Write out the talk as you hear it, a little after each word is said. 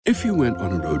If you went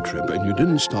on a road trip and you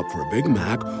didn't stop for a Big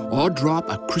Mac or drop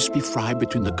a crispy fry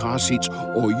between the car seats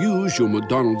or use your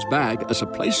McDonald's bag as a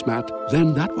placemat,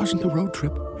 then that wasn't a road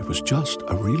trip. It was just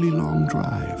a really long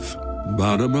drive.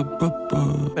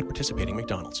 Ba-da-ba-ba-ba. At participating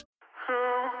McDonald's.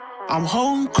 I'm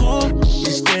home cold, you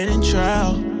standing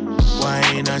trial. Why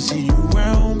ain't I see you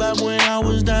round back when I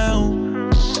was down?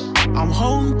 I'm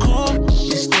home cold,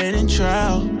 you standing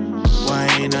trial. Why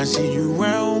ain't I see you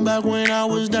round back when I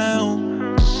was down?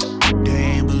 They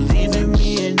ain't believe in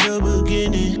me in the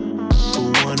beginning,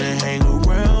 but wanna hang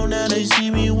around now they see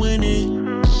me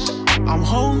winning. I'm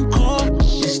home cold,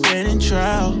 you standing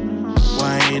trial.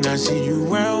 Why ain't I see you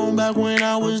round back when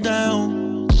I was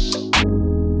down?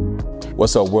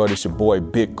 What's up, world? It's your boy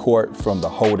Big Court from the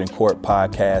Holding Court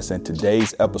podcast, and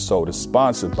today's episode is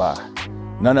sponsored by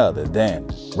none other than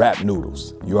Rap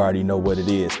Noodles. You already know what it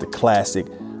is, the classic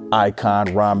icon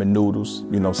ramen noodles.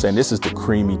 You know what I'm saying? This is the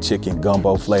creamy chicken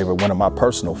gumbo flavor, one of my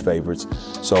personal favorites.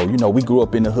 So, you know, we grew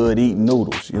up in the hood eating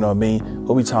noodles, you know what I mean?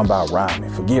 What we talking about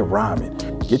ramen? Forget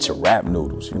ramen. Get your rap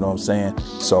noodles, you know what I'm saying?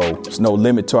 So, there's no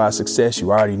limit to our success.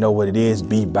 You already know what it is.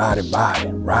 Be body,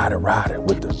 ride it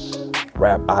with the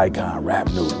rap icon, rap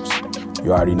noodles.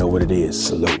 You already know what it is.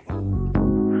 Salute.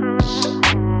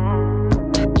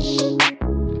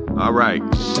 All right.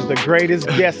 This is the greatest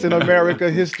guest in America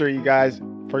history, you guys.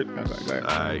 Go ahead.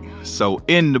 All right. So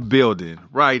in the building,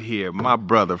 right here, my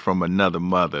brother from another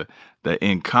mother, the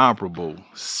incomparable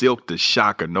Silkk the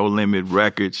Shocker, No Limit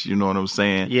Records. You know what I'm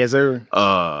saying? Yes, sir.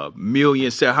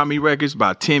 Million sell. How many records?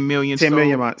 About 10 million. 10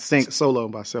 million solo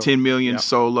by self. 10 million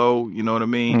solo. You know what I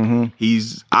mean?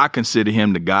 Mm-hmm. I consider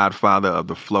him the godfather of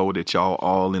the flow that y'all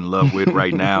all in love with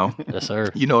right now. Yes,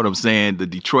 sir. You know what I'm saying? The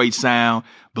Detroit sound,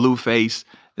 Blueface.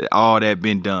 All that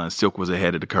been done. Silkk was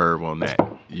ahead of the curve on that.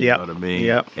 You know what I mean?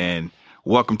 Yep. And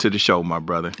welcome to the show, my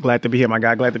brother. Glad to be here, my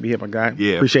guy.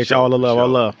 Yeah. Appreciate you all the love. All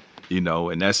love. You know,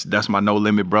 and that's my No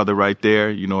Limit brother right there.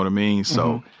 You know what I mean?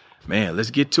 So, man, let's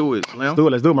get to it. Let's do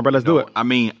it, my brother. Let's do it. I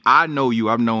mean, I know you.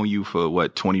 I've known you for,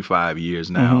 25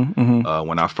 years now.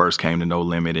 When I first came to No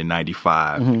Limit in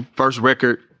 95. First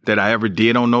record that I ever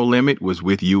did on No Limit was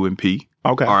with you and P.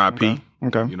 Okay. R.I.P.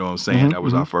 Okay. You know what I'm saying? That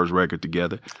was our first record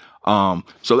together.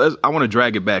 So I want to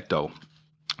drag it back though.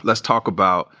 Let's talk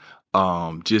about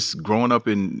just growing up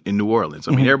in New Orleans.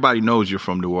 I mean, everybody knows you're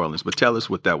from New Orleans, but tell us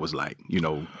what that was like, you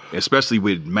know, especially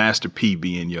with Master P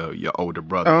being your older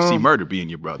brother, C Murder being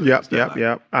your brother.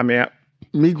 Yep. I mean,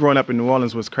 me growing up in New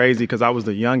Orleans was crazy because I was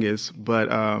the youngest,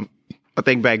 but I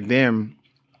think back then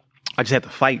I just had to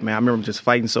fight, man. I remember just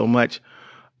fighting so much,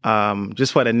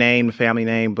 just for the name, the family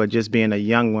name, but just being a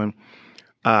young one.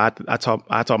 I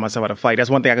taught myself how to fight.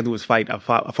 That's one thing I could do is fight. I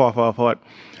fought.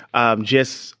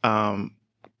 Just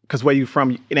because where you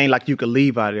from, it ain't like you could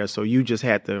leave out of there. So you just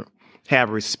had to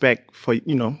have respect for,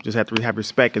 just have to have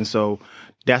respect. And so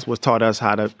that's what taught us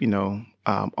how to,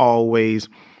 always,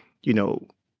 do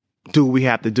what we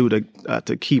have to do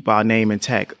to keep our name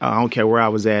intact. I don't care where I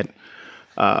was at,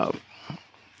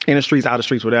 in the streets, out of the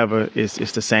streets, whatever.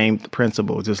 It's the same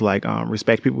principle. Just like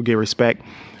respect. People get respect.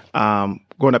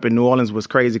 Growing up in New Orleans was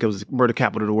crazy because it was murder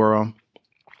capital of the world.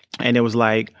 And it was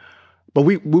like, but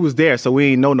we was there, so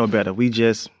we ain't know no better. We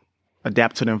just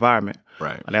adapt to the environment.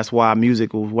 Right. And that's why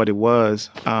music was what it was.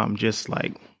 Just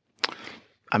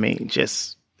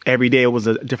every day it was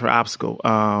a different obstacle.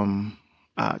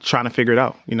 Trying to figure it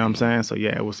out. You know what I'm saying? So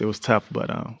yeah, it was tough, but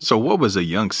So what was a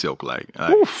young Silkk like?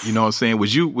 You know what I'm saying?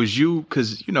 Was you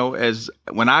because as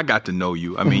when I got to know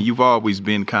you, I mean, you've always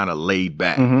been kind of laid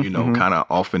back, kind of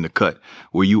off in the cut.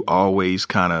 Were you always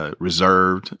kind of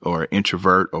reserved or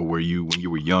introvert, or were you when you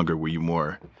were younger, were you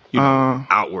more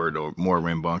outward or more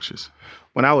rambunctious?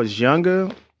 When I was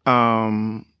younger,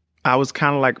 I was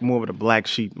kind of like more of the black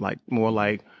sheep, like more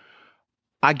like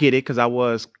I get it because I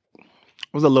was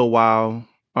a little while.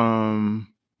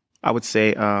 I would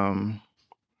say, I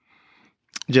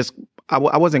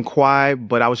wasn't quiet,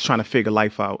 but I was trying to figure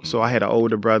life out. So I had an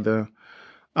older brother.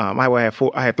 I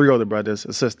had 3 older brothers,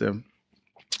 a sister.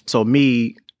 So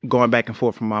me going back and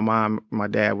forth from my mom, my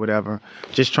dad, whatever,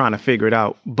 just trying to figure it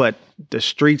out. But the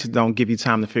streets don't give you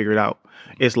time to figure it out.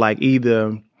 It's like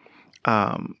either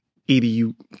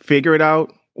you figure it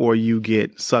out or you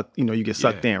get sucked,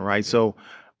 sucked in, right? So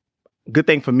good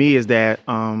thing for me is that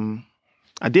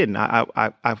I didn't.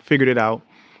 I figured it out.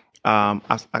 A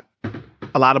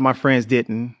lot of my friends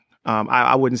didn't.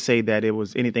 I wouldn't say that it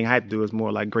was anything I had to do. It was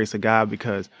more like grace of God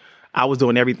because I was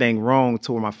doing everything wrong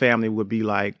to where my family would be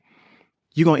like,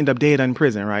 "You're gonna end up dead in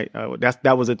prison," right?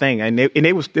 That was the thing, and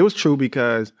it was true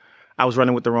because I was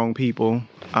running with the wrong people.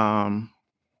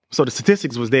 So the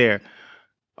statistics was there.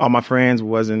 All my friends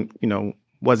wasn't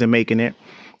making it.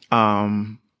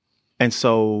 And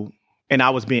I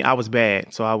was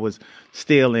bad. So I was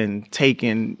stealing,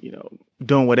 taking,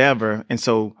 doing whatever. And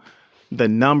so the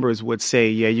numbers would say,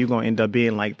 yeah, you're going to end up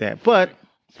being like that. But,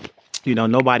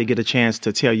 nobody get a chance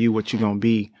to tell you what you're going to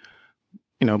be,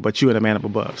 but you're the man up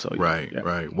above. So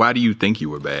Right. Why do you think you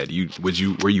were bad?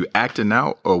 Were you acting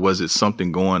out, or was it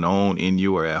something going on in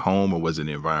you or at home, or was it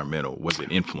environmental? Was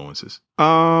it influences?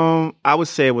 I would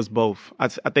say it was both. I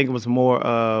think it was more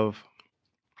of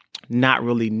not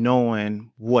really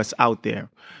knowing what's out there.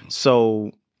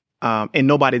 So, and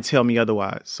nobody tell me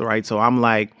otherwise. Right. So I'm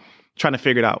like trying to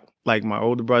figure it out. Like my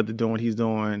older brother doing what he's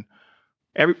doing.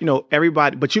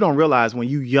 Everybody, but you don't realize when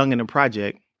you young in the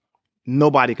project,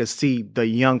 nobody could see the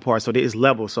young part. So there is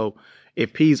level. So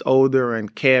if P's older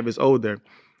and Kev is older,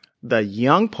 the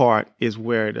young part is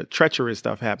where the treacherous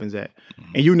stuff happens at.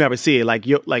 Mm-hmm. And you never see it. Like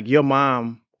your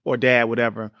mom or dad,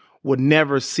 whatever, would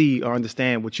never see or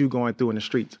understand what you're going through in the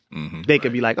streets. Mm-hmm. They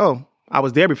could be like, oh, I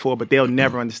was there before, but they'll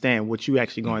never understand what you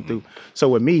actually going through. So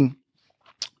with me,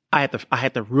 I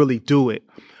had to really do it.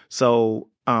 So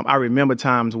I remember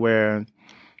times where,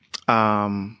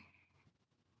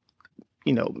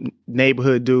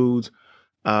 neighborhood dudes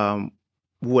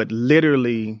would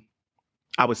literally,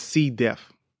 I would see death,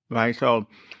 right? So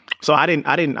I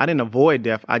didn't avoid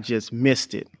death. I just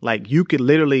missed it. Like you could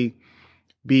literally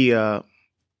be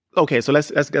okay. So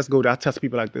let's go. I tell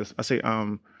people like this. I say,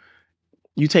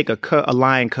 you take a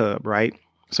lion cub, right?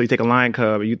 So you take a lion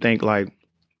cub and you think like,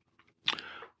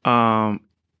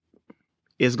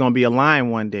 it's gonna be a lion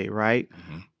one day, right?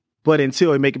 Mm-hmm. But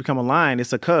until it become a lion,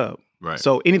 it's a cub. Right.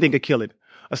 So anything could kill it.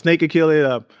 A snake could kill it,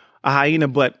 a hyena,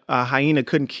 but a hyena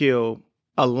couldn't kill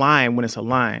a lion when it's a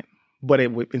lion. But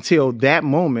until that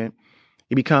moment,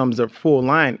 it becomes a full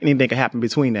lion. Anything can happen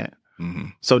between that. Mm-hmm.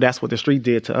 So that's what the street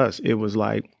did to us. It was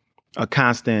like a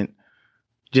constant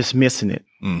just missing it.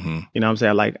 Mm-hmm. You know what I'm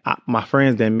saying? Like my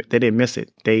friends, they didn't miss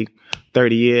it. They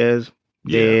 30 years.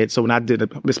 Dead. Yeah. So when I did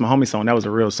Miss My Homie song, that was a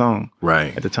real song,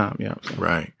 right? At the time, yeah. So.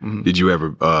 Right. Mm-hmm. Did you ever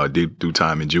do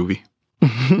time in juvie?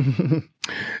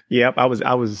 Yep, I was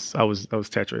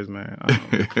Tetris, man.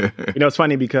 It's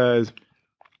funny because,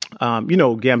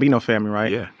 Gambino family,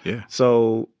 right? Yeah.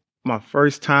 So my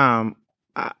first time,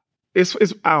 it's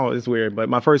weird, but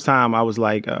my first time I was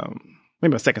like,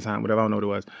 maybe my second time, whatever, I don't know what it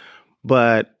was,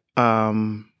 but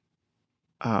when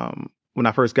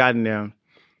I first got in there,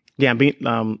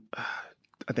 Gambino,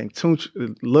 I think Tunch,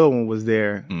 Lil one was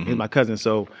there. Mm-hmm. He's my cousin.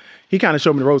 So he kind of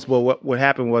showed me the ropes. But what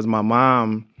happened was my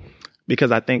mom,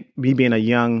 because I think me being a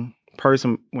young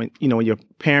person, when your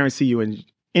parents see you in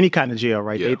any kind of jail,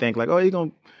 right? Yeah. They think like, oh, you're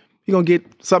gonna get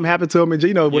something happen to him and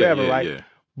whatever, right? Yeah.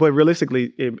 But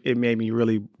realistically, it made me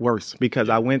really worse because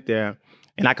I went there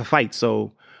and I could fight.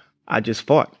 So I just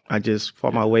fought.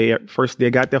 My way. First day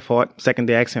I got there, fought. Second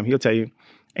day I asked him, he'll tell you.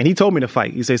 And he told me to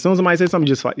fight. He said, as soon as somebody says something,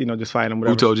 just fight, just fight him,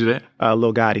 whatever. Who told you that?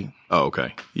 Lil Gotti. Oh,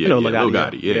 okay. Yeah, Lil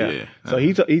Gotti. Yeah. So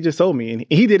he just told me, and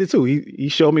he did it too. He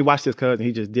showed me, watch this cousin.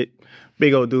 He just did,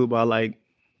 big old dude about like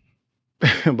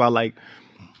 6'8".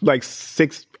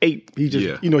 He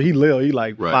just, he little, he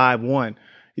like 5'1".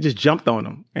 He just jumped on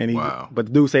him. And but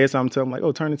the dude said something to him like,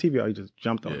 oh, turn the TV off. He just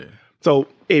jumped on him. So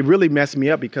it really messed me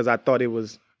up because I thought it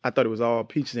was all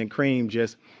peaches and cream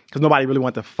just because nobody really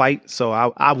wanted to fight. So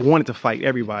I wanted to fight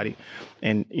everybody.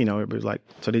 And, it was like,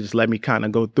 so they just let me kind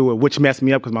of go through it, which messed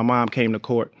me up because my mom came to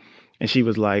court and she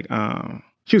was like,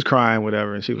 she was crying,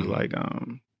 whatever. And she was like,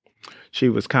 she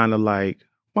was kind of like,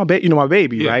 my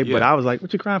baby, right? Yeah. But I was like,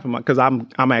 what you crying for? Because I'm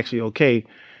actually okay.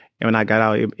 And when I got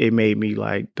out, it made me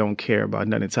like, don't care about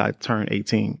nothing until I turned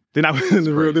 18. Then I was in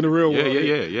the real world. Yeah.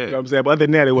 You know what I'm saying? But other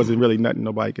than that, it wasn't really nothing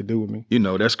nobody could do with me.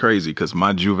 That's crazy because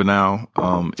my juvenile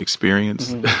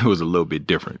experience was a little bit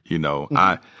different.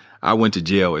 I went to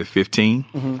jail at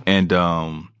 15 and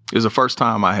it was the first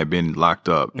time I had been locked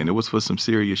up and it was for some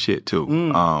serious shit too.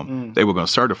 They were going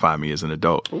to certify me as an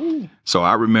adult. Ooh. So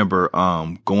I remember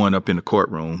going up in the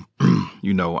courtroom,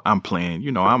 I'm playing,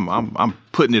 I'm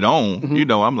putting it on,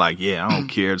 I'm like, yeah, I don't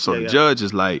care. So the judge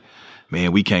is like,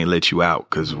 man, we can't let you out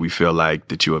because we feel like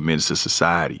that you're a menace to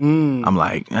society. I'm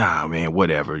like, man,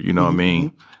 whatever. You know what I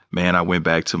mean? Man, I went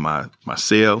back to my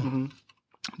cell.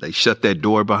 They shut that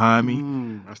door behind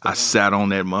me. I sat on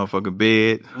that motherfucking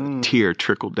bed. A tear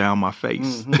trickled down my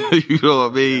face. You know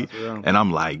what I mean? And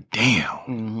I'm like,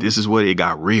 damn, this is where it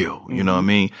got real. You know what I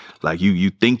mean? Like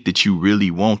you think that you really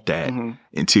want that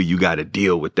until you got to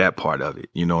deal with that part of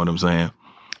it. You know what I'm saying?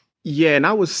 Yeah, and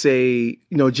I would say,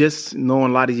 just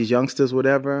knowing a lot of these youngsters,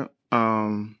 whatever,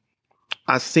 I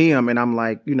I see them and I'm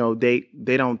like, you know, they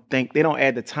don't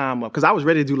add the time up. Cause I was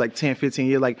ready to do like 10, 15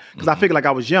 years, like, cause I figured like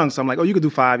I was young. So I'm like, oh, you could do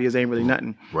 5 years, ain't really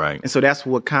nothing. Right. And so that's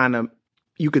what kind of,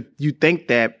 you think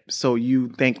that, so you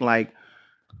think like,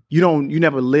 you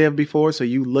never lived before. So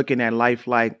you looking at life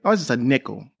like, oh, it's just a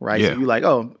nickel, right? Yeah. So you like,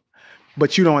 oh,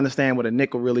 but you don't understand what a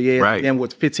nickel really is. Right. And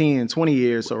with 15 and 20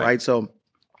 years. So, right. So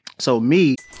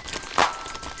me.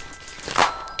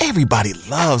 Everybody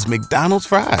loves McDonald's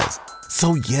fries.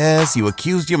 So yes, you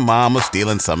accused your mom of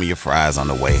stealing some of your fries on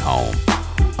the way home.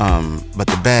 But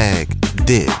the bag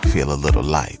did feel a little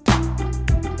light.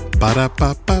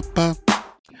 Ba-da-ba-ba-ba.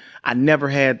 I never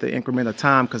had the increment of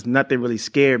time because nothing really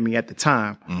scared me at the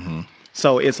time. Mm-hmm.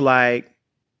 So it's like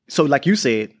you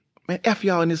said, man, F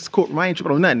y'all in this courtroom, I ain't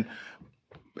tripping on nothing.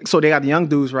 So they got the young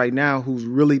dudes right now who's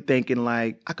really thinking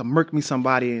like, I could murk me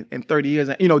somebody in 30 years.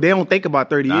 You know, they don't think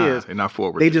about 30 years. They're not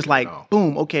forward. They just like,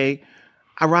 boom, okay,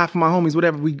 I ride for my homies,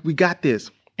 whatever, we got this.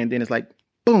 And then it's like,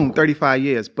 boom, 35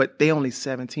 years. But they only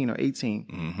 17 or 18.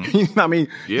 Mm-hmm. You know what I mean?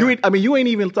 Yeah. You ain't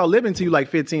even start living until you like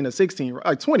 15 or 16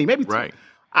 or 20, maybe. Right.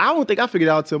 I don't think I figured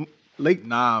it out till late.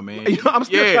 Nah, man. You know, I'm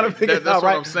still trying to figure it out,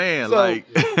 right? That's what I'm saying.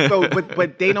 So,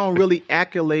 but they don't really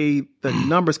accolade the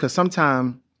numbers because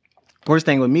sometimes worst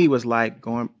thing with me was like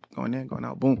going in, going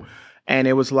out, boom. And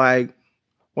it was like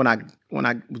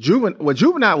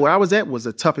juvenile, where I was at was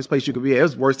the toughest place you could be at. It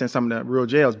was worse than some of the real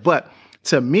jails. But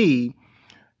to me,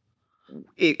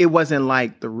 it wasn't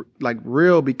like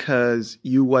real because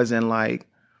you wasn't like,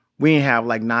 we didn't have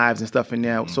like knives and stuff in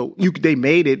there. So they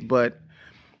made it, but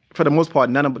for the most part,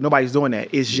 nobody's doing that.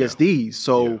 It's just these.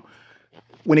 So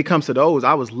when it comes to those,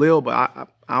 I was little, but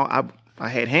I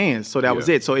had hands. So that was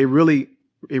it. So it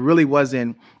really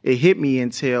wasn't, it hit me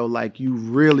until like you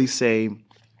really say,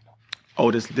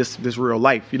 oh, this real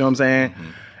life. You know what I'm saying? Mm-hmm.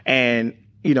 And,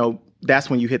 you know, that's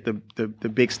when you hit the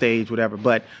big stage, whatever.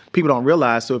 But people don't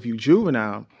realize, so if you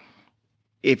juvenile,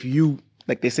 if you,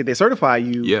 like they say they certify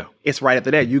you, it's right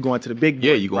after that. You going to the big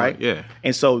boy, you going, right? Yeah.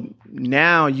 And so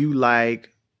now you like,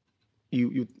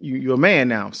 you're a man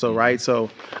now. So, right. So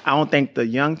I don't think the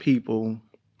young people,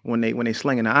 when they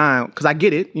slinging the iron, because I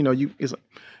get it, you know,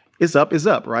 it's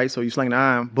up, right? So you slinging the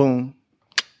iron, boom,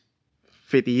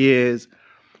 50 years.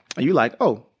 And you like,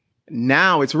 oh,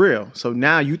 now it's real. So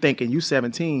now you thinking you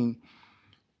 17,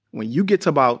 when you get to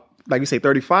about, like you say,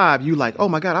 35, you like, oh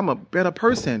my God, I'm a better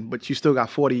person, but you still got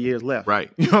 40 years left.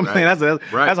 Right. You know what I'm saying?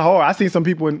 That's a horror. I seen some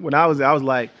people when I was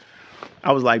like,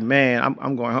 man,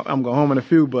 I'm going home in a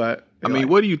few, but. I mean,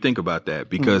 what do you think about that?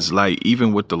 Because like,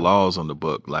 even with the laws on the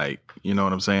book, like, you know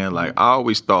what I'm saying? Like, I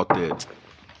always thought that,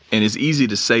 and it's easy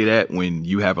to say that when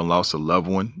you haven't lost a loved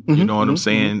one, you know what I'm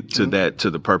saying, to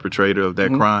the perpetrator of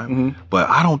that crime. But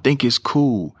I don't think it's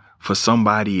cool for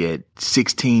somebody at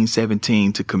 16,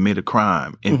 17 to commit a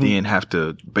crime and then have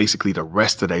to basically the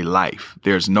rest of their life.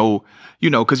 There's no,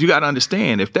 you know, because you got to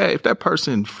understand, if that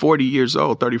person 40 years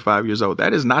old, 35 years old,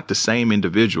 that is not the same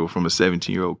individual from a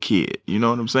 17-year-old kid. You know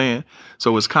what I'm saying?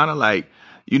 So it's kind of like,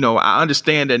 you know, I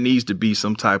understand there needs to be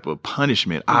some type of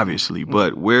punishment, obviously,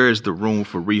 but where is the room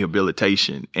for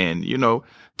rehabilitation and, you know,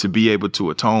 to be able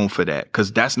to atone for that?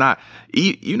 Because that's not,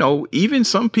 you know, even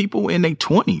some people in their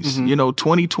 20s, you know,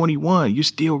 20, 21, you're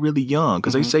still really young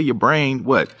because they say your brain,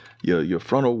 your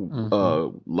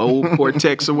frontal lobe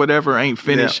cortex or whatever ain't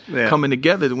finished coming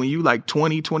together when you like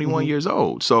 20, 21 years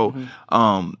old. So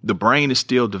the brain is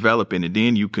still developing, and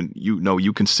then you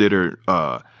consider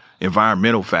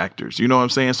environmental factors. You know what I'm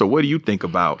saying? So what do you think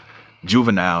about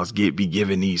juveniles be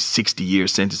given these 60-year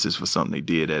sentences for something they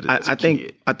did as a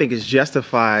kid? I think it's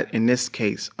justified in this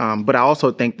case, but I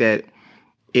also think that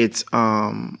it's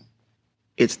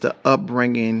the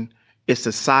upbringing, it's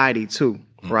society too,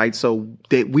 right? So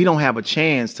that we don't have a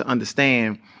chance to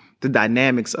understand the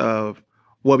dynamics of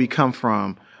where we come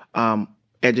from,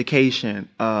 education,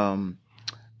 our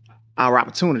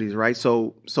opportunities, right?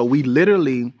 So we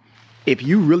literally, if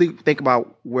you really think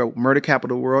about where murder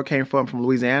capital of the world came from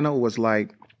Louisiana, was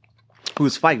like, who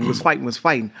was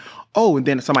fighting. Oh, and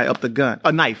then somebody upped the gun,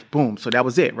 a knife, boom. So that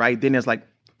was it, right? Then it's like,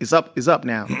 it's up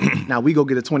now. Now we go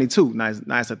get a 22. Now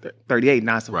it's a 38.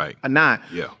 Now it's a 9.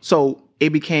 Yeah. So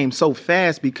it became so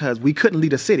fast because we couldn't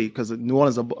leave the city because New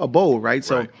Orleans is a bowl, right?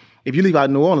 So if you leave out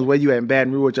of New Orleans, where you at in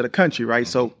Baton Rouge or the country, right?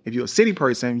 So if you're a city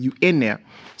person, you in there.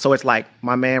 So it's like,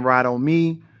 my man ride on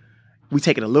me. We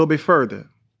take it a little bit further.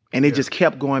 And it just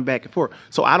kept going back and forth.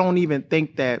 So I don't even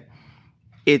think that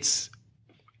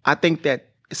I think that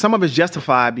some of it's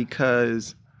justified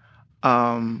because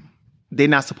they're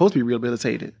not supposed to be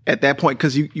rehabilitated at that point.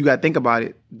 Because you got to think about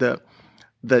it.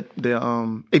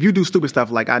 If you do stupid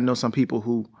stuff, like I know some people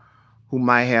who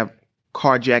might have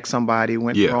carjacked somebody,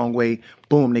 went the wrong way,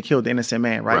 boom, they killed the innocent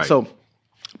man, right? So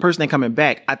person ain't coming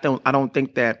back. I don't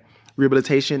think that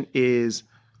rehabilitation is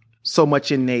so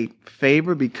much in their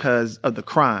favor because of the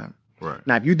crime. Right.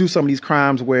 Now, if you do some of these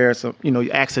crimes where some,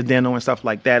 you're accidental and stuff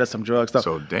like that, or some drug stuff.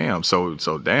 So damn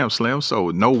Slim.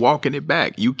 So no walking it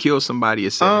back. You killed somebody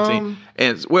at 17.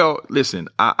 And well, listen,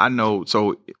 I know.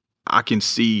 So I can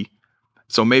see.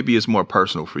 So maybe it's more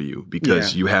personal for you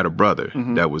because you had a brother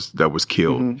that was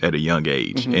killed at a young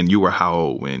age, and you were how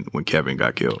old when Kevin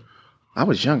got killed? I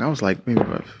was young. I was like maybe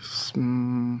I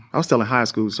was still in high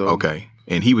school. So okay,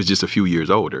 and he was just a few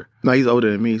years older. No, he's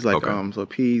older than me. He's like so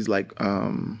P's like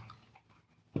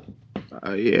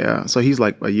so he's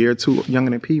like a year or two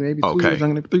younger than P, maybe 2 years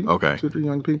younger than P. Okay. 2 or 3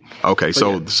 younger than P. Okay,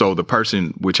 but so the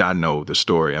person, which I know the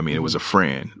story, I mean, it was a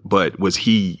friend, but was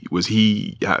he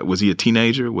a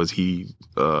teenager? Was he?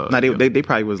 No, they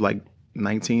probably was like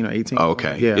 19 or 18. Oh,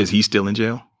 okay. Yeah. Is he still in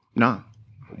jail? No.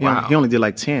 Wow. He only did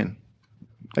like 10.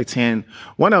 Like 10.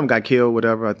 One of them got killed,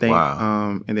 whatever, I think.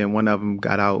 Wow. And then one of them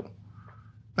got out.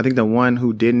 I think the one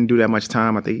who didn't do that much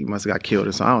time, I think he must have got killed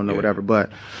or something. I don't know, whatever.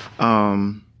 But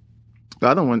the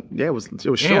other one, it was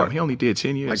short. He only did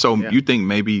 10 years. Like, you think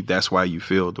maybe that's why you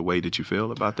feel the way that you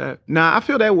feel about that? Nah, I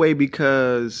feel that way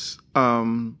because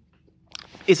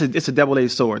it's a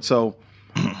double-edged sword. So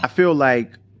I feel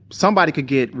like somebody could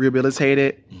get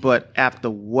rehabilitated, but after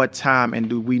what time, and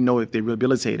do we know if they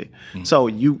rehabilitated? Mm-hmm. So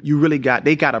you really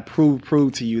they got to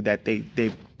prove to you that they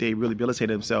rehabilitated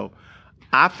themselves.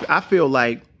 I feel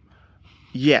like,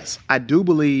 yes, I do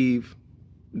believe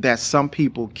that some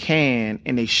people can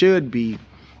and they should be,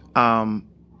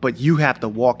 but you have to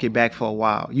walk it back for a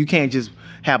while. You can't just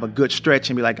have a good stretch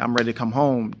and be like, I'm ready to come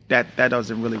home. That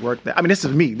doesn't really work. I mean, this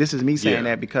is me saying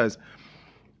that because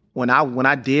when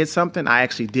I did something, I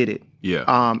actually did it.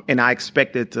 Yeah. And I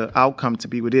expected the outcome to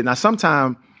be with it. Now,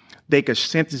 sometimes they could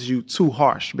sentence you too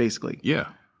harsh, basically. Yeah.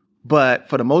 But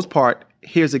for the most part,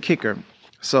 here's the kicker.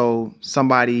 So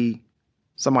somebody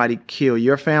kill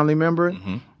your family member,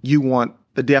 you want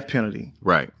the death penalty.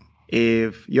 Right.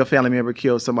 If your family member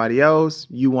kills somebody else,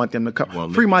 you want them to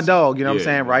come. Free my dog, you know what I'm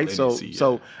saying, right?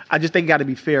 So I just think it got to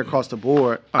be fair across the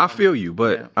board. I feel you,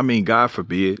 but I mean, God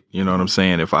forbid, you know what I'm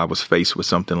saying, if I was faced with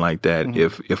something like that,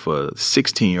 if a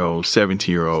 16-year-old,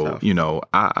 17-year-old,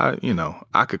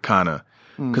 I could kind of,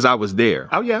 because I was there.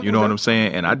 Oh, yeah. You know what I'm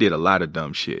saying? And I did a lot of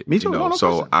dumb shit. Me too. You know?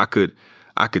 So I could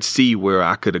see where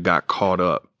I could have got caught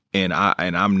up. And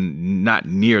I'm not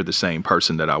near the same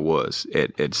person that I was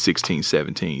at 16,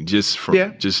 17, just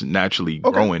from just naturally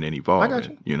growing and evolving. I got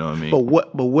you. You know what I mean?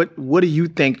 But what do you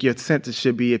think your sentence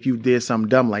should be if you did something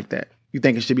dumb like that? You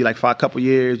think it should be like for a couple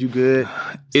years? You good?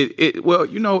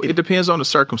 It depends on the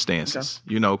circumstances.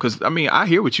 Okay. You know, because I mean, I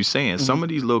hear what you're saying. Some of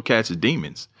these little cats are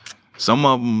demons. Some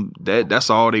of them, that's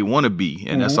all they want to be,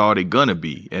 and that's all they're gonna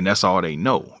be, and that's all they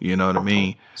know. You know what I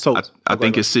mean? So I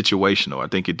think it's situational. I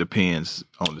think it depends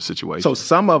on the situation. So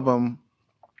some of them,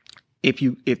 if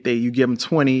you give them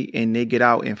 20 and they get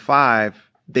out in 5,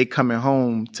 they coming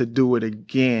home to do it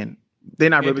again. They're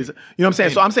not really, you know what I'm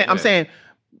saying? So I'm saying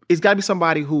it's got to be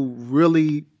somebody who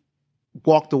really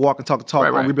walk the walk and talk the talk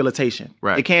on rehabilitation.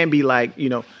 Right. It can't be like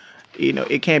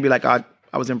it can't be like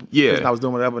I was in prison, I was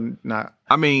doing whatever. Not.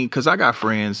 I mean, because I got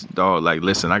friends, dog. Like,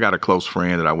 listen, I got a close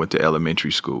friend that I went to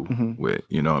elementary school with.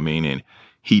 You know what I mean? And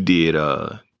he did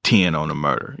 10 on the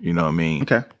murder. You know what I mean?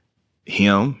 Okay.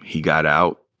 He got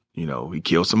out. You know, he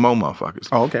killed some more motherfuckers.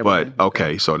 Oh, okay.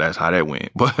 But so that's how that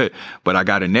went. But I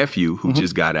got a nephew who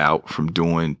just got out from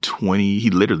doing 20. He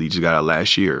literally just got out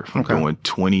last year from doing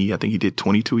 20. I think he did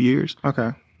 22 years.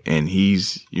 Okay. And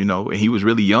he's, and he was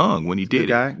really young when he did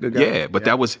Good guy. Yeah, but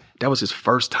that was his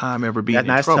first time ever being in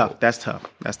trouble. That's tough.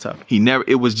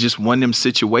 It was just one of them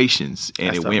situations,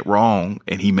 and it went wrong,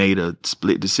 and he made a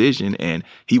split decision, and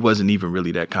he wasn't even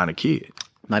really that kind of kid.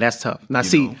 Now that's tough. Now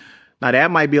now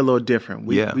that might be a little different.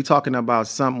 We talking about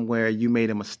something where you made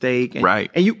a mistake. And,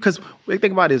 right. And because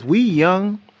think about this, we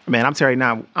young, man, I'm telling you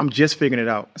now, I'm just figuring it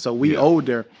out. So we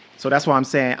older. So that's why I'm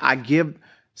saying I give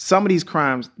some of these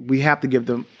crimes, we have to give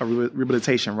them a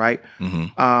rehabilitation, right?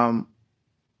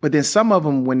 But then some of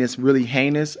them, when it's really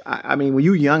heinous, I mean, when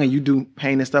you're young and you do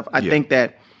heinous stuff, I think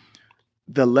that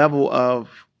the level of,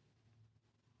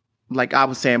 like I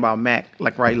was saying about Mac,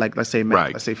 like let's say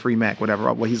Mac, let's say free Mac,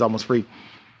 whatever. Well, he's almost free.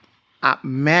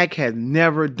 Mac has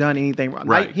never done anything wrong.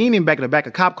 Right. He ain't even back in the back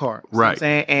of cop car. Right. I'm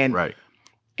saying?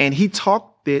 And he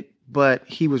talked it, but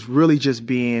he was really just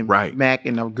being Mac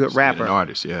and a good rapper. An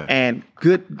artist, yeah. And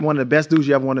one of the best dudes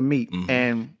you ever want to meet.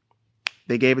 And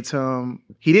they gave it to him.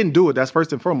 He didn't do it. That's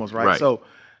first and foremost, right?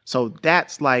 So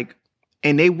that's like,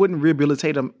 and they wouldn't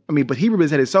rehabilitate him. I mean, but he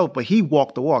rehabilitated himself, but he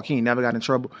walked the walk. He ain't never got in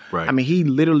trouble. Right. I mean, he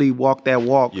literally walked that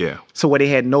walk. Yeah. So where they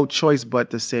had no choice but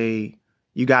to say,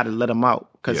 you got to let him out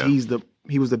because Yeah.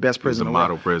 he was the best prisoner. He was a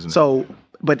model prisoner. So,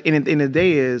 but in the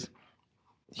day is,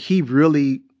 he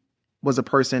really was a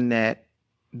person that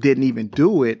didn't even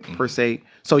do it per se.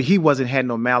 So he had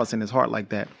no malice in his heart like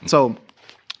that. So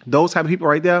those type of people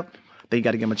right there, they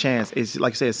got to give them a chance. It's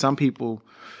like I said, some people,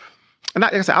 and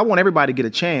like I said, I want everybody to get a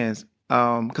chance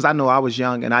because I know I was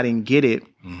young and I didn't get it.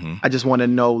 I just want to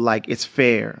know like it's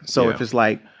fair. So if it's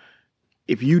like,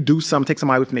 if you do something, take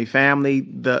somebody away from their family,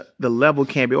 the level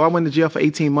can't be, I went to jail for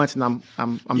 18 months and I'm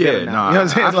better now. You know what I'm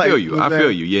saying? I feel you. I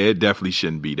feel you. Yeah, it definitely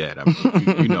shouldn't be that. I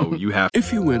mean, you have.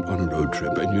 If you went on a road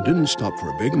trip and you didn't stop for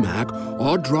a Big Mac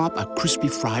or drop a crispy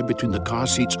fry between the car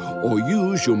seats or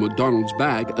use your McDonald's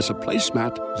bag as a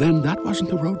placemat, then that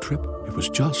wasn't a road trip. It was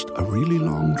just a really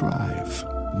long drive.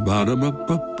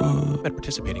 Ba-da-ba-ba-ba. At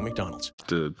participating McDonald's.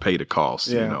 To pay the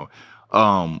cost,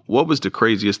 what was the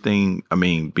craziest thing? I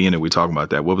mean, being that we're talking about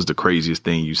that, what was the craziest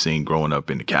thing you seen growing up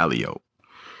in the Callio?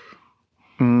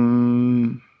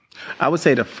 I would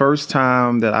say the first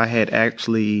time that I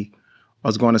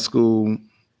was going to school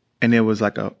and there was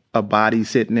like a body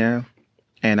sitting there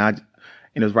and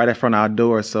it was right in front of our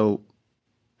door. So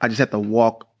I just had to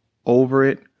walk over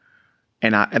it.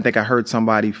 And I think I heard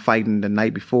somebody fighting the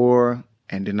night before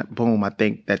and then boom, I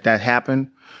think that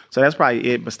happened. So that's probably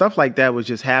it. But stuff like that was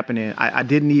just happening. I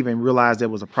didn't even realize there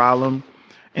was a problem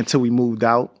until we moved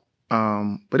out.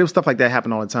 But it was stuff like that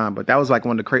happened all the time. But that was like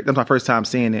that was my first time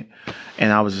seeing it.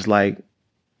 And I was just like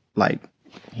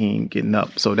he ain't getting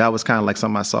up. So that was kind of like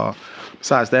something I saw.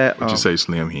 Besides that. What you say,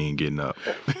 Slim, he ain't getting up.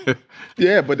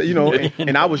 Yeah, but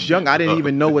and I was young. I didn't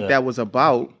even know what that was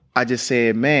about. I just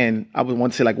said, man, I would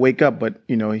want to say like wake up, but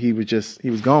he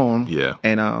was gone. Yeah.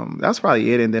 And that's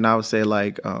probably it. And then I would say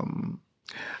like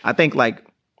I think like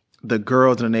the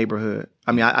girls in the neighborhood.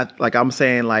 I mean, I'm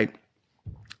saying like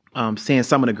seeing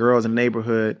some of the girls in the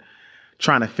neighborhood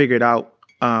trying to figure it out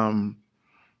around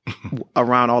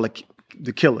all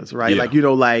the killers, right? Yeah. Like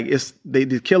like it's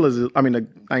the killers. I mean, I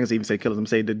ain't gonna even say killers. I'm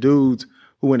saying the dudes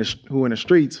who in the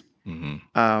streets,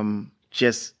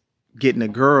 just getting the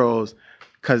girls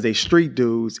because they street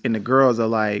dudes, and the girls are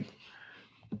like,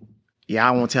 yeah,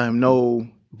 I won't tell him no,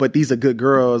 but these are good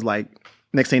girls. Like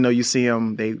next thing you know, you see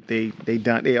them, they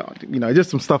done,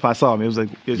 just some stuff I saw. I mean, it was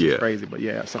just crazy, but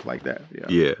yeah, stuff like that. Yeah.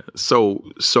 Yeah. So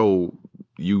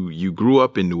you grew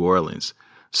up in New Orleans.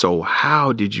 So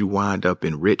how did you wind up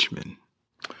in Richmond,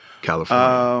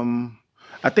 California?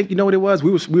 I think you know what it was.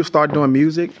 We started doing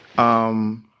music,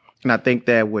 and I think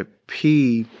that with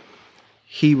P,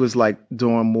 he was like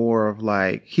doing more of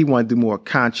like he wanted to do more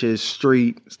conscious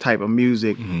street type of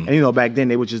music, and back then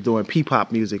they were just doing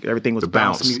P-pop music. Everything was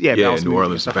bounce music, bounce New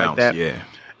Orleans music, bounce, like that.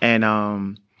 And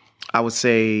I would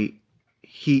say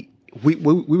he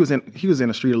was in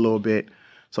the street a little bit.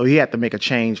 So he had to make a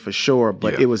change for sure,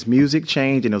 but it was music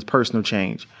change and it was personal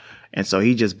change. And so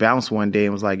he just bounced one day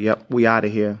and was like, yep, we out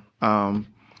of here.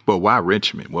 But why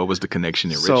Richmond? What was the connection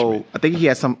in Richmond? So I think he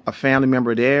had a family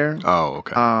member there. Oh,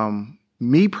 okay.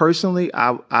 Me personally,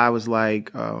 I was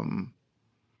like, when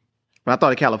I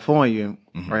thought of California,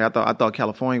 right? I thought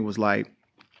California was like,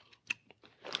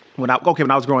 when I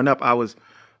was growing up, I was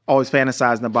always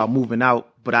fantasizing about moving out,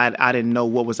 but I didn't know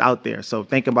what was out there. So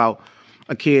think about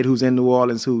a kid who's in New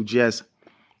Orleans who just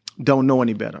don't know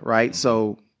any better, right?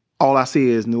 So all I see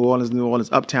is New Orleans,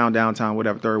 uptown, downtown,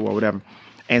 whatever, third world, whatever.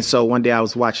 And so one day I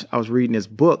was reading this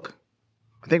book.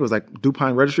 I think it was like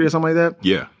DuPont Registry or something like that.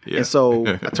 Yeah. And so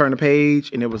I turned the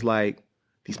page and it was like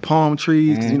these palm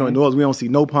trees. 'Cause, in New Orleans we don't see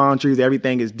no palm trees.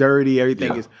 Everything is dirty.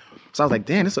 Everything is. So I was like,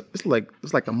 damn, it's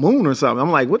like the moon or something.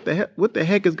 I'm like, what the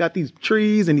heck has got these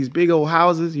trees and these big old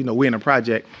houses? We're in a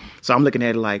project. So I'm looking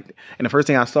at it like, and the first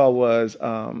thing I saw was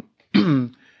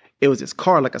it was this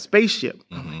car like a spaceship.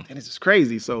 I'm like, this is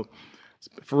crazy. So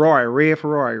red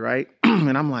Ferrari, right?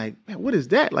 And I'm like, man, what is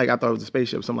that? Like I thought it was a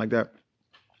spaceship, something like that.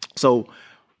 So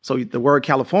the word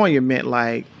California meant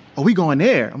like, oh, we going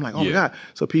there. I'm like, oh my God.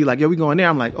 So P like, we going there.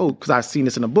 I'm like, oh, because I've seen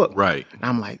this in a book. Right. And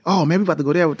I'm like, oh, man, we about to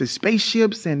go there with the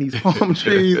spaceships and these palm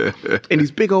trees and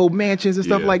these big old mansions and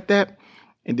stuff like that.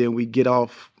 And then we get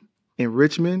off in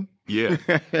Richmond. Yeah.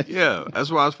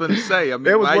 That's what I was finna say. I mean,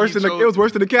 it was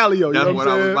worse than the Callio. That's what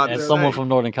I was about to As say. someone from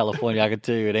Northern California, I can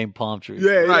tell you it ain't palm trees.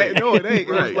 Yeah, Right. no, it ain't.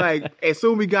 It Right. was like as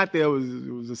soon as we got there, it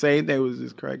was the same thing. It was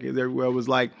just crackheads everywhere. It was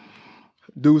like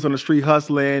dudes on the street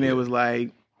hustling. It was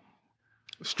like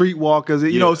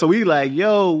streetwalkers. So we like,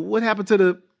 yo, what happened to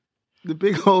the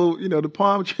big old, the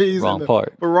palm trees Wrong and the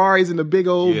part. Ferraris and the big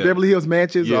old Beverly Hills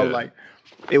mansions? So I was Yeah. like,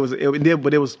 It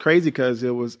was crazy because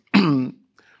it was the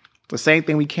same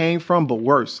thing we came from, but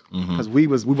worse. Because we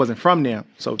wasn't from there.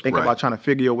 So think about trying to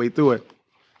figure your way through it.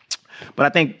 But I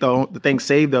think the thing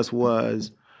saved us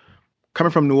was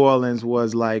coming from New Orleans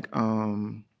was like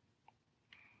I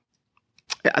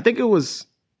think it was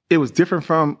different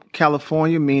from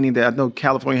California, meaning that I know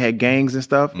California had gangs and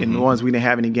stuff. In New Orleans, we didn't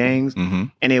have any gangs.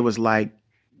 And it was like,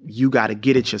 you got to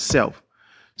get it yourself.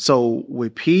 So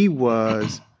with P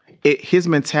his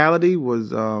mentality was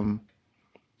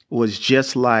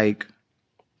just like,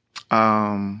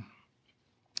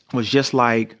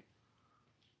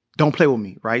 don't play with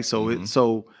me, right? So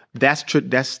so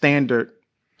that's standard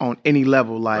on any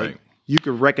level. Like you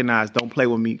can recognize, don't play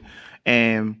with me.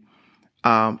 And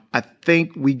I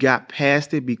think we got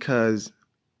past it because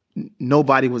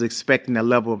nobody was expecting that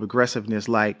level of aggressiveness,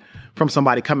 like from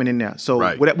somebody coming in there. So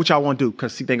what y'all want to do?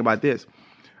 Because see, think about this.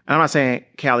 And I'm not saying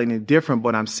Cali is different,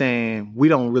 but I'm saying we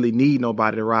don't really need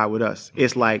nobody to ride with us.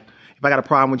 It's like, if I got a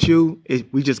problem with you,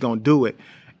 we just going to do it.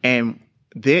 And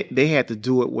they had to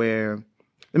do it where,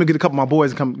 let me get a couple of my boys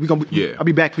and come. I'll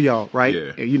be back for y'all, right?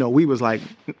 Yeah. And, you know, we was like,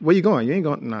 where you going? You ain't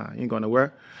going, nah, you ain't going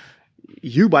nowhere.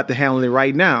 You about to handle it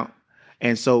right now.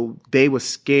 And so they were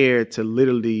scared to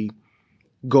literally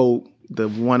go the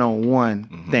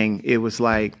one-on-one thing. It was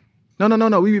like,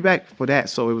 no, we be back for that.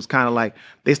 So it was kind of like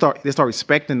they start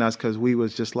respecting us because we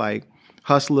was just like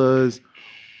hustlers.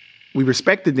 We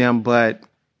respected them, but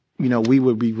you know, we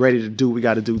would be ready to do what we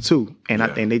got to do too. And I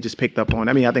think they just picked up on.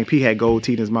 I mean, I think P had gold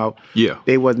teeth in his mouth. Yeah,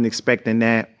 they wasn't expecting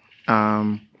that,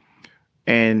 and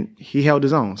he held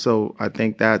his own. So I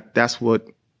think that's what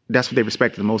they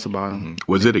respected the most about him.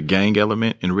 Was it a gang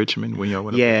element in Richmond when y'all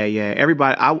went up? Yeah.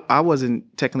 Everybody, I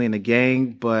wasn't technically in the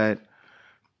gang, but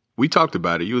we talked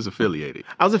about it. You was affiliated.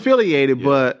 I was affiliated,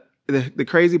 but the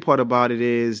crazy part about it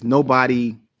is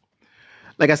nobody,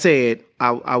 like I said,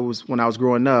 I was when I was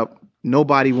growing up,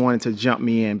 nobody wanted to jump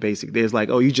me in, basically. There's like,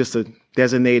 oh, you just a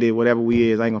designated whatever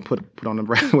we is. I ain't going to put on the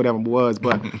brand, whatever it was,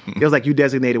 but it was like you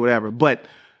designated whatever. But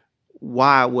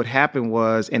what happened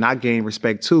was, and I gained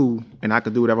respect too, and I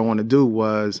could do whatever I want to do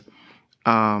was,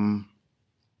 I'm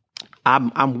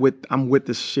with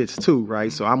the shits too,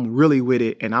 right? So I'm really with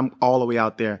it, and I'm all the way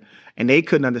out there. And they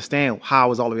couldn't understand how I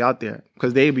was all the way out there,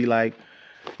 because they'd be like,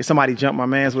 if somebody jumped my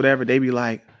man's whatever, they'd be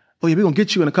like, oh yeah, we're gonna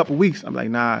get you in a couple weeks. I'm like,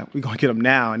 nah, we're gonna get them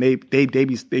now. And they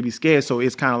be scared. So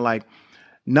it's kind of like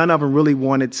none of them really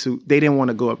they didn't want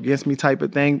to go up against me type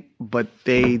of thing, but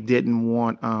they didn't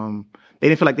want they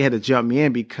didn't feel like they had to jump me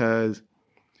in because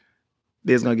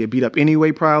they was gonna get beat up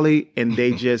anyway, probably, and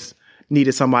they just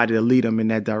needed somebody to lead them in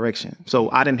that direction.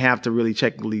 So I didn't have to really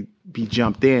technically be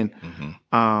jumped in,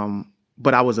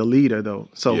 but I was a leader though.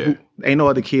 So ain't no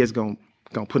other kids gonna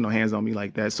put no hands on me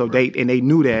like that. So they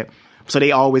knew that. So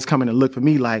they always come in and look for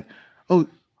me like, oh,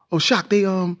 Shock, they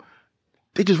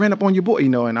just ran up on your boy, you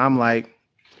know. And I'm like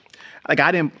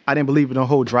I didn't believe in the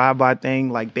whole drive-by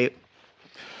thing. Like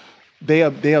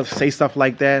they'll say stuff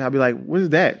like that. I'll be like, what is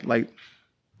that? Like,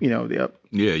 you know,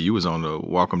 yeah, you was on the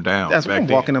walk them down. That's what I'm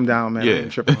walking them down, man. Yeah,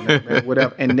 tripping on that, man,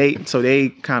 whatever. And they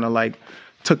kind of like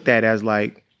took that as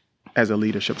a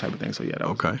leadership type of thing. So yeah, that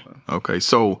was okay.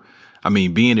 So I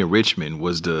mean, being in Richmond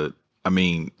was the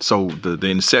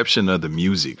inception of the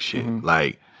music shit.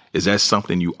 Like, is that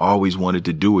something you always wanted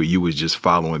to do, or you was just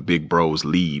following Big Bro's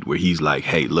lead where he's like,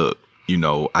 hey, look, you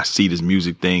know, I see this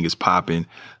music thing is popping.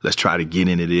 Let's try to get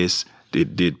into this.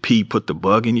 Did P put the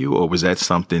bug in you, or was that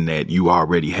something that you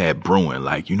already had brewing?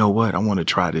 Like, you know what? I want to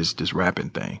try this rapping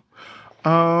thing.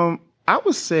 I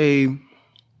would say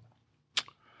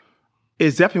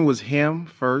it definitely was him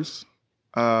first.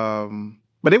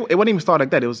 But it wouldn't even start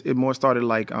like that. It more started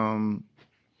like trying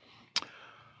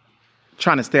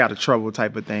to stay out of trouble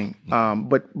type of thing.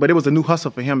 But it was a new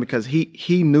hustle for him because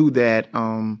he knew that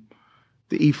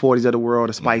the E40s of the world,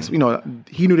 the Spice, you know,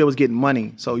 he knew they was getting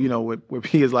money. So, you know, where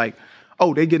he is like,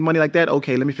 oh, they getting money like that?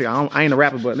 Okay, let me figure. I ain't a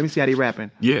rapper, but let me see how they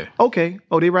rapping. Yeah. Okay.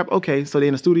 Oh, they rap. Okay. So they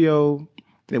in the studio.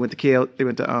 They went to K-Lou.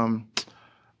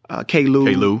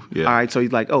 K-Lou, yeah. All right. So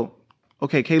he's like, oh,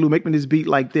 okay, K-Lou, make me this beat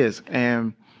like this.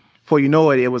 And before you know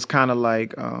it, it was kind of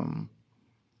like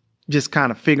just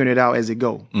kind of figuring it out as it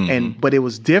go. But it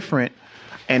was different.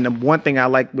 And the one thing I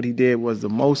liked what he did was the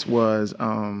most was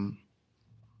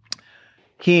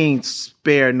he ain't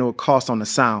spared no cost on the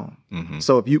sound.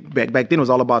 So if you back then it was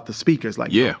all about the speakers,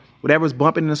 like whatever was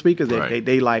bumping in the speakers,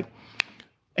 they like.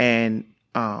 And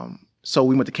so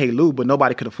we went to K-Lou, but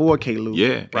nobody could afford K-Lou.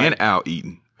 Yeah, right? And Al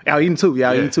Eaton. Al Eaton too. Yeah,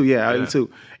 Al Eaton too. Yeah, Al Eaton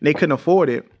too. And they couldn't afford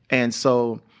it, and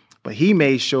so. But he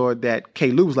made sure that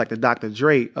K-Lou was like the Dr.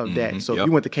 Dre of that. So if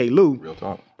you went to K-Lou, real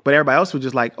talk, But everybody else was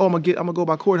just like, oh, I'm gonna go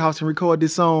by Courthouse and record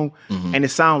this song, and it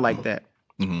sound like that.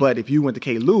 But if you went to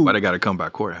K-Lou, but I got to come by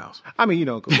Courthouse. I mean,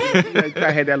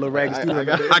 I had that little ragged studio.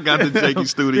 I got the janky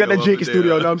studio. You got that janky studio, you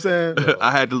know what I'm saying?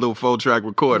 I had the little 4-track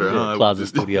recorder. Closet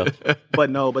studio.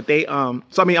 But they so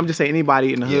I mean, I'm just saying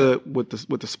anybody in the hood with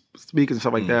the speakers and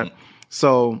stuff like that.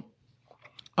 So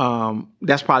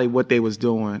that's probably what they was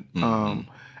doing.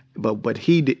 But what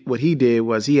he did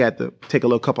was he had to take a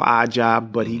little couple odd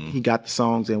job, but he got the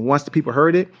songs, and once the people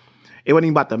heard it, it wasn't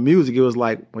even about the music. It was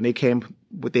like when they came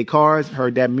with their cars,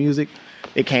 heard that music,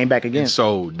 it came back again. And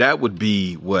so that would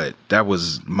be what? That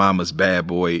was Mama's Bad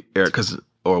Boy era,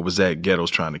 or was that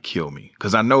Ghetto's Trying to Kill Me?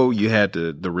 Because I know you had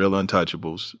the Real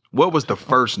Untouchables. What was the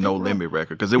first No Limit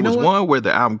record? Because there was one where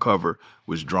the album cover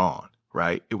was drawn,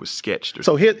 right? It was sketched.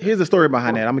 So here's the story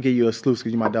behind that. I'm gonna give you a sluice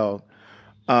because you're my dog.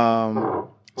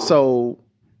 So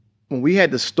when we had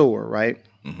the store, right?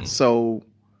 So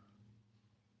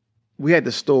we had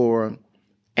the store,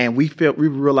 and we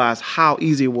realized how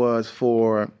easy it was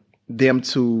for them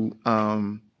to.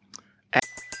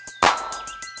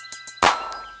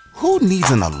 Who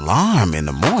needs an alarm in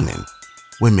the morning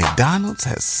when McDonald's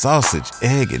has sausage,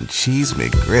 egg, and cheese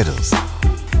McGriddles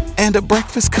and a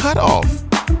breakfast cutoff?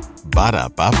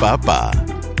 Ba-da-ba-ba-ba.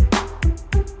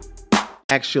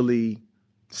 Actually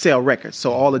sell records.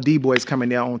 So all the D-boys coming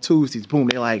there on Tuesdays, boom,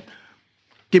 they're like,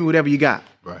 give me whatever you got.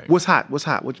 Right. What's hot?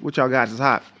 What y'all got is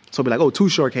hot? So be like, Too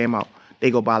Short came out.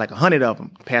 They go buy like 100 of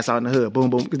them, pass out in the hood, boom,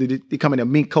 boom. Because they come in their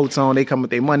mink coats on, they come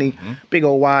with their money, big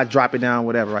old wide, drop it down,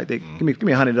 whatever, right? They give me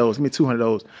 100 of those, give me 200 of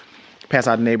those, pass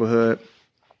out in the neighborhood.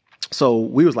 So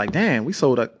we was like, damn, we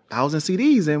sold 1,000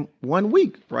 CDs in 1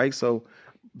 week, right? So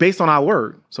based on our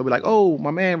word. So we're like,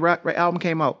 my man, rap album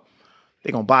came out.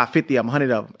 They're going to buy 50 of them,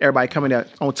 100 of them. Everybody coming there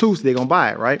on Tuesday, they're going to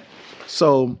buy it, right?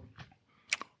 So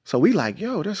we like,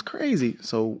 yo, that's crazy.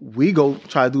 So we go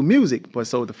try to do music. But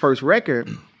so the first record,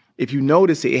 if you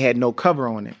notice it had no cover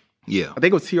on it. Yeah. I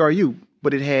think it was TRU,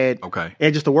 but it had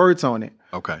just the words on it.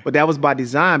 Okay. But that was by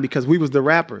design because we was the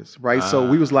rappers, right? So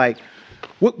we was like,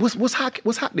 what's hot?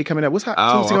 What's hot? They coming out. What's hot?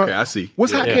 Oh, okay, I see.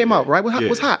 What's hot came out, right?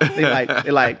 What's hot?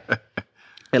 They're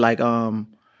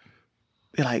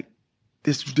like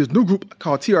this new group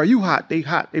called TRU hot. They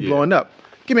blowing up.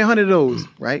 Give me 100 of those,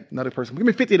 right? Another person. Give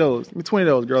me 50 of those. Give me 20 of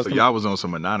those, girls. So y'all was on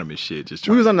some anonymous shit.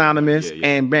 We was anonymous,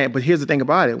 and man, but here's the thing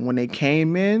about it. When they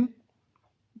came in,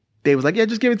 they was like, yeah,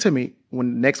 just give it to me.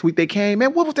 When next week they came,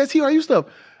 man, what was that TRU stuff?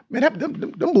 Man,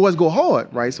 them boys go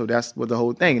hard, right? So that's what the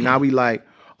whole thing. And now we like,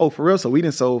 for real? So we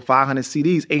done sold 500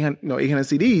 CDs, 800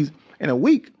 CDs in a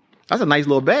week. That's a nice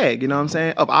little bag, you know what I'm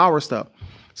saying, of our stuff.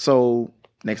 So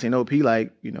next thing you know, P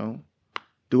like,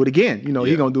 do it again. He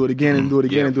gonna do it again and do it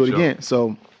again and do it again.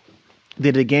 So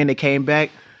did it again. They came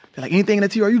back. They're like, anything in the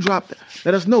TRU dropped,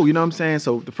 let us know. You know what I'm saying?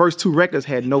 So the first 2 records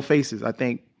had no faces. I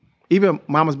think even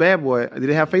Mama's Bad Boy, did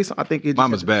it have face? I think it.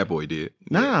 Mama's Bad Boy did.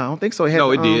 Nah, I don't think so.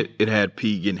 It did. It had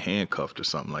P getting handcuffed or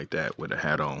something like that with a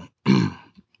hat on.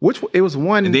 It was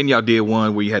one. And then y'all did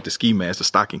one where you had the ski mask, the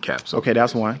stocking caps. Okay,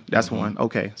 that's one. That's one.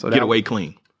 Okay, so Get Away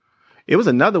Clean. It was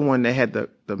another one that had the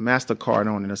MasterCard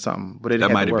on it or something, but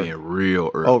that might have been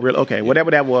real early. Oh, really? Okay,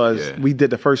 whatever that was, we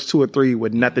did the first 2 or 3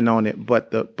 with nothing on it,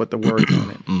 but the words on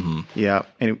it. Yeah,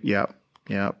 and yeah.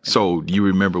 So do you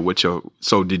remember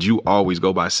So did you always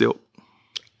go by Silkk?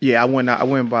 Yeah, I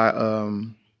went by.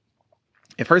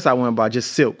 At first, I went by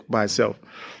just Silkk by itself.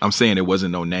 I'm saying it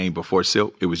wasn't no name before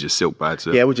Silkk. It was just Silkk by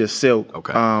itself. Yeah, it was just Silkk.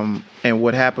 Okay. And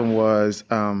what happened was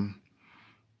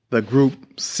the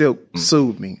group Silkk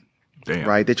sued me. Damn.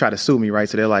 Right? They tried to sue me, right?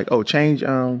 So they're like, change.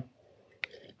 As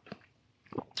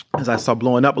I started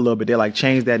blowing up a little bit, they're like,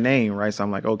 change that name, right? So I'm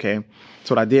like, okay.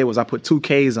 So what I did was I put 2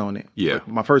 Ks on it. Yeah.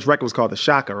 My first record was called The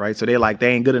Shocker, right? So they're like,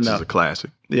 they ain't good enough. This is a classic.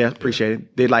 Yeah, appreciate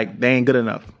it. They ain't good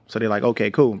enough. So they're like,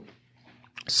 okay, cool.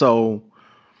 So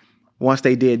once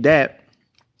they did that,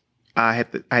 I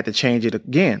had to change it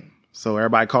again. So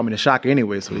everybody called me The Shocker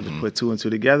anyway. So we just put 2 and 2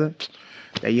 together.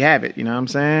 There you have it. You know what I'm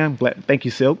saying? Thank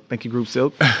you, Silkk. Thank you, Group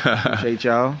Silkk. Appreciate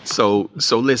y'all. So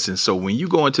listen. So when you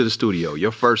go into the studio,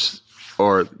 your first,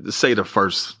 or say the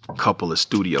first couple of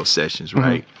studio sessions,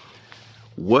 right?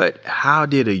 How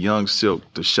did a young Silkk,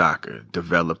 the Shocker,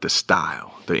 develop the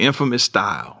style, the infamous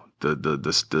style,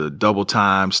 the double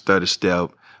time, stutter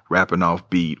step, rapping off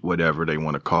beat, whatever they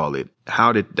want to call it?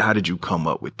 How did you come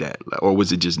up with that, or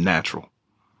was it just natural?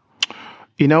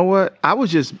 You know what? I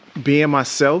was just being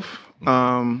myself.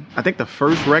 I think the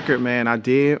first record, man, I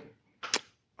can't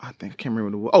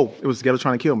remember it was Ghetto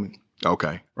Trying to Kill Me.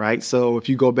 Okay. Right? So if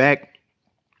you go back,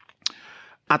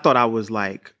 I thought I was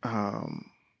like,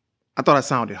 I thought I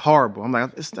sounded horrible. I'm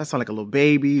like, that sound like a little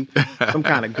baby, some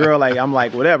kind of girl. Like, I'm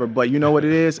like, whatever. But you know what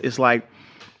it is? It's like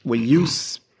when you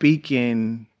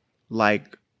speaking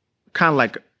like, kind of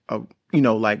like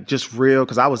like just real.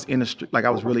 Because I was in the street, like I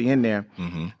was really in there.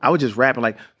 I was just rapping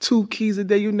like 2 keys a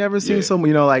day. You never seen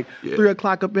someone, like 3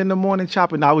 o'clock up in the morning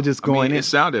chopping. I was just going in. It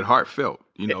sounded heartfelt.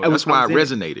 That's why it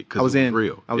resonated, because it was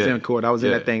real. I was in court. I was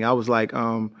in that thing. I was like,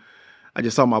 I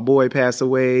just saw my boy pass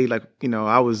away. Like,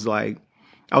 I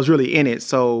was really in it.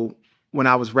 So when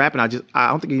I was rapping, I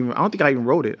don't think I even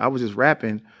wrote it. I was just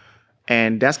rapping,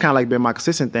 and that's kind of like been my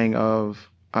consistent thing of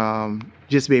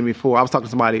just being before. I was talking to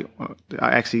somebody,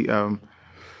 actually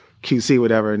QC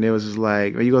whatever, and it was just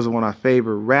like, you guys are one of our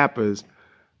favorite rappers.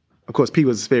 Of course, P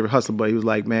was his favorite hustler, but he was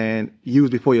like, man, you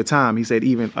was before your time. He said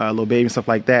even Lil Baby and stuff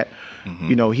like that.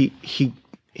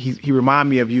 He reminded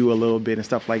me of you a little bit and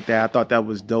stuff like that. I thought that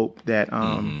was dope. That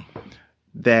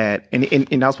that and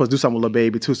I was supposed to do something with Lil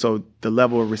Baby too. So the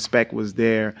level of respect was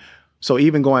there. So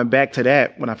even going back to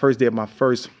that, when I first did my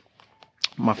first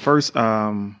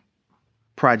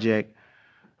project,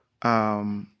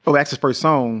 actually first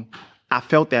song, I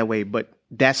felt that way. But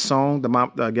that song, the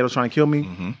Ghetto's Trying to Kill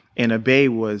Me, and Obey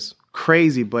was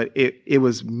crazy, but it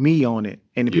was me on it.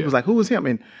 And the people was like, who was him?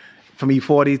 And from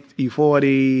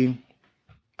E40,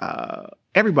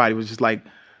 everybody was just like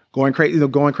going crazy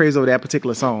over that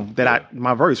particular song,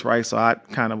 my verse, right? So I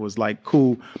kind of was like,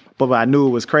 cool. But I knew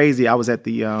it was crazy. I was at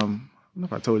the, I don't know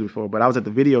if I told you before, but I was at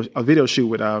the video shoot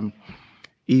with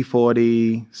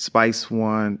E40, Spice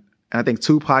One, and I think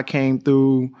Tupac came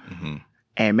through.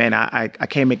 And man, I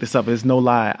can't make this up. It's no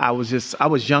lie. I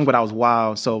was young, but I was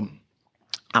wild. So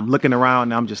I'm looking around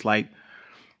and I'm just like,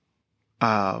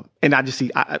 and I just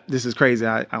see, this is crazy.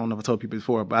 I don't know if I told people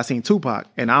before, but I seen Tupac,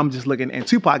 and I'm just looking, and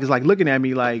Tupac is like looking at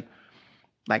me like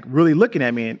really looking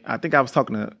at me. And I think I was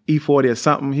talking to E40 or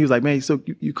something. He was like, man,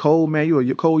 you cold, man. You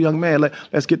a cold young man.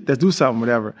 Let's do something,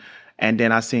 whatever. And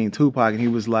then I seen Tupac, and he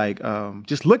was like,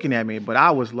 just looking at me, but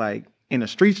I was like in the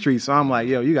street. So I'm like,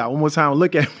 yo, you got one more time to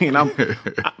look at me. And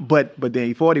but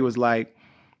then E40 was like,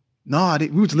 no, we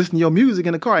was listening to your music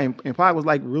in the car, and Pac was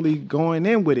like really going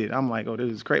in with it. I'm like, oh, this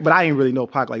is crazy. But I didn't really know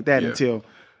Pac like that until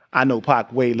I know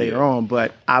Pac way later on.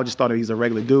 But I just thought that he's a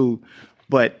regular dude.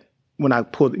 But when I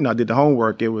did the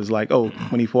homework, it was like, oh,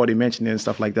 when E40 mentioned it and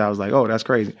stuff like that, I was like, oh, that's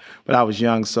crazy. But I was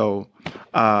young, so.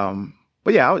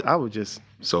 But yeah, I was just.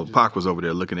 So Pac was over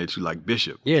there looking at you like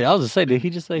Bishop. Yeah, I was gonna say, did he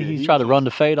just say he tried to run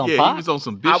the fade on Pac? Yeah, he was on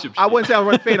some Bishop shit. I wouldn't say I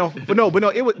run the fade on, but no,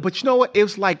 it was. But you know what? It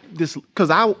was like this, because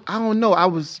I don't know. I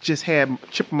was just had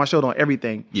chip on my shoulder on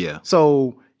everything. Yeah.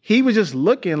 So he was just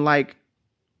looking like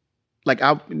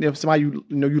if somebody you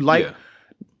like,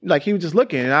 like he was just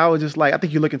looking, and I was just like, I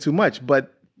think you're looking too much,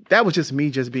 but. That was just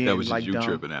me just being that was just like you dumb.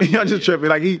 Tripping out. I'm just tripping.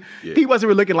 Like he wasn't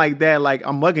really looking like that, like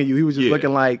I'm mugging you. He was just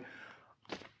looking like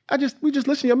we just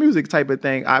listen to your music type of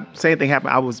thing. Same thing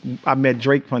happened. I met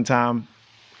Drake one time,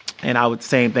 and I would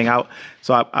same thing out.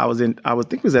 So I think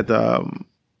it was at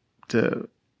the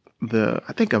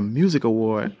I think a music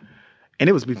award, and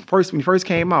it was when he first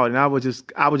came out, and I was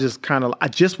just kind of I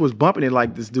just was bumping it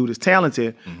like this dude is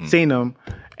talented, seen him.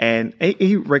 And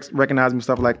he recognized me and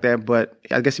stuff like that, but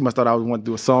I guess he must thought I was want to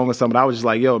do a song or something. I was just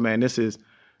like, yo, man, this is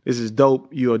dope.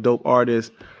 You're a dope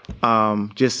artist.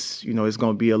 Just, it's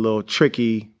going to be a little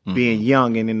tricky being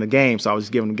young and in the game. So I was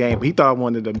just giving him the game. But he thought I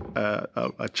wanted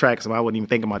a track, so I wasn't even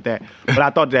thinking about that. But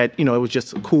I thought that, it was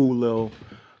just a cool little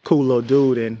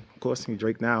dude. And of course, he's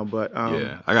Drake now, but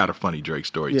I got a funny Drake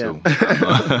story too.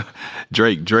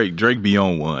 Drake be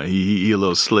on one. He a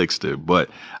little slickster, but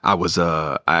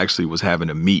I actually was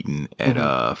having a meeting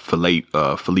at Philippe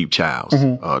Child's,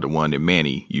 the one that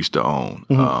Manny used to own.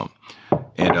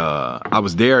 And I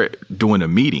was there doing a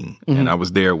meeting, and I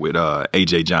was there with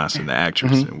AJ Johnson, the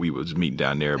actress, and we was meeting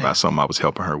down there about something I was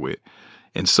helping her with.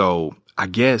 And so I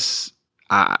guess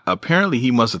apparently he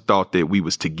must have thought that we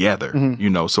was together,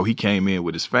 so he came in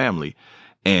with his family,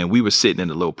 and we were sitting in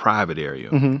a little private area.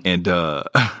 And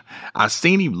I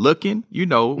seen him looking,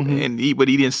 but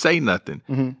he didn't say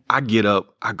nothing. I get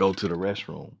up, I go to the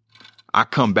restroom. I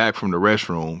come back from the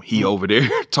restroom, he over there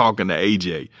talking to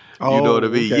AJ. You know what I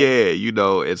mean? Okay.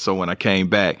 Yeah, and so when I came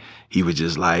back, he was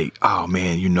just like, oh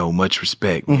man, much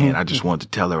respect, man. I just wanted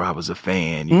to tell her I was a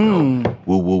fan,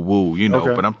 woo, woo, woo,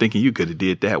 Okay. But I'm thinking you could have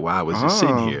did that while I was just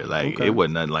sitting here. Like, it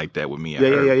wasn't nothing like that with me and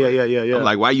her. Yeah. I'm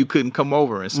like, why you couldn't come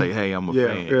over and say, hey, I'm a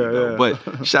fan?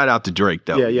 But shout out to Drake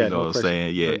though. You know what I'm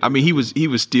saying? Yeah. I mean, he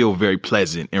was still very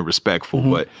pleasant and respectful,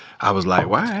 but I was like,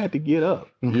 why I had to get up?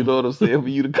 You know what I'm saying? For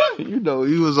you to come,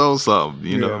 he was on something,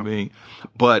 you know what I mean?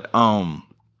 But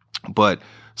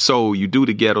so you do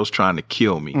the Ghetto's Trying to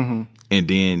Kill Me. and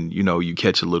then, you know, you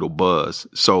catch a little buzz.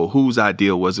 So whose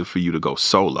idea was it for you to go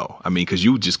solo? I mean, because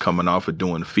you just coming off of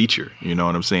doing a feature, you know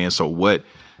what I'm saying? So what,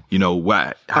 you know,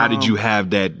 how did you have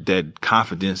that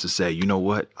confidence to say, you know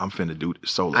what, I'm finna do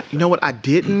this solo? You know what, I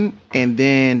didn't, and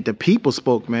then the people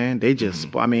spoke, man. They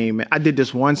just, I mean, man, I did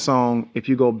this one song, if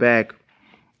you go back,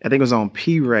 I think it was on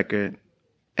P record,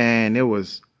 and it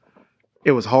was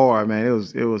hard, man.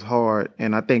 It was hard,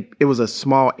 and I think it was a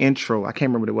small intro. I can't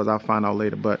remember what it was. I'll find out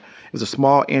later, but it was a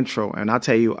small intro, and I'll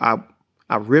tell you, I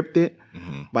ripped it.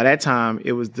 By that time,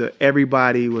 it was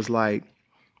everybody was like,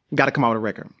 got to come out with a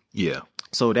record. Yeah.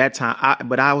 So that time,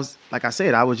 I was, like I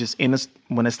said, I was just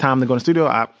when it's time to go to the studio,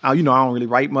 I you know, I don't really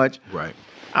write much. Right.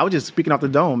 I was just speaking off the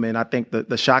dome, and I think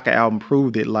the Shaka album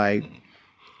proved it. Like,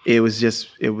 it was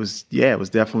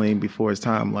definitely before its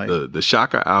time. Like the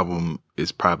Shaka album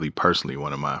is probably personally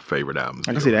one of my favorite albums.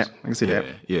 I can see that.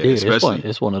 Yeah, especially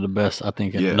it's one of the best, I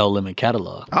think, in the No Limit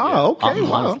catalog. Oh, okay.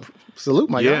 Wow. Salute,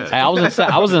 my guy. Hey, I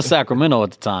was in Sacramento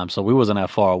at the time, so we wasn't that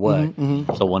far away.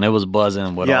 So when it was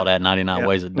buzzing with all that 99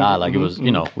 Ways to Die, like it was,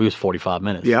 you know, we was 45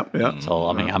 minutes. Yeah. So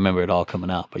I mean, I remember it all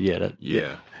coming out. But yeah.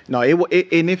 No,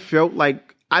 it felt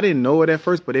like, I didn't know it at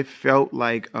first, but it felt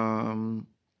like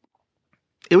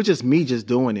it was just me just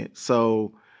doing it.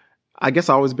 So I guess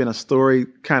I always been a story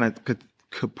kind of could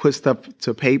put stuff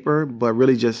to paper, but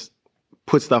really just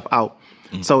put stuff out.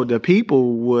 So the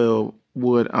people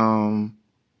would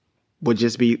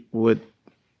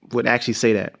actually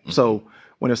say that. So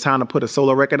when it was time to put a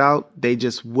solo record out, they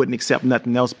just wouldn't accept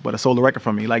nothing else but a solo record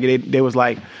from me. Like they was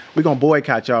like, we're gonna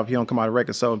boycott y'all if you don't come out a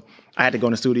record. So I had to go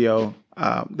in the studio.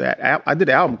 I did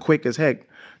the album quick as heck.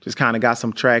 Just kind of got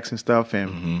some tracks and stuff,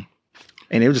 and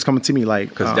it was just coming to me like,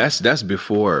 because that's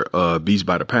before Beats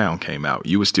by the Pound came out.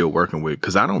 You were still working with,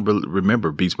 because I don't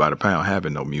remember Beats by the Pound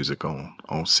having no music on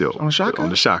Silkk. On Shaka? On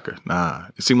the Shaka. Nah.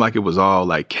 It seemed like it was all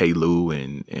like K-Lou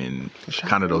and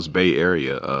kind of those Bay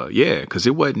Area. Because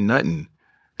it wasn't nothing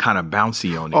kind of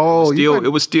bouncy on it. Oh,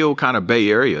 it was still kind of Bay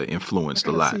Area influenced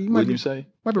a lot. Wouldn't you say?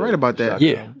 Might be right about that.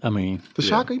 Yeah, I mean. The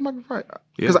Shaka, you might be right.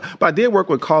 But I did work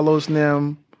with Carlos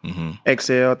Nem.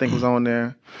 XL, I think was on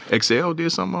there. XL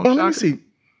did something on Shaka? Let me see.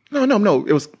 No.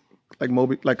 It was like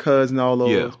Moby, like Cuz and all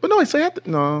those. Yeah. But no,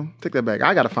 take that back.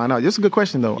 I got to find out. It's a good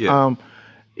question though. Yeah.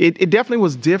 It definitely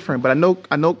was different, but I know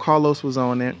Carlos was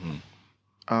on it.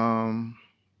 Damn,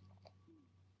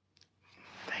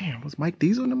 was Mike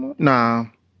Diesel no more? Nah.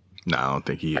 No, I don't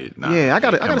think he is. Nah, yeah, I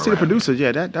gotta see the producers.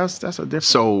 Yeah, that's a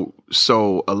different.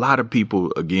 So a lot of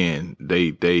people, again,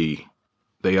 they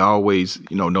always,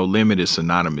 you know, No Limit is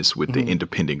synonymous with the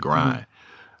independent grind.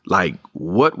 Like,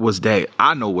 what was that?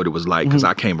 I know what it was like because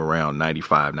I came around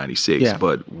 95, 96.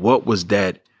 But what was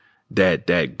that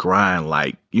grind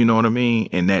like? You know what I mean?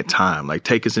 In that time, like,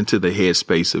 take us into the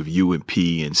headspace of you and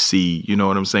P and C. You know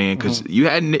what I'm saying? Because you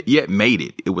hadn't yet made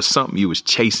it. It was something you was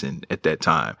chasing at that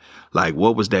time. Like,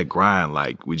 what was that grind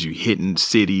like? Was you hitting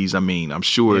cities? I mean, I'm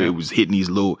sure it was hitting these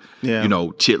little, you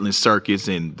know, chitlin circuits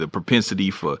and the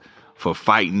propensity for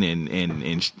fighting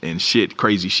and shit,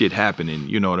 crazy shit happening.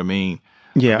 You know what I mean?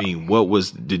 Yeah. I mean,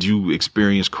 did you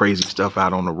experience crazy stuff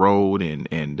out on the road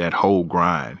and that whole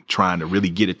grind, trying to really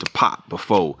get it to pop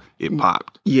before it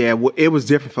popped? Yeah, well, it was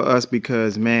different for us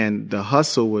because, man, the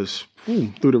hustle was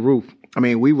through the roof. I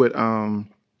mean, we would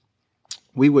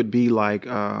be like,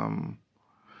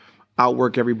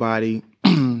 outwork everybody,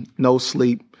 no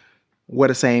sleep, wear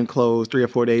the same clothes 3 or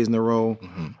 4 days in a row.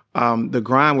 The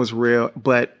grind was real,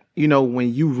 but you know,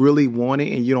 when you really want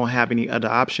it and you don't have any other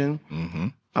option,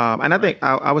 and I think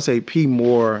I would say P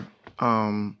more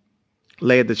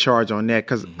led the charge on that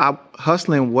because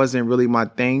hustling wasn't really my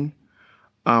thing.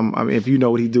 I mean, if you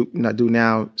know what he do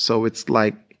now, so it's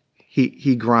like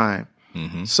he grind.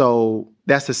 So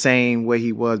that's the same way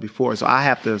he was before. So I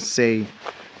have to say,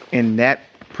 in that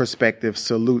perspective,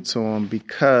 salute to him,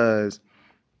 because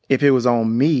if it was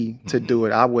on me to do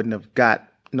it, I wouldn't have got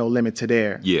No Limit to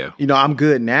there. Yeah. You know, I'm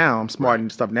good now. I'm smart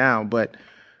and stuff now. But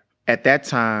at that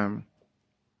time,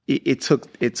 it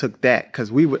took that because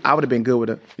I would have been good with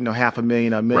 $500,000, $1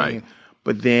 million. Right.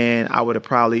 But then I would have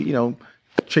probably,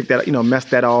 tricked that,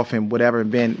 messed that off and whatever.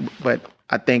 But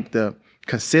I think the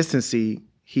consistency,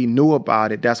 he knew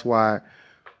about it. That's why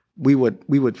we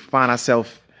would find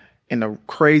ourselves in the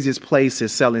craziest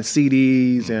places selling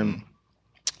CDs. And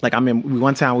like, I mean,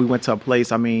 one time we went to a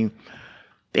place, I mean,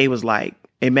 they was like,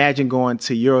 imagine going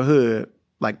to your hood,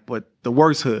 like, but the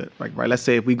worst hood, like, right? Let's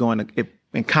say if we going to,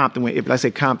 in Compton, if let's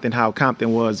say Compton, how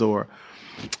Compton was, or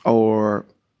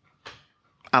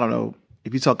I don't know,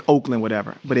 if you talk Oakland,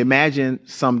 whatever. But imagine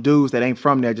some dudes that ain't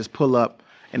from there just pull up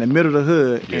in the middle of the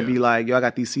hood and be like, yo, I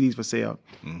got these CDs for sale.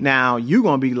 Now you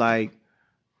gonna be like,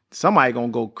 somebody gonna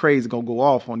go crazy, gonna go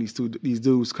off on these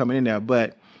dudes coming in there.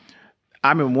 But I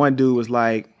remember one dude was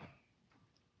like,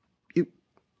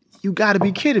 "You got to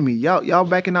be kidding me, y'all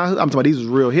back in our hood." I'm talking about these was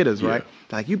real hitters, right?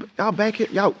 Like y'all back here,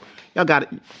 y'all got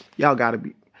to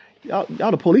be y'all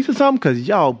the police or something, because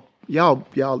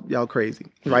y'all crazy,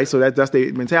 right? So that's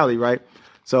their mentality, right?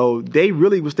 So they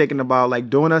really was thinking about like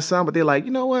doing us something, but they're like,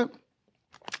 you know what?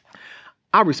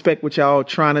 I respect what y'all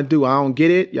trying to do. I don't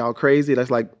get it. Y'all crazy. That's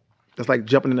like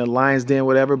jumping in the lion's den,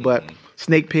 whatever, but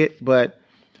snake pit. But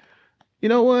you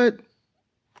know what?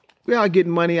 We all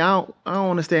getting money. I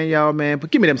don't understand y'all, man.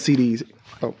 But give me them CDs.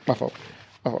 Oh, my fault.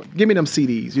 Give me them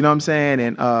CDs. You know what I'm saying?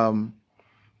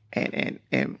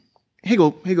 And here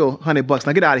go $100.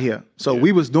 Now get out of here. So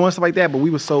we was doing stuff like that, but we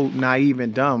was so naive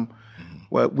and dumb.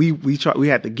 Well, we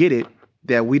had to get it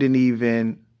that we didn't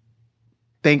even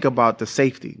think about the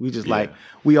safety. We just like,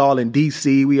 we all in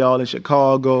DC, we all in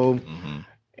Chicago.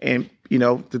 And, you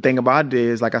know, the thing about it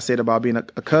is, like I said about being a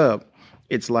Cub,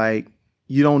 it's like,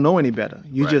 you don't know any better.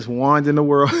 You just wander in the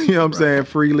world, you know what I'm saying,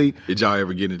 freely. Did y'all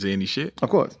ever get into any shit? Of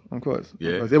course.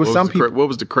 Yeah. There was some people. What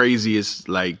was the craziest,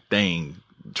 like, thing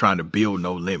trying to build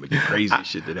No Limit? The craziest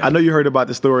shit that happened? I know you heard about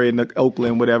the story in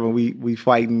Oakland, whatever. We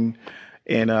fighting,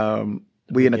 and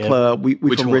we in a club. We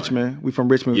from one? Richmond. We from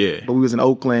Richmond. Yeah. But we was in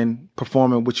Oakland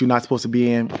performing, which you're not supposed to be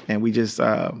in, and we just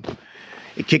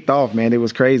it kicked off, man. It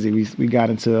was crazy. We got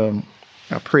into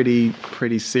a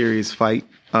pretty serious fight.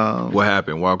 What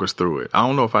happened? Walk us through it. I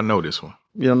don't know if I know this one.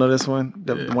 You don't know this one?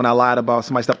 The one I lied about,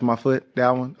 somebody stepped on my foot, that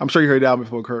one? I'm sure you heard that one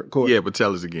before, Court. Yeah, but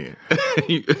tell us again.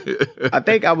 I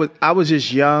think I was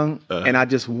just young, and I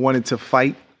just wanted to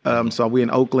fight. So we in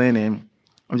Oakland, and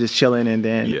I'm just chilling, and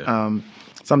then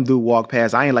some dude walked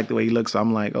past. I ain't like the way he looked, so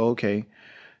I'm like, oh, okay.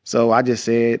 So I just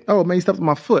said, oh, man, he stepped on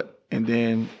my foot. And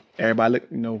then everybody,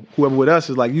 looked, you know, whoever with us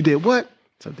is like, you did what?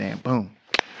 So damn, boom.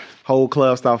 Whole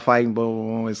club started fighting,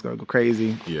 boom, it's gonna go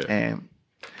crazy. Yeah. And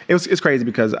it's crazy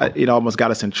because it almost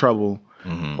got us in trouble.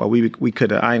 Well, we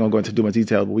could have, I ain't gonna go into too much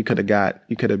detail, but you could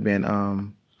have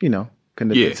been, you know,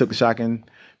 couldn't have took the shock and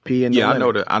pee in the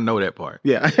limit. I know that part.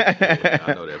 Yeah.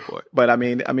 I know that part. But I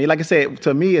mean, like I said,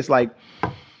 to me, it's like,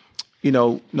 you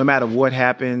know, no matter what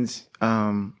happens,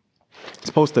 it's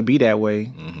supposed to be that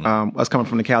way. Us coming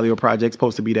from the Callio Project, it's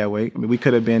supposed to be that way. I mean, we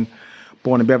could have been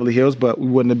born in Beverly Hills, but we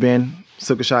wouldn't have been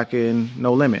Silkk Shock and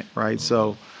No Limit, right?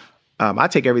 So I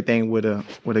take everything with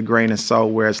a grain of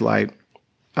salt, where it's like,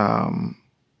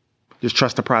 just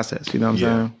trust the process. You know what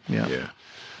I'm saying? Yeah.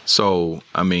 So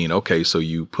I mean, okay, so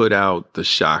you put out the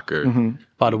Shocker.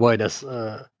 By the way, that's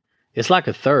it's like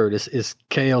a third. It's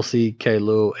KLC,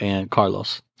 K-Lou, and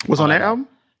Carlos. What's on that album?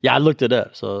 Yeah, I looked it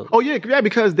up. So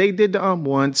because they did the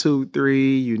 1, 2,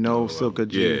 3. You know, Silkk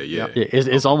G. Yeah.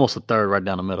 It's almost a third right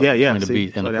down the middle. Yeah. Between the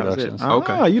beat and the production.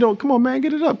 Okay. You don't, come on, man,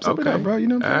 get it up. It up, bro. You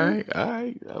know what I'm saying? All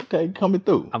right. Okay, coming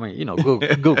through. I mean, you know,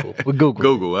 Google. We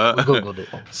Googled it.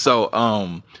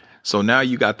 So now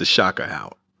you got the Shocker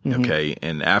out. Okay.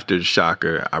 And after the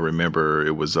Shocker, I remember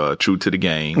it was True to the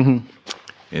Game.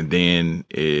 And then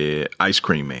Ice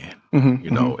Cream Man.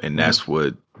 You know, and that's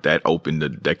what that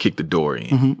kicked the door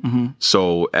in.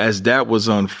 So as that was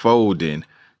unfolding,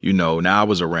 you know, now I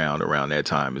was around that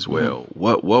time as well.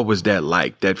 What was that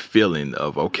like? That feeling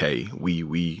of, okay,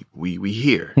 we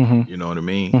here. You know what I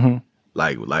mean?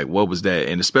 Like what was that?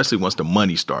 And especially once the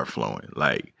money started flowing,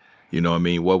 like, you know what I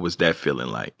mean? What was that feeling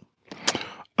like?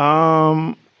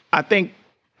 I think,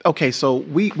 okay, so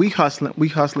we hustling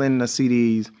the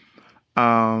CDs.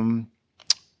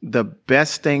 The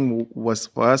best thing was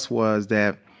for us was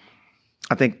that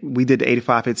I think we did the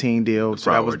 85-15 deal,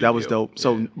 so that was dope.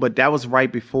 So, but that was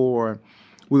right before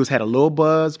we had a little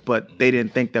buzz, but they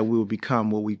didn't think that we would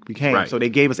become what we became. Right. So they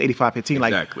gave us 85-15.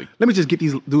 Exactly. Like, let me just get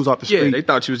these dudes off the street. Yeah, they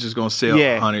thought you was just gonna sell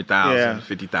 100,000,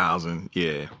 50,000.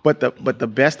 Yeah. But the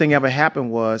best thing ever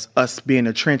happened was us being in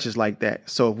the trenches like that.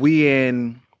 So if we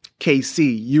in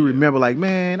KC, you remember, like,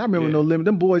 man, I remember No Limit.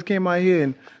 Them boys came out here,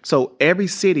 and so every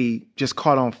city just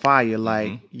caught on fire.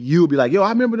 Like, you would be like, yo, I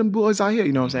remember them boys out here.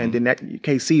 You know what I'm saying? Then that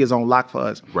KC is on lock for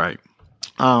us. Right.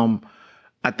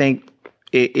 I think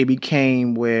it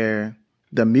became where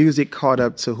the music caught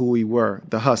up to who we were,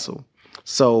 the hustle.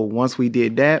 So once we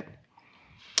did that,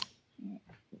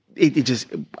 it just,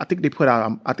 I think they put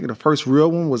out, I think the first real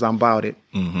one was I'm About It.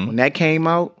 When that came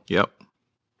out,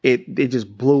 it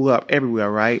just blew up everywhere,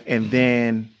 right? And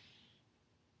then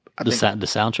the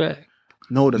soundtrack?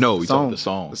 No, the song. The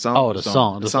song. Oh, the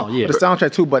song. Yeah. The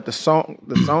soundtrack too, but the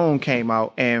song came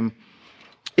out, and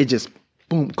it just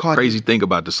boom caught. Crazy thing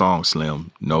about the song,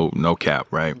 Slim. No cap,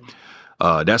 right?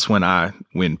 That's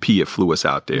when P had flew us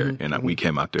out there, and we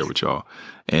came out there with y'all.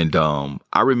 And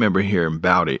I remember hearing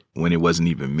about it when it wasn't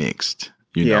even mixed.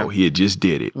 You know, he had just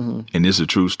did it. And this is a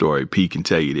true story. P can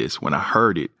tell you this. When I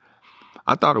heard it,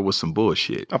 I thought it was some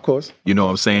bullshit. Of course. You know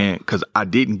what I'm saying? Because I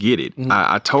didn't get it.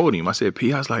 I told him, I said,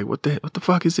 P, I was like, what the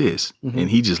fuck is this? And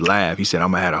he just laughed. He said,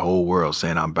 I'm going to have the whole world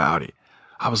saying I'm about it.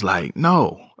 I was like,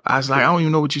 no. I was like, I don't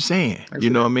even know what you're saying. You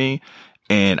know what I mean?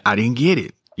 And I didn't get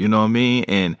it. You know what I mean?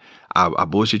 And I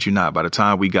bullshit you not. By the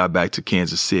time we got back to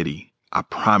Kansas City, I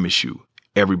promise you,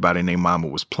 everybody and their mama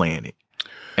was playing it.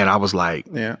 And I was like,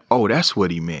 oh, that's what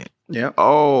he meant. Yeah.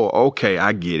 Oh, okay,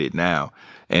 I get it now.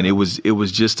 And it was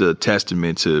just a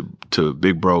testament to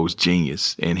Big Bro's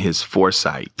genius and his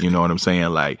foresight. You know what I'm saying?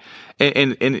 Like,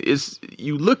 and it's,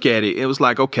 you look at it, it was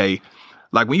like, okay,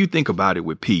 like when you think about it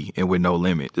with P and with No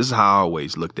Limit, this is how I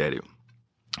always looked at it.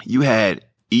 You had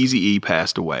Eazy-E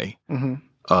passed away,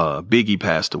 Biggie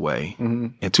passed away,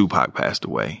 and Tupac passed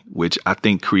away, which I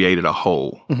think created a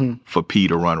hole for P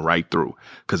to run right through.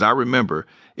 Because I remember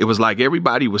it was like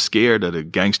everybody was scared of the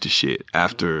gangster shit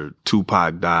after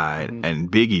Tupac died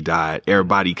and Biggie died.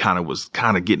 Everybody was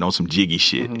getting on some jiggy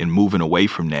shit and moving away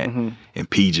from that. And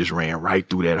P just ran right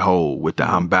through that hole with the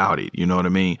I'm about it. You know what I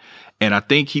mean? And I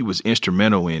think he was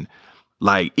instrumental in,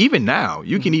 like, even now,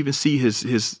 you can even see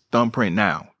his thumbprint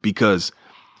now, because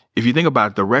if you think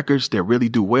about the records that really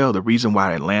do well, the reason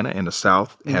why Atlanta and the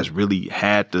South has really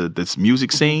had this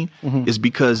music scene is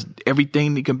because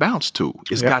everything they can bounce to.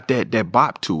 It's got that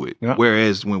bop to it.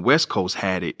 Whereas when West Coast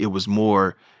had it, it was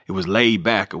laid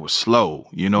back, it was slow.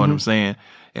 You know what I'm saying?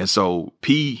 And so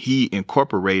P, he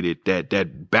incorporated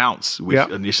that bounce, which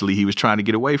initially he was trying to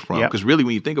get away from. Because really,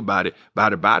 when you think about it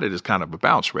is kind of a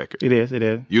bounce record. It is.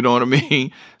 You know what I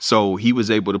mean? So he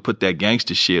was able to put that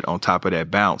gangster shit on top of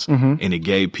that bounce, and it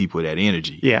gave people that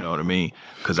energy. You know what I mean?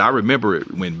 Because I remember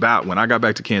it when I got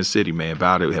back to Kansas City, man,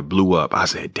 Bout It had blew up. I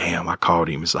said, damn, I called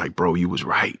him. It's like, bro, you was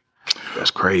right.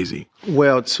 That's crazy.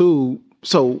 Well, too,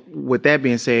 so with that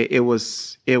being said, it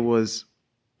was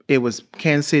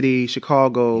Kansas City,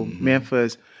 Chicago,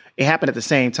 Memphis. It happened at the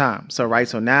same time. So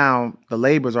now the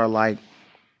labels are like,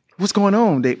 what's going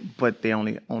on? But they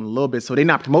only own a little bit. So they're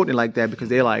not promoting it like that because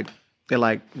they're like,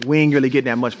 we ain't really getting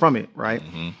that much from it, right?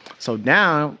 So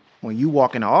now when you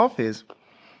walk in the office,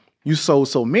 you sold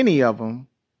so many of them.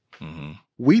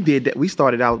 We did that. We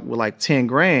started out with like 10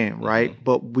 grand, right?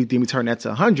 But we turned that to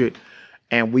 100.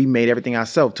 And we made everything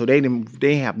ourselves. So they didn't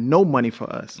have no money for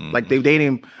us. Like they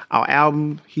didn't, our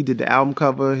album, he did the album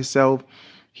cover himself.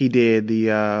 He did the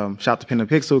Shout to Pen and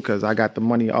Pixel because I got the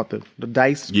money off the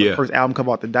dice. The first album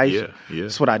cover off the dice.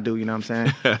 That's what I do, you know what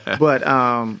I'm saying? But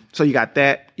so you got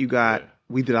that.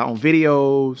 We did our own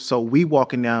videos. So we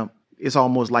walking down, it's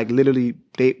almost like literally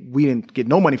we didn't get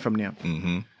no money from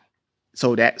them.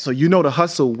 So you know the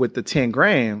hustle with the 10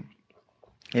 grand.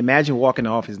 Imagine walking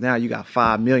in the office now, you got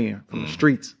 $5 million from the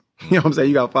streets. You know what I'm saying?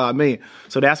 You got $5 million.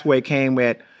 So that's where it came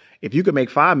at. If you could make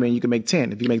 $5 million, you can make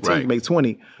 10. If you make 10, you can make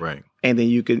 20. Right. And then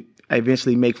you could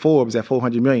eventually make Forbes at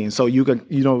 $400 million. So you could,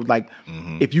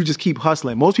 if you just keep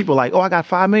hustling, most people are like, oh, I got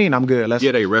 $5 million, I'm good.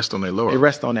 They rest on their laurels. They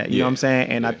rest on that. You know what I'm saying?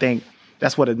 And I think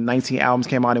that's what the 19 albums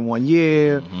came out in 1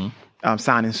 year.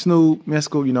 Signing Snoop,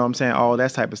 Mystical, you know what I'm saying? All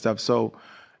that type of stuff. So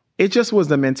it just was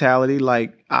the mentality.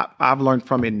 Like I've learned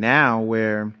from it now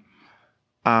where,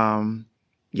 I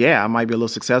might be a little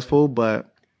successful,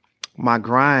 but my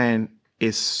grind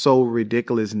is so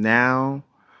ridiculous now.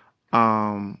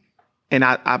 And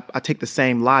I take the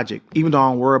same logic, even though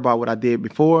I don't worry about what I did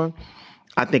before.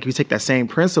 I think if you take that same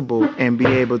principle and be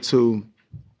able to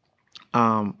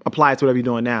apply it to whatever you're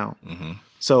doing now.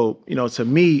 So, to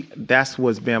me, that's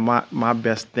what's been my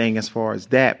best thing as far as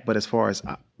that. But as far as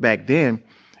back then,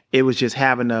 it was just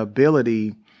having the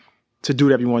ability to do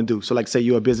whatever you want to do. So like say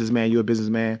you're a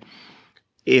businessman.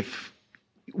 If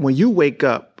when you wake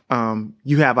up,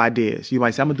 you have ideas. You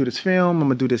might say, I'm going to do this film. I'm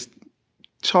going to do this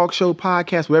talk show,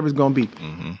 podcast, whatever it's going to be.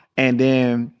 And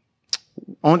then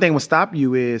only thing will stop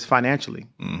you is financially,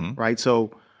 right?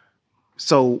 So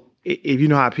if you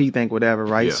know how Pete think, whatever,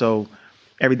 right? So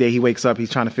every day he wakes up,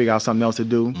 he's trying to figure out something else to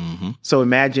do. So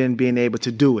imagine being able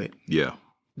to do it.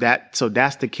 So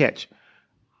that's the catch.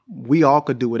 We all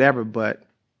could do whatever, but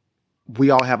we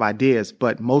all have ideas.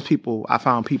 But most people, I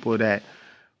found people that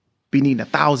be needing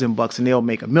 $1,000 and they'll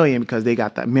make $1 million because they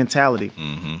got that mentality.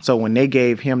 So when they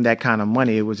gave him that kind of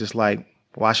money, it was just like,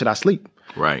 why should I sleep?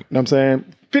 Right. You know what I'm saying?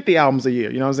 50 albums a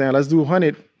year, you know what I'm saying? Let's do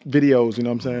 100 videos, you know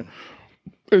what I'm saying?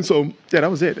 And so, that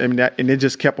was it. I mean, and it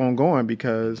just kept on going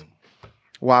because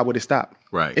why would it stop?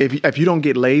 Right. If you don't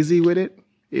get lazy with it,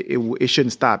 it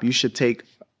shouldn't stop. You should take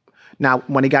Now,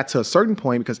 when it got to a certain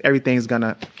point, because everything's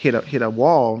gonna hit a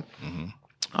wall,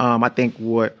 I think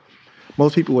what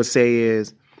most people would say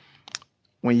is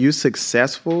when you're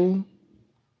successful,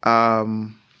 I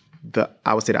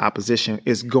would say the opposition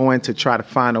is going to try to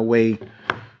find a way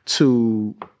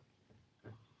to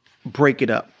break it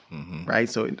up, right?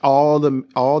 So all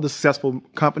the successful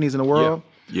companies in the world,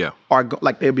 are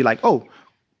like they'll be like, oh,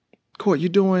 Court,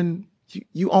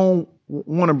 you own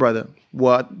Warner Brother.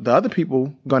 Well, the other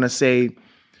people gonna say,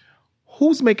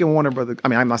 who's making Warner Brother? I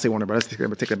mean, I'm not saying Warner Brother.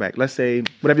 Let's take it back. Let's say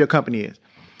whatever your company is.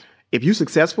 If you're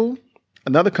successful,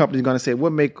 another company is gonna say,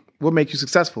 what make you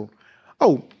successful?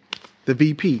 Oh, the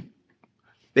VP.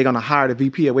 They're gonna hire the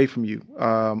VP away from you.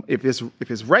 If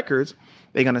it's records,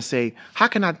 they're gonna say, how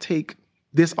can I take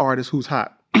this artist who's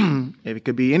hot? If it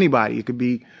could be anybody, it could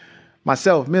be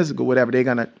myself, musical, whatever. They're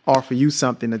gonna offer you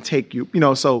something to take you.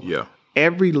 So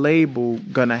every label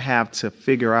gonna have to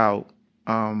figure out.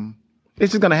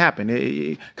 It's just gonna happen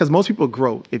because most people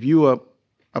grow. If you are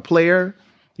a player,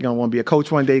 you're gonna want to be a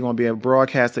coach one day. You're gonna be a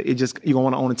broadcaster. You're gonna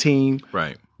want to own a team.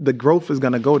 Right. The growth is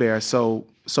gonna go there. So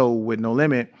with No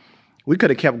Limit, we could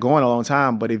have kept going a long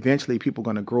time, but eventually people are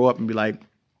gonna grow up and be like,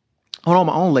 I own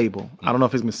my own label. I don't know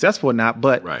if it's successful or not,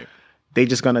 but they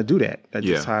just gonna do that. That's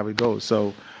just how it goes.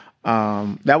 So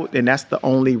that's the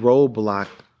only roadblock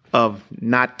of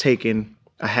not taking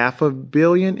 $500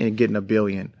 million and getting $1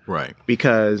 billion. Right.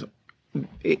 Because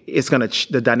it's gonna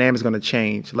the dynamic's gonna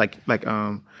change. Like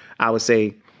I would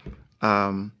say,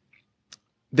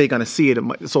 they're gonna see it.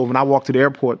 So when I walk to the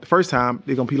airport the first time,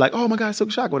 they're gonna be like, "Oh my God,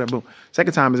 Silkk Shock," whatever. Boom.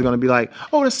 Second time is gonna be like,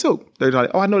 "Oh, that's Silkk." They're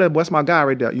like, "Oh, I know that. That's my guy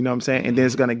right there." You know what I'm saying? And then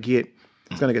it's gonna get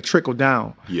trickled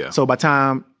down. Yeah. So by the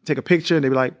time take a picture, they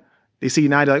be like, they see you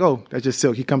now, they're like, "Oh, that's just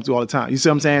Silkk. He comes through all the time." You see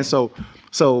what I'm saying?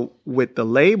 So with the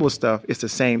label stuff, it's the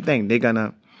same thing. They're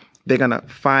gonna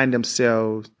find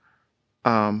themselves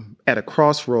at a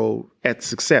crossroad at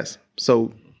success.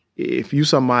 So if you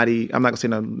somebody, I'm not gonna say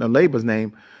no label's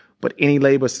name, but any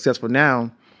label successful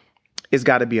now, it's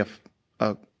got to be a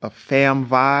fam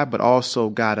vibe, but also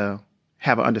got to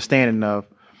have an understanding of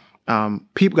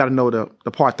people got to know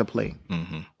the part to play.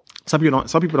 Some people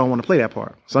don't want to play that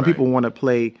part. Some people want to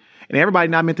play, and everybody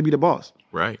not meant to be the boss.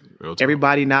 Right.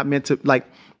 Everybody not meant to, like,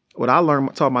 what I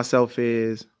taught myself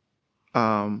is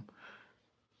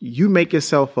you make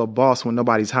yourself a boss when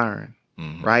nobody's hiring,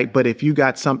 right? But if you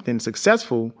got something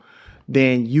successful,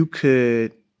 then you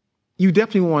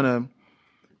definitely want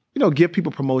to, give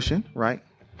people promotion, right?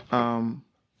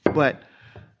 But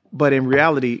in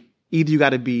reality, either you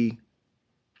got to be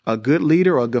a good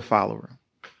leader or a good follower.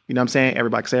 You know what I'm saying?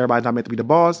 Everybody's not meant to be the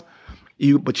boss.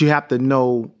 But you have to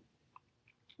know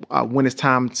when it's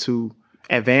time to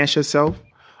advance yourself,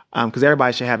 because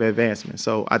everybody should have advancement.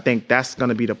 So I think that's going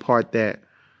to be the part that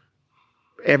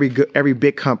every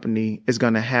big company is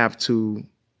going to have to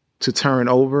turn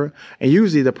over. And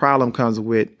usually the problem comes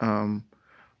with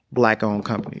Black-owned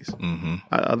companies.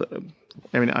 I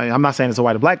mean, I'm not saying it's a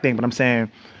white or black thing, but I'm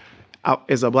saying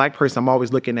as a Black person, I'm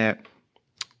always looking at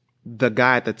the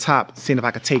guy at the top, seeing if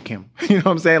I could take him. You know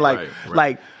what I'm saying?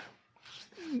 Like,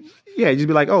 yeah, you'd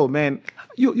be like, oh man,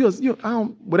 you I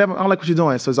don't like what you're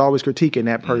doing. So it's always critiquing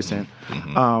that person.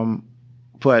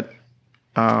 But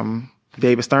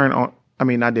David Stern,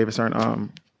 not David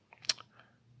Stern,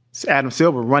 Adam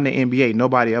Silver run the NBA.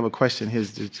 Nobody ever questioned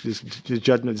his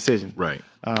judgment decision. Right.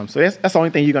 So that's the only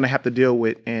thing you're going to have to deal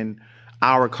with in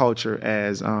our culture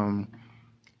as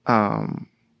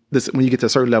this, when you get to a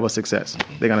certain level of success.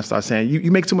 They're going to start saying,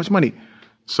 you make too much money.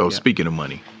 So speaking of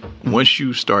money, once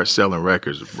you start selling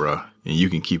records, bruh, and you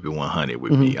can keep it 100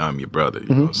 with me, I'm your brother. You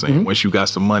know what I'm saying? Once you got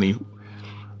some money,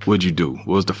 what'd you do? What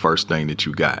was the first thing that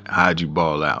you got? How'd you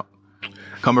ball out?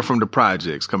 Coming from the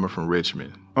projects, coming from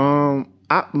Richmond. I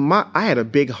had a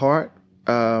big heart,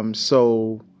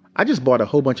 so I just bought a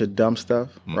whole bunch of dumb stuff,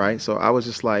 right? So I was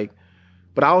just like,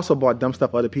 but I also bought dumb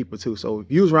stuff for other people too. So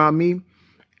if you was around me,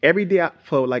 every day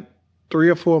for like 3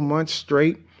 or 4 months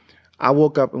straight, I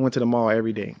woke up and went to the mall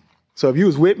every day. So if you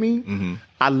was with me,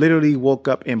 I literally woke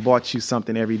up and bought you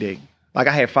something every day. Like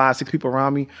I had 5, 6 people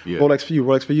around me. Yeah. Rolex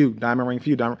for you, diamond ring for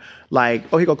you, diamond. Like,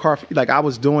 oh, here go car for you. Like I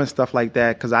was doing stuff like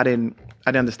that because I didn't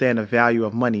understand the value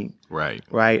of money. Right.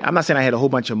 Right. I'm not saying I had a whole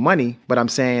bunch of money, but I'm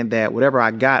saying that whatever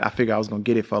I got, I figured I was going to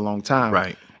get it for a long time.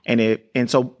 Right.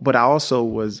 But I also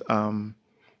was,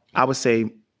 I would say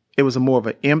it was more of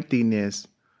an emptiness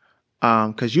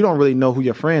because you don't really know who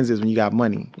your friends is when you got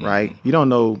money, right? You don't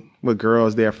know what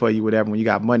girl's there for you, whatever, when you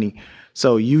got money.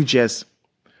 So you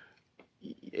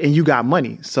got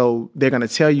money. So they're going to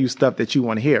tell you stuff that you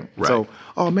want to hear. Right. So,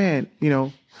 oh man,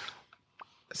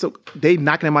 so they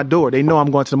knocking at my door. They know I'm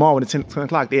going to the mall when it's 10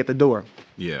 o'clock. They at the door.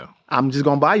 Yeah. I'm just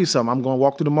gonna buy you something. I'm gonna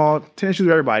walk through the mall, tennis shoes,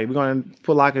 everybody. We're gonna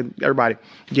Foot Locker, everybody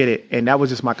get it. And that was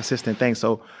just my consistent thing.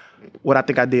 So what I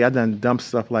think I did, I done dumb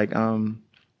stuff like I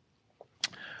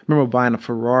remember buying a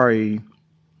Ferrari.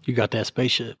 You got that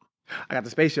spaceship. I got the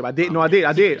spaceship. I did. No, I did. I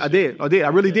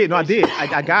really did. No, I did.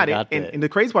 I got it. And the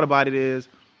crazy part about it is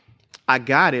I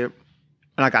got it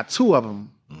and I got two of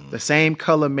them, the same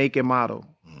color, make, and model.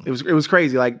 It was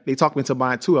crazy. Like they talked me into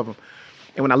buying two of them.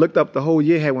 And when I looked up, the whole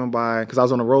year had went by because I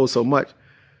was on the road so much.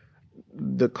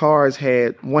 The cars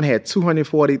one had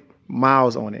 240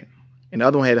 miles on it, and the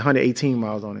other one had 118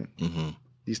 miles on it. Mm-hmm.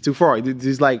 These two Ferrari,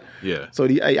 these like yeah. So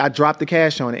I dropped the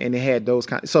cash on it, and it had those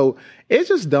kind. So it's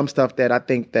just dumb stuff that I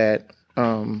think that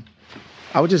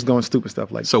I was just doing stupid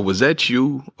stuff like. So was that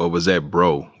you or was that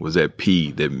bro? Was that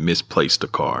P that misplaced the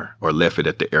car or left it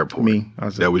at the airport? Me.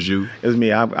 That was you. It was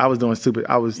me. I was doing stupid.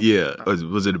 Yeah.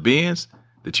 Was it a Benz?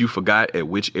 That you forgot at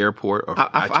which airport? Or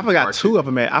I forgot two of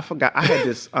them. I forgot. I had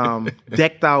this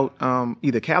decked out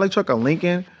either Cali truck or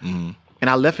Lincoln, and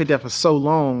I left it there for so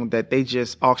long that they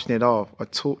just auctioned it off or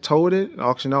towed it and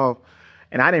auctioned off.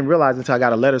 And I didn't realize until I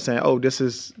got a letter saying, "Oh, this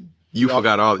is." You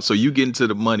forgot all. So you get into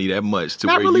the money that much to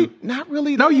not where really, you not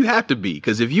really. No, you have to be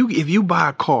because if you buy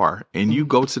a car and you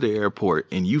go to the airport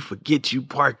and you forget you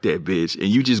parked that bitch and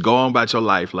you just go on about your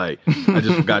life like I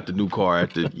just forgot the new car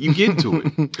after you get into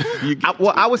it.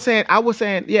 I was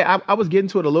saying, yeah, I was getting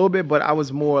to it a little bit, but I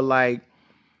was more like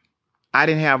I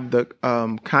didn't have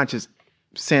the conscious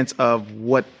sense of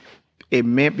what it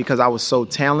meant because I was so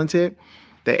talented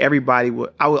that I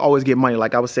would always get money.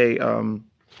 Like I would say.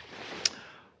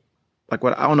 Like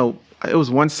what I don't know, it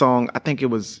was one song. I think it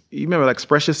was. You remember, like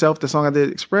 "Express Yourself," the song I did.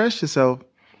 Express yourself.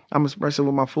 I'm expressing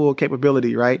with my full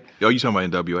capability, right? Oh, you talking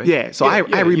about NWA? Yeah. So I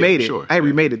remade it. Sure. I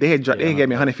remade it. They gave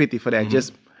me 150 for that.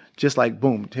 Mm-hmm. Just like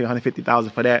boom,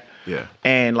 150,000 for that. Yeah.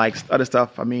 And like other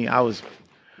stuff. I mean, I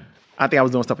think I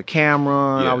was doing stuff with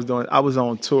Cameron. Yeah. I was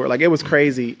on tour. Like it was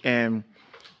crazy. And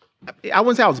I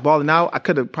wouldn't say I was balling out. I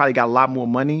could have probably got a lot more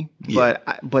money. Yeah.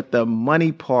 But the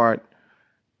money part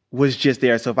was just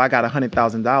there. So if I got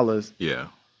 $100,000, yeah,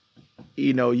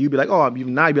 you'd be like, oh,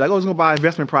 now you'd be like, oh, it's gonna buy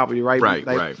investment property, right?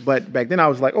 Right. But back then I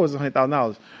was like, oh, it's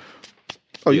 $100,000.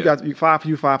 Oh, you got five for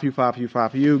you.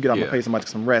 Get off my face and take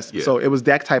some rest. Yeah. So it was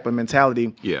that type of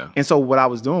mentality. Yeah. And so what I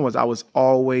was doing was I was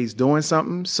always doing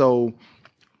something. So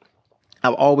I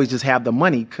would always just have the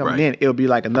money coming in. It would be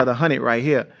like another 100 right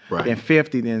here, then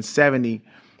 50, then 70.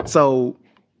 So,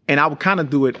 and I would kind of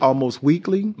do it almost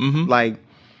weekly, like.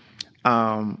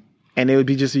 And it would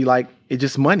be like it's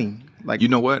just money. Like you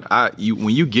know what?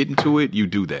 When you get into it, you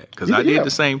do that because I did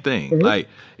the same thing. Mm-hmm. Like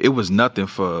it was nothing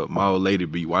for my old lady to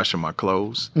be washing my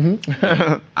clothes.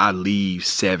 Mm-hmm. I leave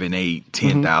 $7,000,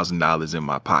 $8,000, $10,000 in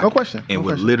my pocket. No question. And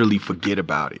would literally forget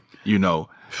about it.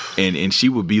 And she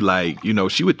would be like,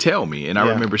 she would tell me. And I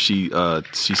remember she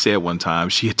said one time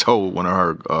she had told one of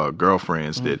her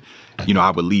girlfriends that.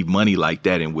 I would leave money like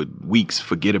that and would weeks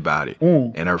forget about it.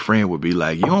 Mm. And her friend would be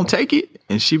like, you don't take it?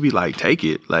 And she'd be like, take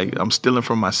it. Like, I'm stealing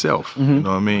from myself. Mm-hmm. You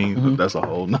know what I mean? Mm-hmm. That's a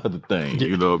whole nother thing.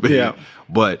 You know what I mean? Yeah.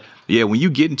 But, yeah, when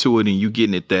you get into it and you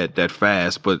getting it that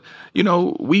fast, but, we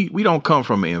don't come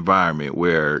from an environment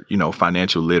where,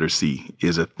 financial literacy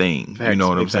is a thing. Facts, you know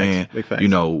what I'm saying? Big facts.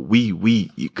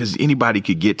 Because anybody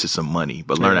could get to some money,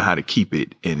 but learning how to keep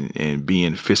it and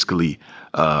being fiscally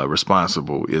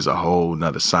responsible is a whole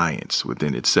nother science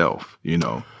within itself,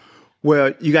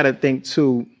 Well, you got to think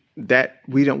too that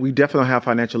we definitely don't have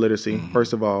financial literacy. Mm-hmm.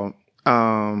 First of all,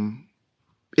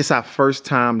 it's our first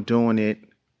time doing it,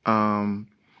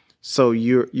 so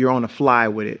you're on the fly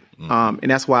with it,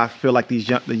 and that's why I feel like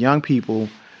the young people,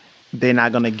 they're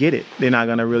not gonna get it. They're not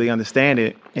gonna really understand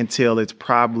it until it's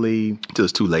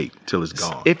too late, till it's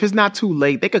gone. If it's not too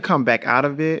late, they could come back out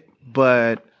of it,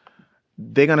 but.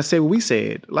 They're gonna say what we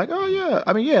said, like, oh yeah,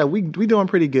 I mean, yeah, we doing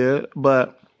pretty good,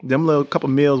 but them little couple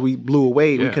meals we blew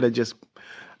away. Yeah. We could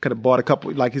have bought a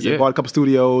couple, like he said, bought a couple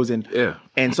studios and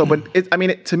so. But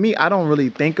to me, I don't really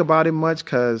think about it much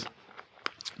because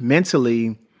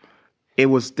mentally,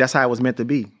 that's how it was meant to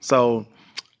be. So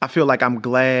I feel like I'm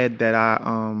glad that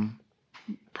I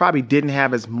probably didn't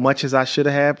have as much as I should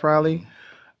have had, probably,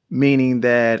 meaning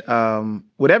that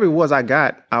whatever it was I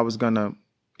got, I was gonna.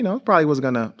 Probably was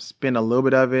going to spend a little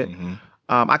bit of it. Mm-hmm.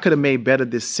 I could have made better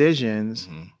decisions.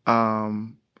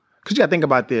 Because you got to think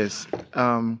about this.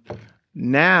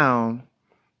 Now,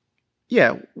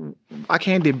 I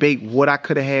can't debate what I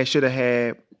could have had, should have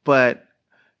had, but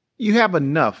you have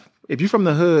enough. if you're from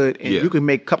the hood and you can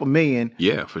make a couple million,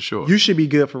 yeah, for sure, you should be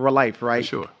good for real life, right? For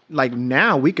sure. Like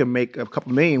now we can make a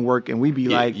couple million work and we be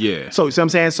like, yeah. So you know what I'm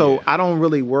saying? So I don't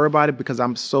really worry about it because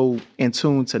I'm so in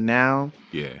tune to now.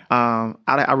 Yeah.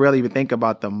 I rarely even think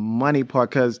about the money part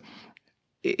because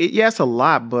it's a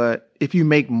lot, but if you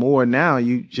make more now,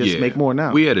 you just make more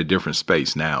now. We at a different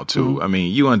space now too. I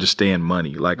mean, you understand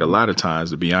money. Like a lot of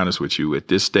times, to be honest with you, at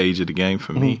this stage of the game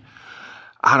for me,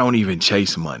 I don't even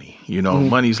chase money. You know,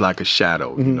 money's like a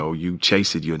shadow. You know, you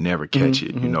chase it, you'll never catch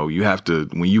it. You know, you have to,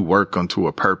 when you work onto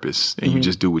a purpose and you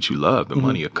just do what you love, the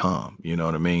money will come. You know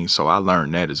what I mean? So I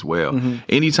learned that as well.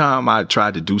 Anytime I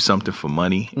tried to do something for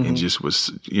money and just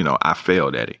was, you know, I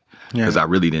failed at it. Because I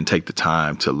really didn't take the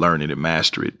time to learn it and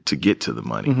master it to get to the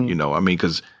money. You know, I mean,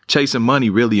 because chasing money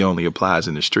really only applies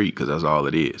in the street because that's all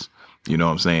it is. You know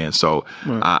what I'm saying? So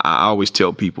I always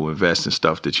tell people invest in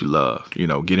stuff that you love. You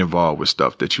know, get involved with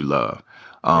stuff that you love.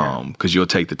 Because you'll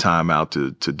take the time out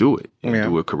to do it and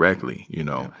do it correctly. You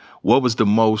know, what was the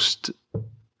most?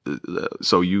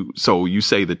 So you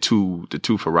say the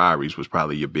two Ferraris was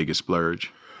probably your biggest splurge?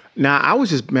 Nah,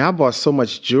 I bought so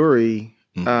much jewelry.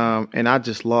 And I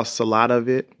just lost a lot of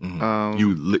it.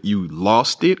 You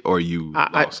lost it or you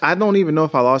lost it? I don't even know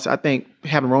if I lost it. I think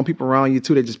having wrong people around you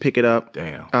too, they just pick it up.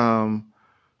 Damn.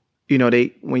 You know,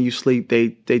 when you sleep, they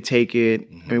take it.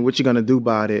 I mean, what you gonna do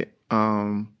about it?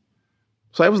 So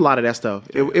it was a lot of that stuff.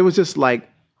 It was just like,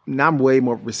 now I'm way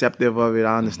more receptive of it.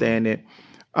 I understand it.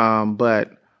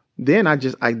 But then I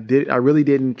really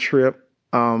didn't trip.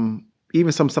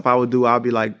 Even some stuff I would do, I'll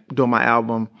be like doing my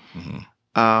album.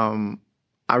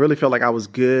 I really felt like I was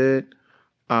good.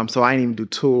 So I didn't even do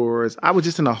tours. I was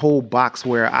just in a whole box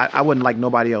where I wasn't like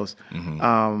nobody else.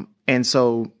 And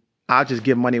so I'll just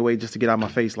give money away just to get out of my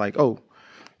face. Like, oh,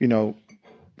 you know,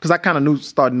 because I kind of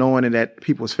started knowing that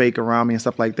people was fake around me and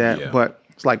stuff like that. Yeah. But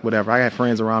it's like, whatever. I had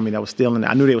friends around me that was stealing.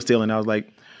 I knew they were stealing. I was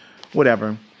like,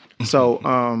 whatever. So,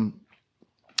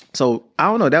 so I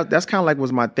don't know. That's kind of like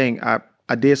was my thing. I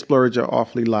did splurge an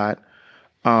awfully lot.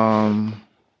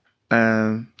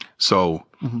 So,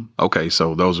 okay,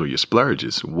 so those were your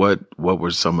splurges. What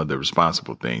were some of the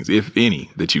responsible things, if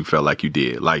any, that you felt like you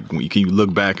did? Like, can you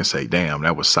look back and say, damn,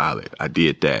 that was solid. I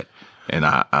did that. And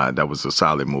I that was a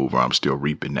solid move, or I'm still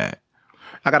reaping that.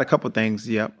 I got a couple of things.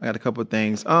 Yep, I got a couple of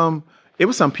things. It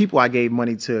was some people I gave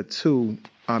money to, too.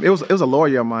 It was a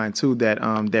lawyer of mine, too, that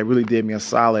really did me a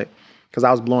solid because I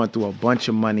was blowing through a bunch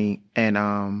of money.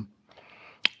 And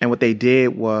what they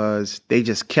did was they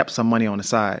just kept some money on the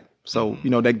side. So, you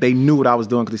know, they knew what I was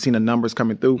doing because they seen the numbers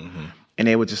coming through. And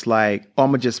they were just like, oh, I'm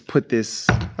going to just put this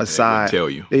aside. They didn't tell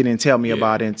you. They didn't tell me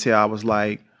about it until I was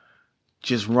like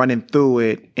just running through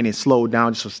it. And it slowed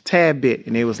down just a tad bit.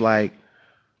 And it was like,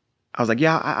 I was like,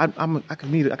 yeah, I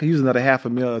could use another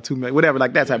 $500,000 or $2 million, whatever,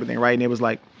 like that type of thing, right? And it was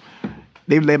like,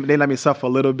 they let me suffer a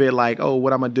little bit, like, oh,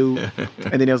 what I'm going to do?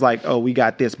 And then it was like, oh, we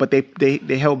got this. But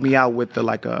they helped me out with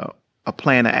a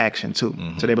plan of action too.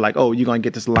 So they were like, oh, you're going to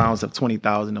get this allowance of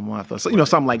 $20,000 a month or so, you know,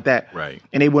 something like that. Right.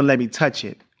 And they wouldn't let me touch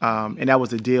it. And that was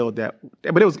the deal but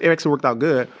it actually worked out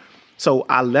good. So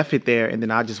I left it there and then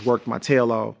I just worked my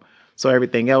tail off. So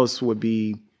everything else would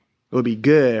be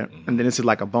good. And then this is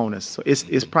like a bonus. So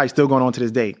it's probably still going on to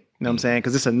this day. You know what I'm saying?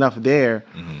 Cause it's enough there.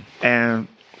 And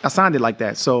I signed it like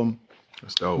that. So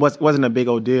wasn't a big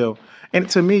old deal. And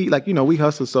to me, like, you know, we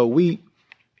hustle. So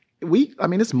I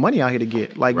mean, it's money out here to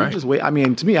get. Like, right. You just wait. I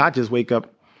mean, to me, I just wake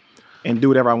up and do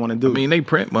whatever I want to do. I mean, they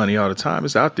print money all the time.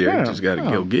 It's out there. You just got to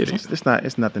go get it.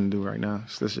 It's nothing to do right now.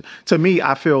 To me,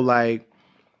 I feel like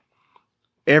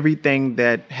everything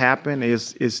that happened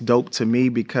is dope to me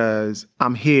because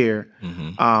I'm here.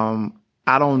 I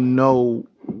don't know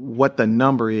what the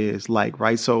number is like,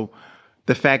 right? So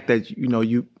the fact that, you know,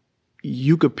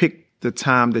 you could pick the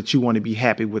time that you want to be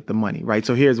happy with the money, right?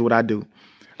 So here's what I do.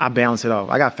 I balance it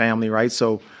off. I got family, right?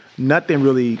 So nothing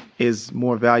really is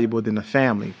more valuable than the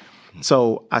family.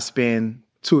 So I spend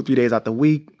 2 or 3 days out the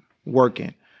week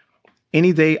working.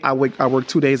 Any day I work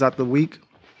 2 days out the week,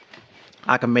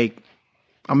 I'm making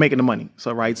the money.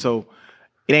 So, right. So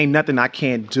it ain't nothing I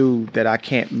can't do that I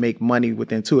can't make money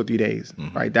within 2 or 3 days.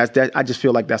 Right. I just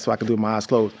feel like that's what I can do with my eyes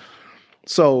closed.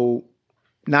 So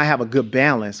now I have a good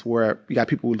balance where you got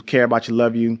people who care about you,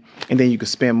 love you, and then you can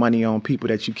spend money on people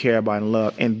that you care about and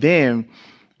love. And then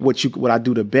what I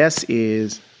do the best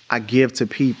is I give to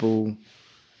people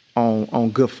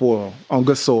on good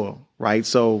soil, right?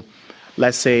 So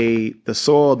let's say the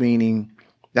soil meaning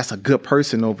that's a good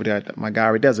person over there. My guy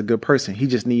right there's a good person. He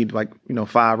just need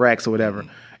 5 racks or whatever,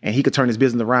 and he could turn his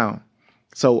business around.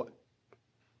 So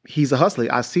he's a hustler.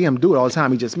 I see him do it all the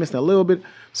time. He just missing a little bit.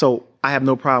 So I have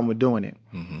no problem with doing it.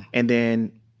 And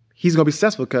then he's gonna be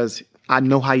successful because I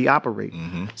know how he operates.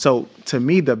 So to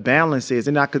me, the balance is,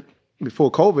 and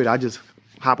before COVID, I just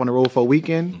hop on the road for a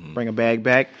weekend, bring a bag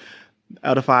back.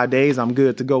 Other 5 days, I'm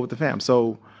good to go with the fam.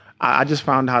 So I just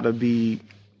found how to be,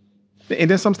 and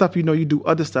then some stuff, you do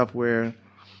other stuff where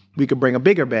we could bring a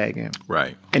bigger bag in.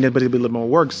 Right. And then, but it'll be a little more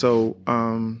work. So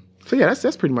yeah,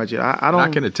 that's pretty much it. I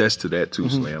can attest to that too,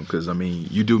 Slim, because I mean,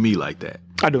 you do me like that.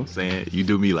 I do. Saying you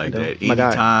do me like that. My guy.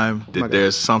 Anytime that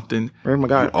there's something,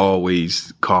 you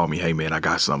always call me. Hey man, I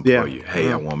got something for you.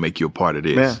 Hey, I want to make you a part of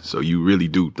this. Yeah. So you really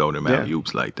do throw them out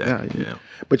oops like that. Yeah.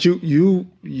 But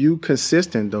you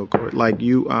consistent though, Court. Like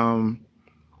you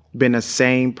been the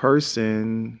same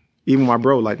person. Even my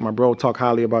bro talk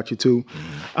highly about you too.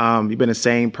 You've been the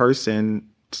same person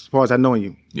as far as I know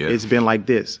you. Yeah. It's been like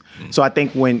this. So I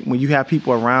think when you have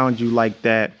people around you like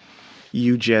that,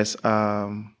 you just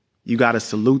you gotta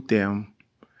salute them,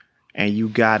 and you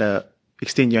gotta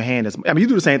extend your hand. You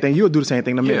do the same thing. You'll do the same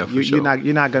thing to me.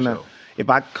 You're not gonna. Sure.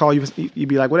 If I call you, you'd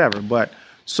be like whatever. But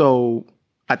so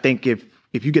I think if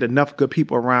you get enough good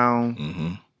people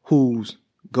around who's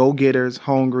go-getters,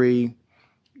 hungry,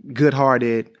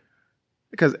 good-hearted,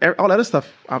 because all that other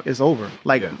stuff is over.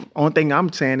 Like only thing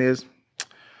I'm saying is,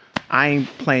 I ain't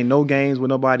playing no games with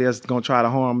nobody that's gonna try to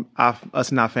harm us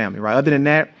and our family, right? Other than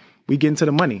that, we get into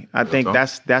the money. I think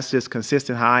that's just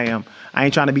consistent how I am. I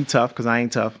ain't trying to be tough because I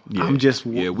ain't tough. Yeah. I'm just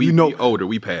we older,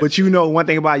 we passed. But one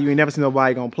thing about you ain't never seen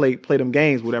nobody gonna play them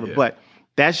games, whatever. Yeah. But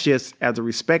that's just as a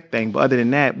respect thing. But other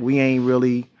than that,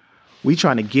 we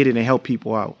trying to get it and help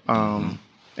people out.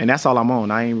 And that's all I'm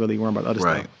on. I ain't really worrying about other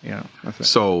stuff. Yeah.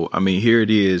 So, I mean, here it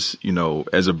is,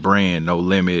 as a brand, No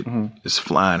Limit is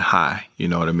flying high. You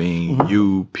know what I mean?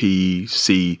 U, P,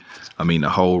 C, I mean, the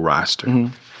whole roster.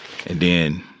 And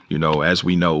then, as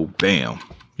we know, bam,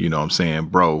 you know what I'm saying?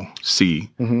 Bro, C,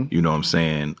 you know what I'm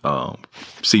saying?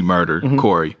 C Murder,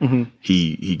 Corey,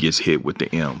 he gets hit with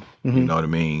the M. You know what I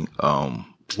mean?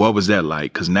 What was that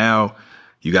like? Because now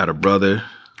you got a brother,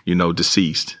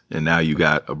 deceased, and now you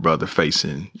got a brother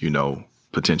facing,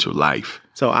 potential life.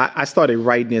 So I started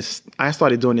writing this. I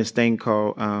started doing this thing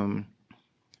called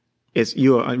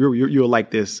you'll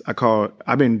like this.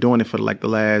 I've been doing it for like the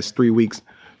last 3 weeks.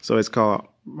 So it's called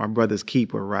My Brother's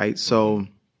Keeper, right? So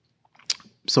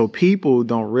people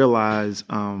don't realize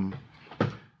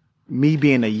me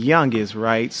being the youngest,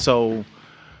 right? So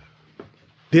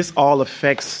this all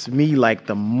affects me like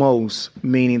the most,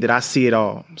 meaning that I see it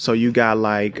all. So you got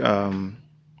like my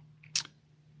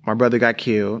brother got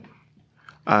killed.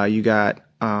 You got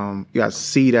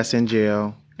C that's in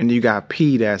jail, and you got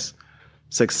P that's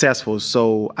successful.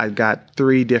 So I got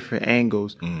 3 different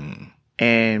angles,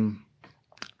 and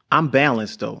I'm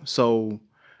balanced though. So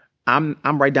I'm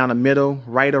right down the middle,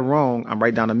 right or wrong. I'm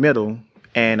right down the middle,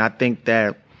 and I think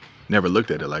that. Never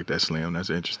looked at it like that, Slim. That's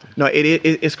interesting. No,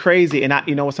 it's crazy. And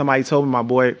when somebody told me, my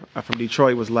boy from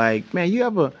Detroit was like, man,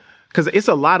 because it's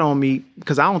a lot on me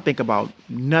because I don't think about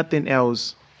nothing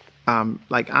else. I'm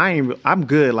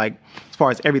good, like as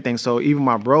far as everything. So even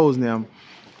my bros and them,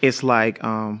 it's like,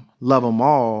 love them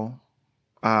all.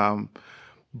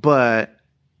 But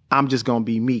I'm just going to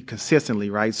be me consistently.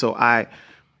 Right. So I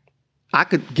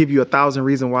could give you 1,000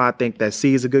 reasons why I think that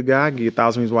C is a good guy. I give you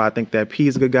 1,000 reasons why I think that P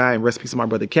is a good guy. And rest in peace to my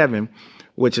brother Kevin,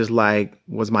 which is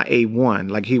was my A1.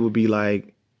 Like he would be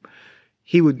like,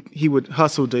 he would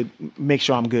hustle to make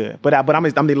sure I'm good. But I'm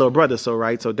the little brother, so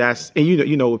right. So that's, and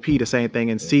with P the same thing,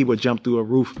 and C would jump through a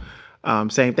roof,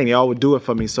 same thing. They all would do it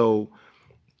for me, so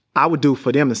I would do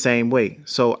for them the same way.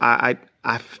 So I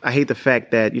hate the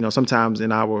fact that sometimes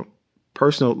in our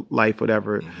personal life,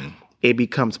 whatever, it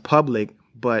becomes public.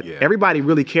 But everybody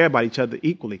really care about each other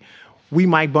equally. We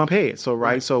might bump heads,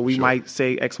 so we might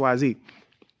say X, Y, Z.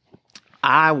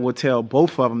 I will tell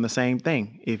both of them the same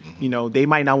thing. If they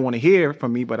might not want to hear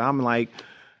from me, but I'm like,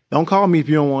 don't call me if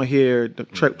you don't want to hear the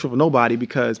truth of nobody,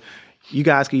 because you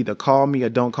guys can either call me or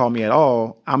don't call me at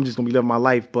all. I'm just gonna be living my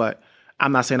life, but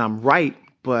I'm not saying I'm right,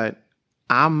 but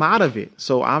I'm out of it.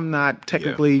 So I'm not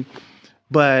technically,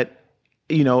 but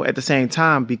at the same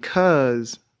time,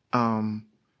 because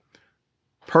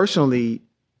personally,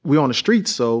 we're on the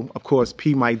streets, so of course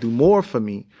P might do more for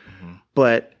me.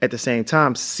 But at the same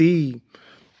time, C,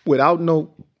 without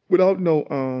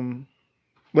needing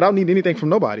anything from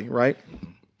nobody, right?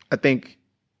 I think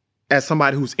as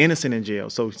somebody who's innocent in jail,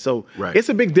 so it's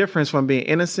a big difference from being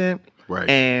innocent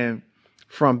and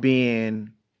from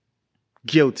being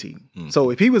guilty. So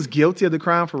if he was guilty of the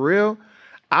crime for real,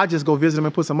 I'll just go visit him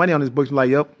and put some money on his books and be like,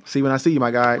 yep, see when I see you,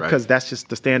 my guy, because that's just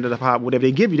the standard of how whatever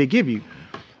they give you.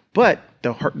 But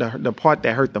the part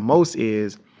that hurt the most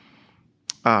is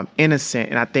innocent.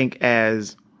 And I think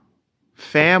as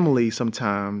family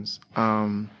sometimes,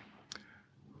 the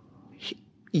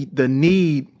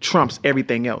need trumps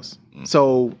everything else.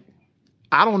 So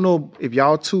I don't know if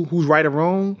y'all two who's right or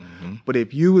wrong, but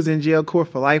if you was in jail court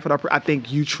for life, I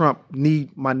think you trump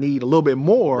my need a little bit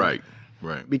more.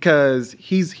 Right. Because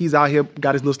he's out here,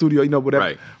 got his little studio, whatever.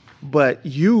 Right. But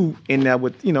you in there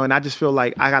with, and I just feel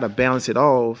like I got to balance it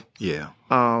off. Yeah.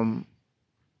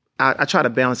 I try to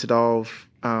balance it off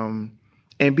and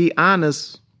be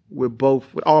honest with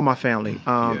all my family.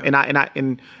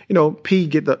 And P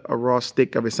get a raw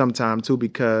stick of it sometime too,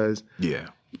 because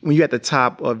when you're at the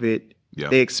top of it,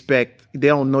 they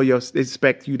don't know they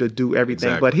expect you to do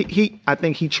everything. Exactly. But I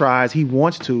think he tries, he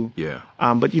wants to. Yeah.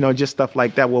 But just stuff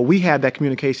like that. Well, we have that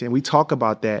communication. We talk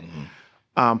about that.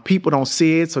 People don't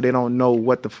see it, so they don't know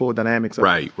what the full dynamics are.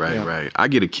 Right. I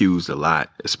get accused a lot,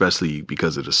 especially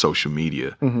because of the social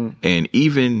media and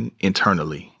even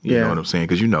internally. You know what I'm saying?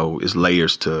 Because, it's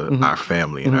layers to our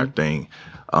family and our thing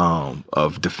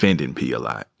of defending P a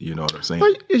lot. You know what I'm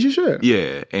saying? As you should.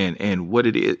 Yeah. And what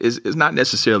it is not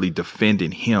necessarily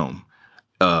defending him,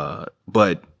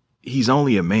 but he's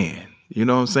only a man. You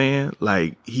know what I'm saying?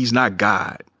 Like, he's not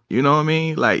God. You know what I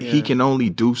mean? Like, he can only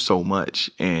do so much.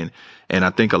 And I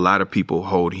think a lot of people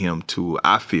hold him to,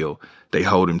 I feel they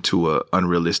hold him to a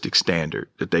unrealistic standard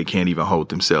that they can't even hold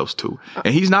themselves to.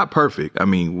 And he's not perfect. I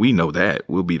mean, we know that.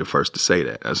 We'll be the first to say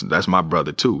that. That's my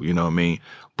brother too. You know what I mean?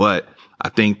 But I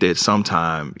think that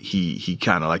sometimes he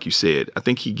kind of, like you said, I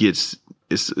think he gets,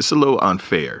 it's a little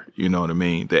unfair. You know what I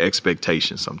mean? The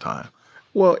expectation sometimes.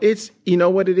 Well, it's, you know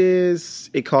what it is?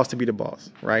 It costs to be the boss,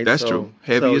 right? That's true.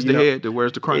 Heavy is the head that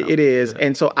wears the crown. It is. Yeah.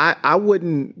 And so I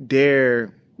wouldn't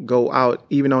dare go out,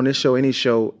 even on this show, any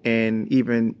show, and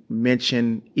even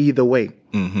mention either way.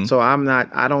 So I'm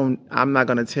not going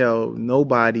to tell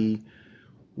nobody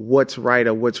what's right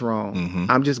or what's wrong.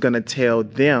 I'm just going to tell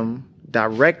them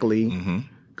directly,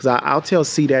 because I'll tell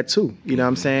C that too. You know what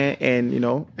I'm saying? And,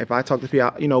 if I talk to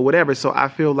people, whatever. So I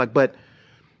feel like, but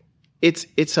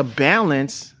it's a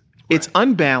balance. Right. It's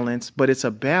unbalanced, but it's a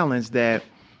balance that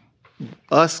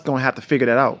us gonna have to figure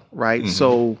that out, right?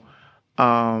 So,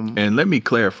 and let me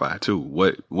clarify too.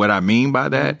 What I mean by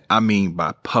that, I mean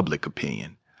by public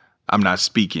opinion. I'm not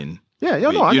speaking. Yeah,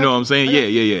 you know what I'm saying?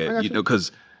 Yeah.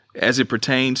 Because as it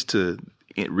pertains to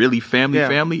really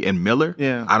family and Miller,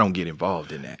 I don't get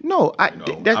involved in that. No,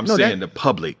 I'm saying the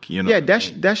public, Yeah,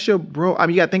 that's your bro. I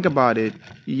mean, you gotta think about it.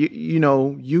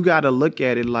 You gotta look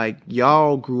at it like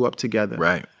y'all grew up together.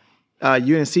 Right.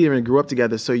 You didn't see them and grew up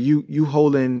together. So you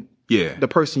holding the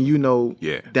person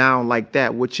down like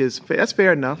that, that's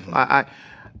fair enough.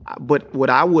 But what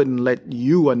I wouldn't let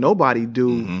you or nobody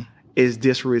do is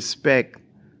disrespect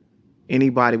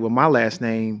anybody with my last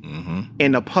name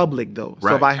in the public, though.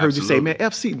 So if I heard you say, man,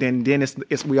 FC, then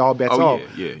it's we all bets off.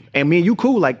 Yeah. And me and you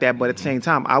cool like that, but at the same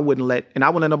time, I wouldn't let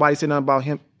nobody say nothing about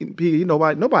him.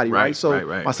 Nobody, right? So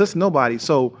my sister, nobody.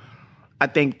 So I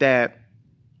think that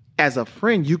as a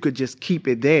friend, you could just keep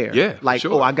it there. Yeah, like,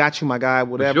 sure. I got you, my guy,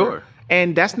 whatever. Sure.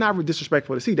 And that's not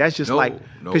disrespectful to C. That's just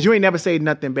because you ain't never say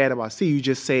nothing bad about C. You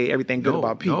just say everything good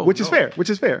about P, which is fair.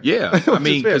 Yeah, I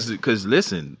mean, because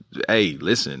listen,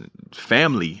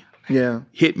 family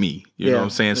hit me. You know what I'm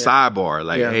saying? Yeah. Sidebar,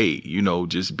 like, hey,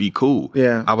 just be cool.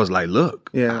 Yeah. I was like, look,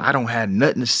 I don't have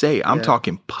nothing to say. I'm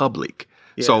talking public.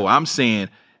 Yeah. So I'm saying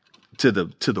to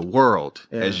the world,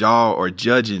 as y'all are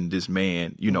judging this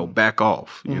man, back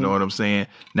off. You know what I'm saying?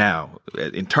 Now,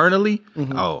 internally,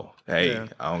 hey,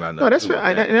 I don't got nothing. No, that's fair.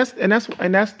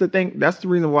 And that's the thing. That's the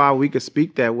reason why we could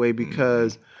speak that way,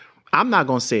 because I'm not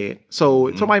gonna say it.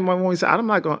 So somebody might want to say,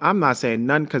 I'm not saying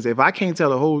nothing, because if I can't tell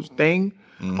the whole thing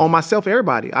on myself,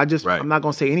 everybody, I'm not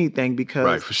gonna say anything,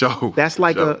 because for sure. That's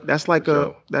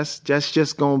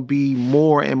just gonna be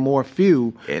more and more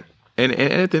few. And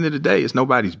at the end of the day, it's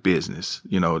nobody's business.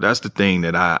 That's the thing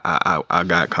that I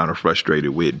got kind of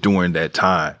frustrated with during that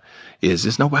time. Is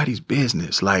it's nobody's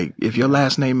business. Like, if your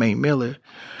last name ain't Miller,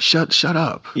 shut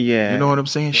up. Yeah. You know what I'm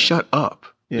saying? Shut up.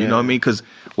 Yeah. You know what I mean? Because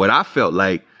what I felt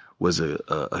like was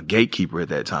a gatekeeper at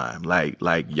that time.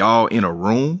 Like y'all in a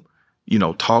room,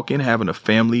 talking, having a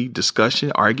family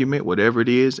discussion, argument, whatever it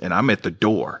is, and I'm at the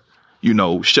door,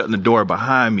 shutting the door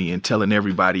behind me and telling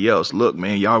everybody else, look,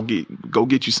 man, y'all go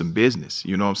get you some business.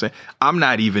 You know what I'm saying? I'm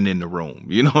not even in the room.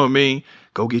 You know what I mean?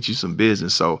 Go get you some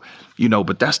business. So,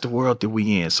 but that's the world that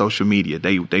we in. Social media.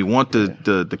 They want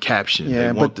the caption.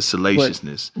 They want the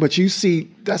salaciousness. But you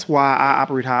see, that's why I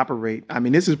operate how I operate. I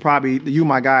mean, this is probably you,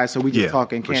 my guy, so we just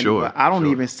talking candy. Sure, but I don't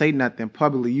even say nothing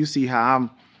publicly. You see how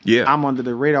I'm under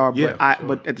the radar. But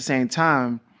but at the same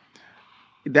time,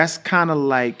 that's kind of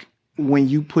like when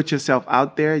you put yourself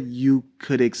out there, you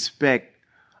could expect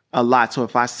a lot. So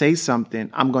if I say something,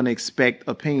 I'm going to expect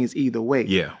opinions either way.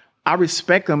 Yeah. I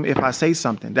respect them if I say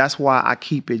something. That's why I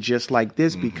keep it just like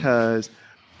this, because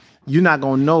you're not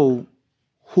going to know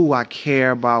who I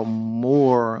care about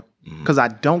more, because I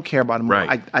don't care about them more.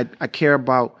 Right. I care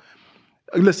about,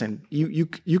 listen, you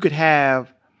could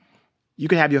have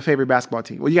your favorite basketball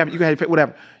team. Well, you can have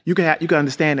whatever. You can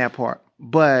understand that part.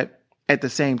 But at the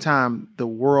same time, the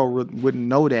world wouldn't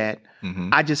know that.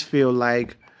 I just feel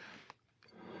like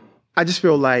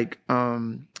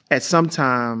at some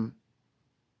time,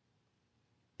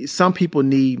 some people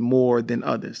need more than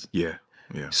others. Yeah.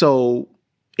 So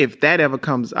if that ever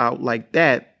comes out like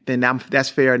that, then that's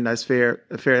fair, and that's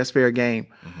fair game.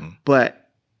 But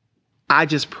I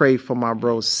just pray for my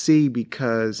bro C,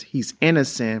 because he's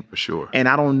innocent. For sure. And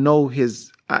I don't know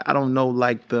I don't know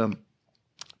like the,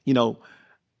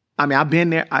 I mean, I've been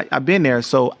there,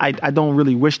 so I don't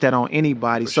really wish that on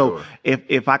anybody. So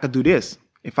if I could do this,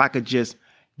 if I could just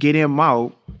get him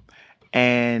out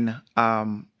and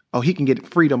he can get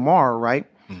free tomorrow, right?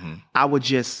 I would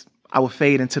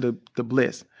fade into the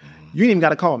bliss. You ain't even got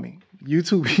to call me. You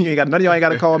too. None of y'all ain't got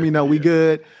to call me. No, we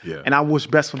good. Yeah. And I wish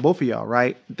best for both of y'all,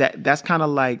 right? That's kind of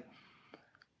like,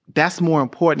 that's more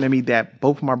important to me, that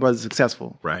both of my brothers are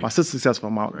successful. Right. My sister's successful.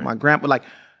 My grandpa, like,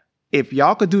 if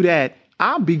y'all could do that,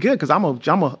 I'll be good, because I'm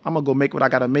gonna go make what I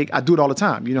gotta make. I do it all the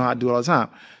time. You know how I do it all the time.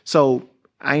 So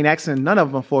I ain't asking none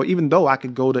of them for, even though I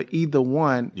could go to either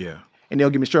one. Yeah. And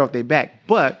they'll give me straight off their back.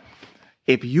 But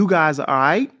if you guys are all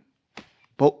right,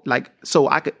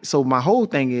 so my whole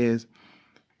thing is,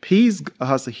 he's a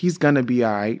hustler. He's gonna be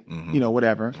all right.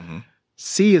 Whatever.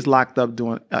 C is locked up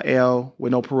doing a L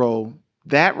with no parole.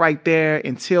 That right there,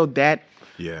 until that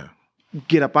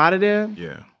get up out of there.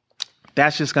 Yeah.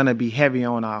 That's just gonna be heavy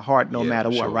on our heart, no matter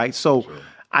what, right? So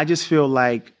I just feel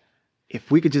like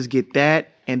if we could just get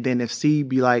that, and then if C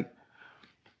be like,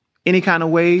 any kind of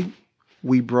way,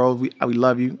 we love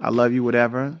you, I love you,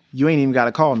 whatever. You ain't even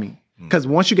gotta call me, because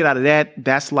once you get out of that,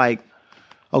 that's like,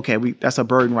 okay, that's a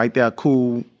burden right there.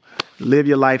 Cool, live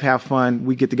your life, have fun.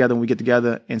 We get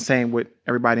together, and same with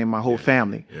everybody in my whole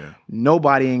family. Yeah.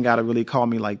 Nobody ain't gotta really call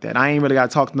me like that. I ain't really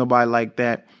gotta talk to nobody like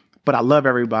that. But I love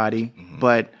everybody.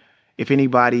 But if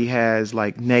anybody has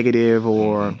like negative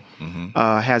or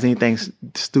has anything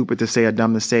stupid to say or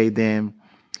dumb to say, then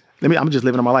I'm just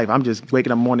living my life. I'm just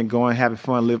waking up in the morning, going, having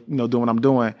fun, doing what I'm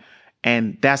doing.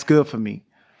 And that's good for me.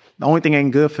 The only thing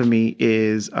ain't good for me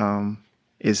is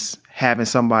having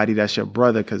somebody that's your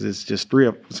brother, because it's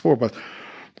four of us,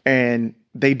 and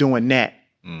they doing that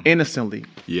innocently.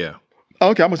 Yeah.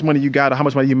 Okay, how much money you got, or how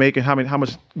much money you making, how many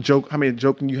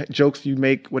jokes you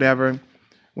make, whatever.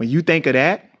 When you think of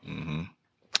that,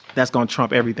 that's gonna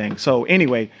trump everything. So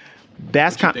anyway,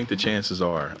 that's kind. I think the chances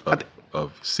are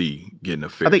of C getting a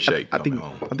fair shake coming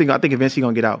home. I think eventually he's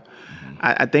gonna get out.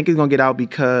 I think he's gonna get out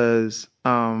because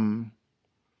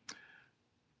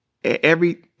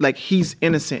he's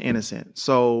innocent.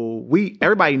 So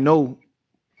everybody know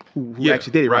who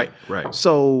actually did it, right? Right.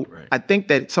 So I think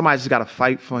that somebody just got to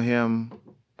fight for him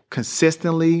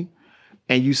consistently,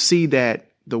 and you see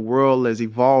that the world is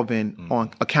evolving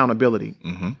on accountability.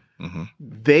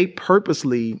 They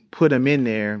purposely put him in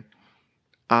there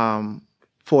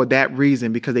for that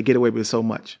reason, because they get away with so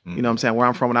much. You know what I'm saying? Where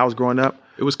I'm from, when I was growing up,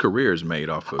 it was careers made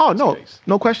off of. Oh this no, case.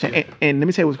 no question. And let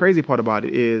me tell you what's crazy part about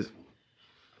it is,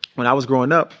 when I was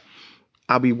growing up,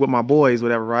 I'll be with my boys,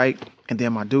 whatever, right? And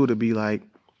then my dude would be like,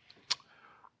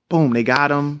 boom, they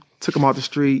got him, took him off the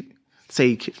street,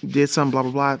 say he did something, blah,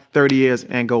 blah, blah, 30 years,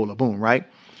 Angola, boom, right?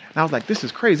 And I was like, this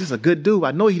is crazy. This is a good dude.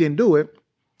 I know he didn't do it,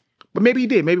 but maybe he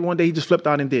did. Maybe one day he just flipped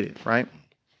out and did it, right?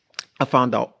 I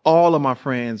found out all of my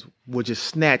friends were just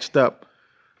snatched up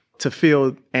to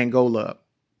fill Angola up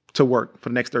to work for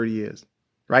the next 30 years,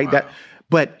 right?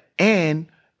 Wow. And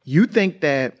you think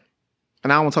that,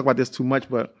 and I don't want to talk about this too much,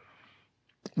 but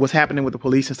what's happening with the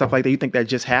police and stuff like that, you think that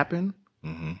just happened?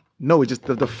 No, it just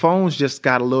the phones just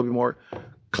got a little bit more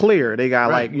clear. They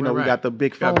got we got the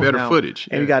big phones, got better now, footage,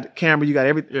 and we got camera, you got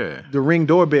everything. Yeah. The Ring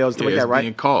doorbells, stuff like that, right?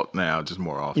 Being caught now just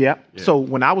more often. Yeah. So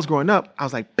when I was growing up, I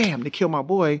was like, bam, they killed my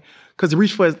boy because they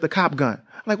reached for the cop gun.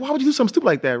 I'm like, why would you do something stupid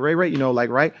like that, Ray?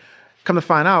 Right? Come to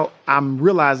find out, I'm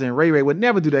realizing Ray would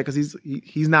never do that because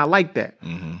he's not like that.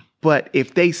 But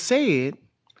if they say it,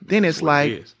 then it's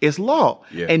like, it's law.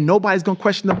 Yeah. And nobody's going to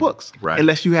question the books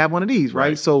unless you have one of these,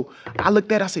 right? So I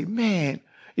looked at it, I said, man,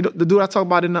 the dude I talked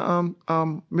about in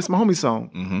the Miss My Homie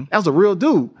song, that was a real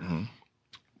dude.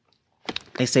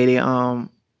 They say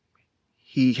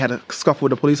he had a scuffle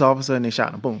with a police officer and they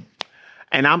shot him, boom.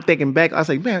 And I'm thinking back, I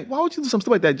say, man, why would you do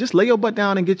something like that? Just lay your butt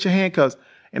down and get your handcuffs.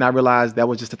 And I realized that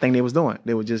was just the thing they was doing.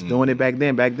 They were just doing it back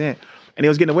then. And they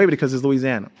was getting away with it because it's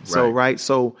Louisiana.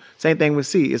 So same thing with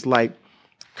C. It's like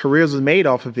careers was made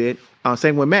off of it.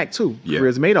 Same with Mac too. Yeah.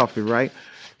 Careers made off of it, right?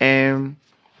 And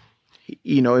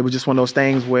it was just one of those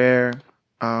things where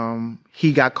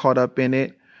he got caught up in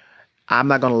it. I'm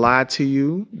not gonna lie to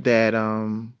you that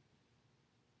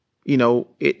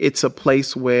it's a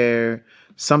place where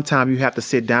sometimes you have to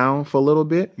sit down for a little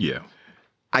bit. Yeah.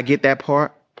 I get that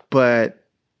part, but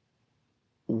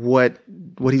what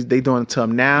they doing to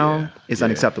him now is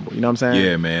unacceptable. You know what I'm saying?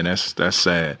 Yeah, man, that's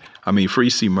sad. I mean, Free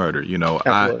C murder,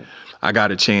 Absolutely. I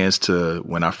got a chance to,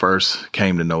 when I first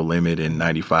came to No Limit in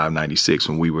 95, 96,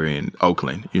 when we were in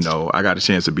Oakland, I got a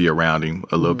chance to be around him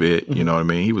a little bit. You know what I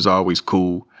mean? He was always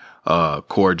cool,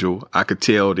 cordial. I could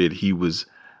tell that he was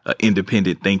an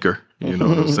independent thinker. You know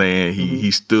what I'm saying? He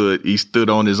stood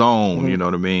on his own, you know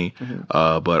what I mean?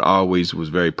 But always was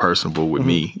very personable with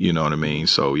me, you know what I mean?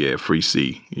 So yeah, Free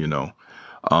C,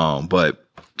 but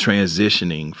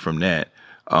transitioning from that,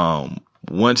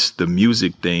 once the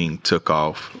music thing took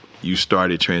off, you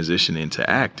started transitioning to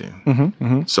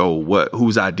acting. So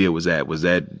whose idea was that? Was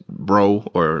that bro,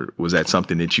 or was that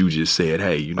something that you just said,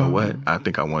 hey, you know what? I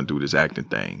think I want to do this acting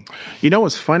thing. You know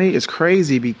what's funny? It's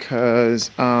crazy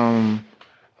because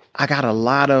I got a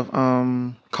lot of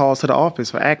calls to the office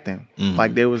for acting.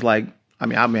 Like there was like, I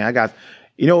got,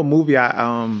 a movie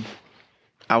I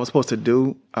was supposed to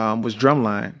do was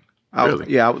Drumline.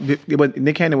 Really? But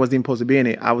Nick Cannon wasn't even supposed to be in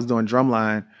it. I was doing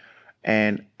Drumline,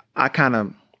 and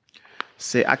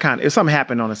if something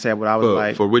happened on the set, where I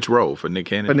was for which role? For Nick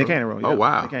Cannon? For Nick Cannon role. Oh, Yep.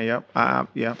 wow. Nick Cannon,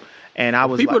 yep. And I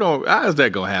was how's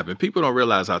that gonna happen? People don't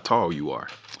realize how tall you are.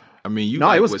 I mean,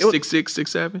 it was 6'6",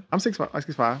 6'7"? I'm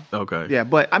 6'5". Okay. Yeah,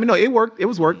 but it worked. It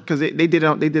was work because they did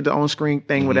the on screen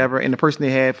thing, whatever, and the person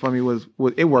they had for me was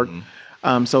it worked.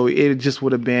 So it just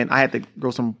would have been, I had to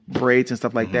grow some braids and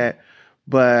stuff like that.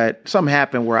 But something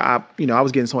happened where I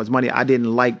was getting so much money, I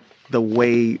didn't like the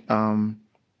way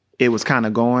it was kind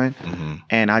of going,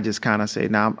 and I just kind of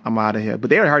said, "Nah, I'm out of here." But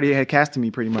they already had casted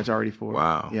me pretty much already for it.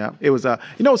 Wow. Yeah, it was.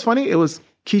 What's funny? It was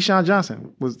Keyshawn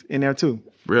Johnson was in there too.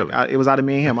 Really? It was out of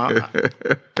me and him. I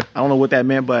don't know what that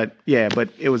meant, but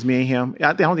it was me and him.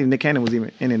 I don't think Nick Cannon was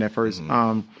even in it at first.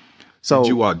 So did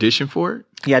you audition for it?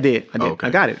 Yeah, I did. Okay.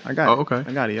 I got it. Oh, okay.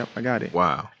 I got it. Yep, I got it.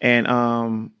 Wow.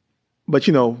 And but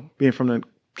being from the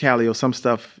Cali, some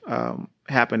stuff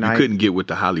happened. You couldn't get with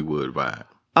the Hollywood vibe.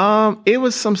 It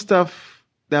was some stuff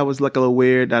that was like a little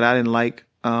weird that I didn't like.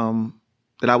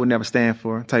 That I would never stand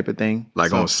for, type of thing.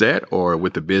 Like on set or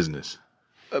with the business?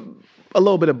 A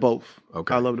little bit of both.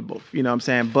 Okay. A little bit of both. You know what I'm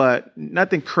saying? But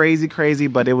nothing crazy,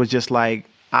 but it was just like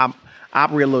I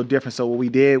operate a little different. So what we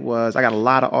did was I got a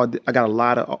lot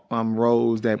of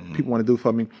roles that people want to do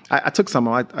for me. I took some.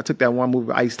 I took that one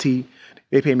movie, Ice-T.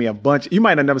 They paid me a bunch. You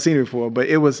might have never seen it before, but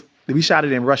we shot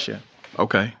it in Russia.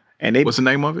 Okay. And what's the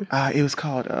name of it? It was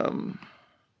called.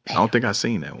 I don't think I've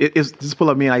seen that one. It's just pull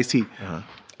up me and Ice-T.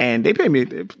 And they paid me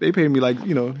like, paid me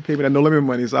that No Limit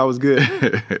money, so I was good.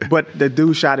 But the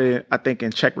dude shot it, I think,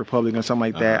 in Czech Republic or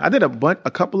something like that. I did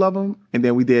a couple of them, and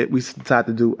then we decided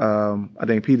to do, I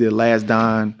think P did Last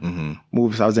Don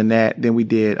movie, so I was in that. Then we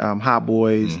did Hot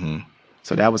Boys,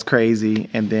 so that was crazy.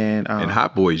 And then in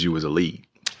Hot Boys, you was a lead.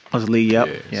 I was a lead, yep.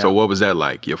 Yeah. So what was that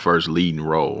like, your first leading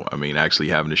role? I mean, actually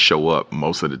having to show up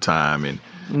most of the time and,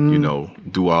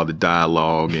 do all the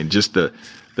dialogue and just the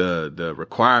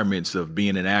requirements of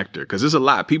being an actor, because there's a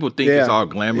lot. People think it's all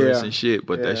glamorous and shit,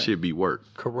 but that shit be work.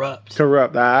 Corrupt.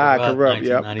 Yep,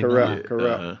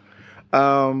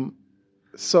 Uh-huh.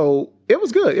 So it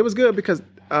was good. It was good because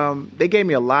they gave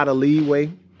me a lot of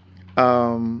leeway.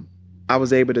 I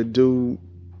was able to do,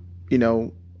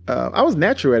 I was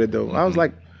natural at it though. I was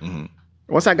like,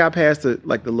 once I got past the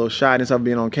little shyness of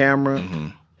being on camera,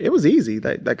 it was easy.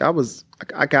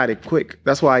 I got it quick.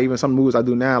 That's why even some movies I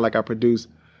do now, like I produce.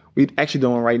 We actually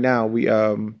doing right now. We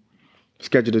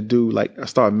scheduled to do I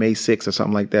start May 6th or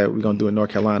something like that. We're gonna do it in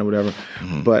North Carolina, or whatever.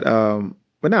 But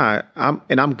nah,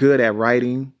 I'm good at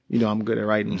writing. I'm good at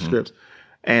writing scripts,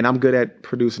 and I'm good at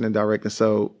producing and directing.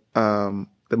 So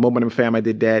the Moment of Fame, I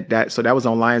did that. So that was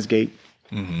on Lionsgate,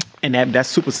 and that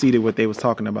superseded what they was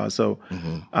talking about. So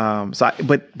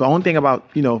but the only thing about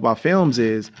about films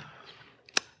is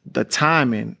the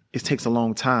timing. It takes a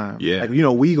long time. Yeah.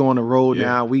 We go on the road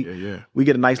now. We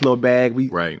get a nice little bag.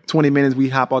 20 minutes, we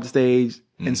hop off the stage.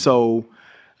 And so,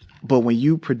 but when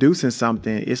you producing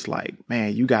something, it's like,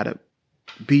 man, you gotta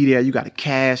be there. You gotta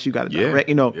cast. You gotta direct.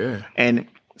 And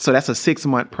so that's a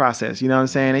 6-month process. You know what I'm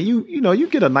saying? And you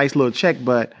get a nice little check,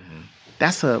 but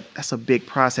that's a big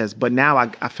process. But now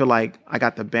I feel like I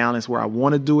got the balance where I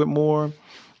want to do it more.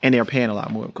 And they're paying a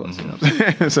lot more, of course. You know what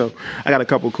I'm saying? So I got a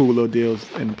couple cool little deals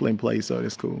in play, so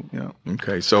it's cool. You know.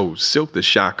 Okay, so Silkk the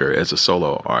Shocker as a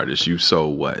solo artist, you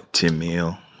sold what, 10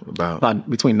 mil? About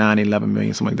between 9 and 11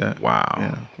 million, something like that. Wow.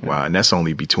 Yeah. Wow. And that's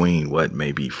only between what,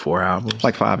 maybe 4 albums?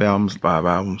 Like 5 albums. 5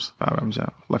 albums? 5 albums, yeah.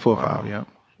 Like 4 or 5, yeah.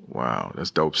 Wow, that's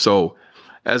dope. So,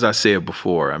 as I said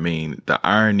before, I mean, the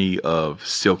irony of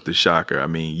Silkk the Shocker, I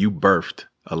mean, you birthed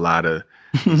a lot of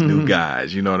these new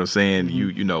guys. You know what I'm saying?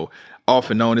 You know, off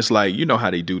and on, it's like, you know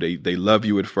how they do. They love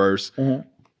you at first. You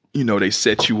know, they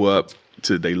set you up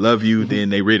to they love you,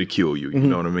 then they ridicule you. You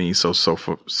know what I mean? So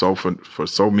for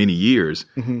so many years,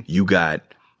 you got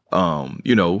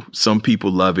you know, some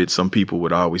people love it. Some people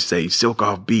would always say Silkk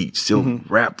off beat, Silkk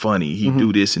rap funny. He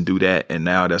do this and do that, and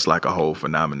now that's like a whole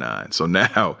phenomenon. So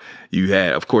now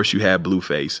of course, you had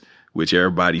Blueface, which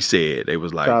everybody said they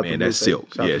was like, man, that's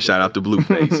Silkk. Shout out to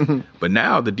Blueface. But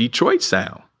now the Detroit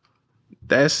sound,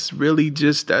 that's really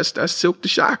just that's Silkk the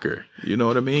Shocker. You know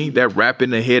what I mean? That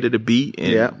rapping ahead of the beat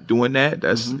and doing that.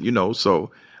 That's you know.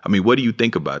 So I mean, what do you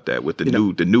think about that with the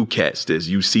new cats? As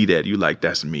you see that, you like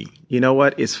that's me. You know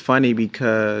what? It's funny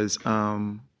because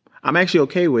I'm actually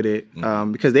okay with it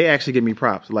because they actually give me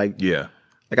props. Like I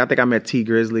think I met T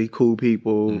Grizzly, cool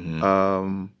people.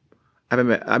 I haven't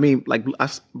met. I mean, like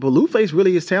Blueface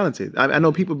really is talented. I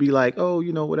know people be like, oh,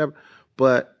 you know, whatever,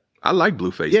 but. I like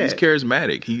Blueface. He's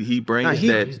charismatic. He brings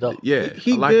that.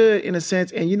 He's good in a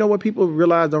sense. And you know what people don't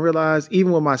realize,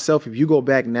 even with myself, if you go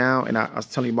back now, and I was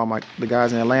telling you about the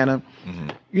guys in Atlanta,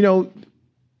 you know,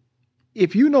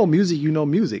 if you know music, you know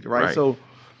music, right?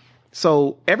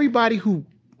 So everybody who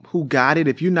got it,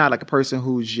 if you're not like a person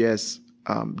who's just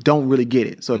don't really get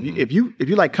it. So if you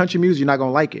like country music, you're not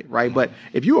gonna like it, right? But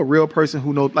if you're a real person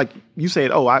who knows, like you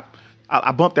said, oh, I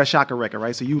bumped that Shocker record,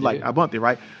 right? So you I bumped it,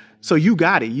 right? So you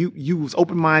got it. You was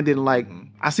open-minded and like,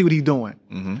 I see what he's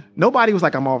doing. Nobody was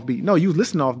like, I'm off beat. No, you was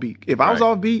listening off beat. If I was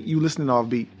off beat, you listening off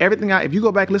beat. Everything if you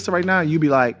go back listen right now, you be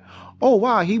like, oh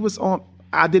wow, he was on.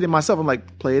 I did it myself. I'm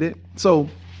like, played it. So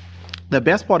the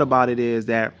best part about it is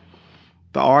that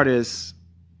the artists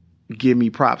give me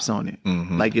props on it.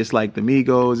 Like it's like the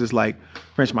Migos, it's like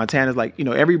French Montana's, like, you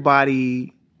know,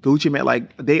 everybody, Gucci Mane,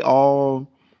 like they all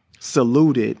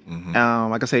saluted.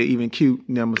 Like I say, even Cute,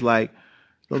 and them was like,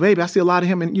 well, baby, I see a lot of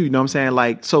him in you. You know what I'm saying?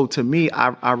 Like, so to me,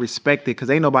 I respect it because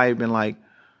ain't nobody been like,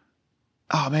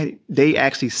 oh man, they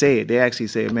actually said,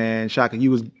 man, Shaka,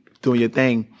 you was doing your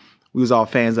thing. We was all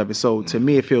fans of it. So to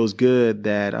me, it feels good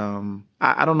that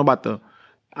I don't know about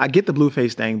I get the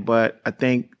Blueface thing, but I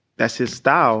think that's his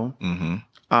style.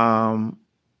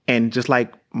 And just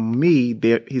like me,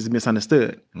 he's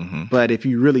misunderstood. But if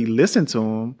you really listen to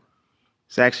him,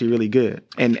 it's actually really good,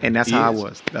 and that's how I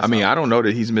was. I mean, I don't know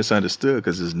that he's misunderstood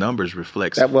because his numbers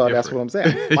reflect. Well, that's what I'm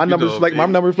saying. My numbers reflect. My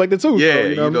number reflected too. Yeah, so,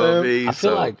 you know what I mean.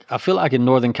 I feel like in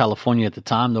Northern California at the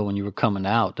time, though, when you were coming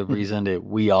out, the reason that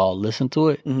we all listened to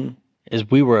it is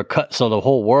we were so the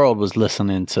whole world was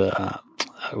listening to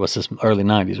what's this early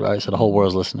 '90s, right? So the whole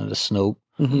world's listening to Snoop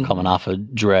coming off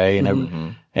of Dre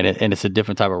and and it's a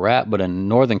different type of rap. But in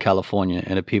Northern California,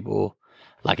 and the people.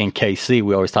 Like in KC,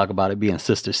 we always talk about it being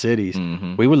sister cities.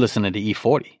 We were listening to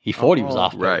E40. E40 was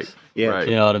off base. Right. Yeah.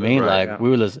 You know what I mean? We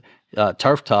were listening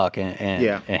Turf Talk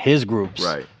and his groups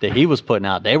that he was putting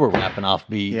out. They were rapping off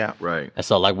beat. Yeah. Right. And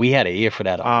so like we had an ear for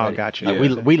that already. Oh, gotcha.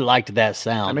 Like, we liked that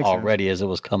sound already as it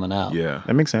was coming out. Yeah.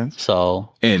 That makes sense.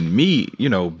 So. And me, you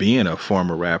know, being a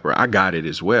former rapper, I got it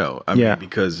as well. I mean,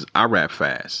 because I rap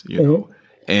fast, you know.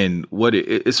 And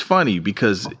it's funny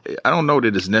because I don't know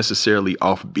that it's necessarily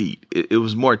offbeat. It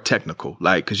was more technical,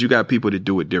 like, because you got people that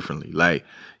do it differently. Like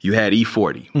you had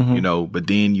E40, you know, but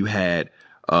then you had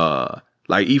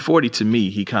like E40 to me,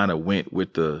 he kind of went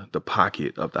with the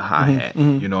pocket of the hi-hat,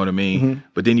 you know what I mean?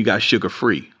 But then you got Sugar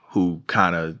Free, who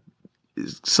kind of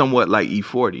is somewhat like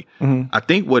E40. I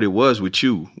think what it was with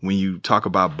you when you talk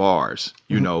about bars,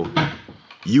 you know,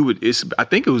 I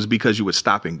think it was because you would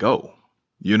stop and go.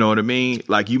 You know what I mean?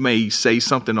 Like you may say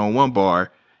something on one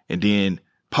bar and then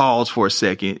pause for a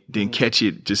second, then catch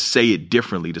it, just say it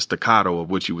differently, the staccato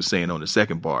of what you were saying on the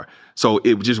second bar. So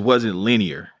it just wasn't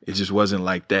linear. It just wasn't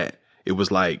like that. It was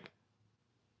like,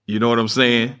 you know what I'm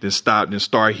saying? Then stop, then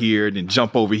start here, then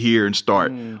jump over here and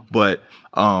start. But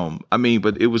I mean,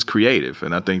 but it was creative,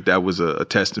 and I think that was a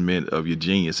testament of your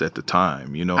genius at the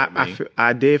time. You know what I mean?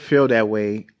 I did feel that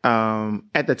way.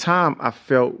 At the time, I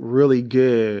felt really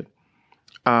good.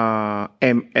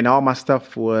 And all my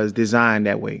stuff was designed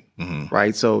that way,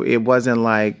 right? So it wasn't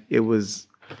like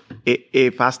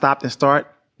if I stopped and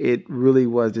start, it really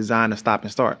was designed to stop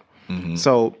and start.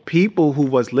 So people who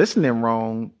was listening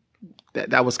wrong,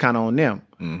 that was kind of on them.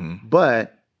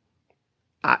 But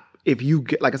if you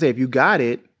got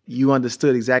it, you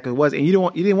understood exactly what it was, and you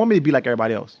didn't want me to be like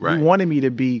everybody else. Right. You wanted me to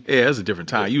be. Yeah, it's a different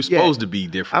time. You were supposed to be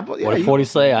different. What did 40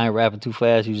 say? I ain't rapping too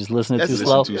fast. You just listening too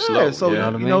slow. Too slow. Yeah, so you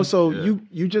know what I mean? So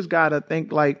you just gotta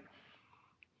think like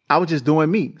I was just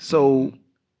doing me. So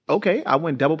okay, I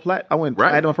went double plat. I went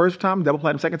platinum first time, double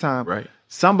platinum second time. Right.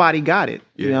 Somebody got it.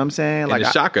 You know what I'm saying? And like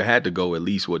the Shocker had to go at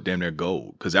least with damn near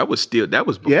gold because that was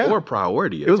before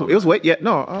Priority. It was wait. Yeah,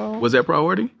 no. Was that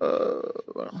Priority?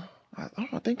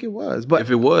 I think it was, but if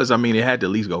it was, I mean, it had to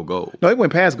at least go gold. No, it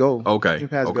went past gold. Okay, it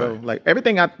went past gold. Like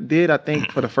everything I did, I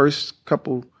think for the first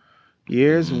couple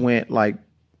years went like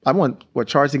I went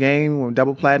Charge the Game, went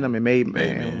double platinum, and made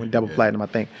man went double platinum, I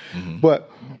think.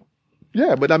 But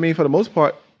I mean, for the most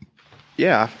part,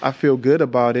 I feel good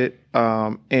about it.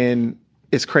 And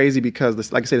it's crazy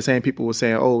because, like I said, the same people were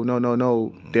saying, "Oh,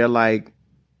 no." They're like,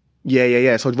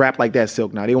 yeah. So rap like that,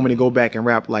 Silkk. Now they want me to go back and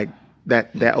rap like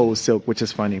that old Silkk, which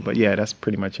is funny. But yeah, that's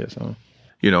pretty much it. So.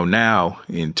 Now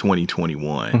in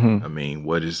 2021, I mean,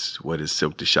 what is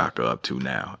Silkk the Shocker up to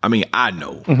now? I mean, I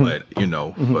know, but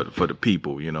for the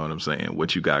people, you know what I'm saying?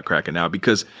 What you got cracking out?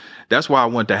 Because that's why I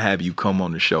want to have you come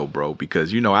on the show, bro.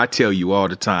 Because I tell you all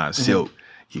the time, Silkk.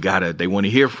 They want to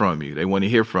hear from you.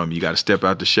 You got to step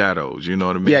out the shadows. You know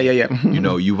what I mean?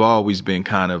 Yeah. You've always been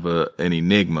kind of an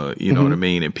enigma, you know what I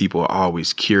mean? And people are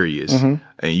always curious.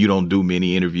 And you don't do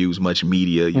many interviews, much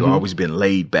media. You've always been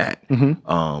laid back.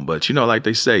 But, like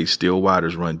they say, still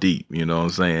waters run deep. You know what I'm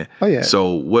saying? Oh, yeah.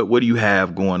 So what do you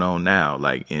have going on now,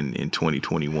 like in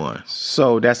 2021?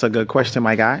 So that's a good question,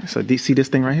 my guy. So do you see this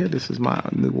thing right here? This is my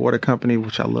new water company,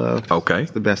 which I love. Okay.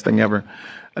 It's the best thing ever.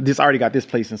 This already got this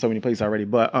place in so many places already,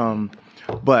 but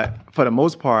for the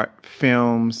most part,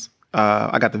 films.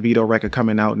 I got the Vito record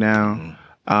coming out now.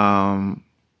 I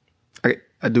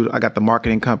got the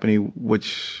marketing company,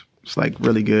 which is like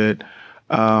really good.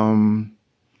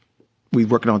 We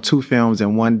working on 2 films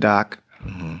and 1 doc.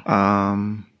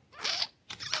 Got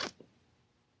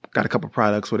a couple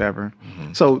products, whatever.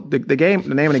 So the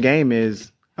name of the game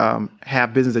is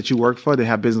have business that you work for. They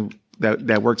have business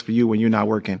that works for you when you're not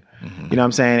working. You know what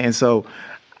I'm saying? And so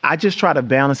I just try to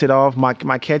balance it off.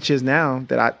 My catch is now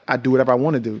that I do whatever I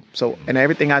want to do. So, and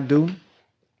everything I do,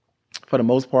 for the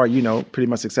most part, pretty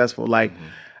much successful. Like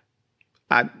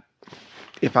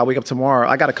if I wake up tomorrow,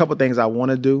 I got a couple things I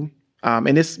want to do.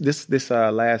 And this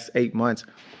last 8 months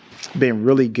been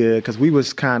really good because we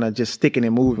was kind of just sticking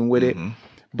and moving with it.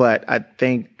 But I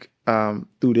think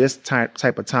through this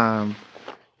type of time,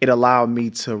 it allowed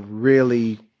me to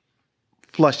really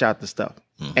flush out the stuff.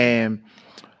 And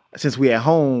since we at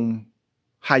home,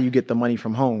 how you get the money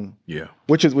from home. Yeah.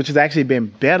 Which has actually been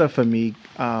better for me.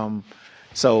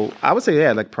 So I would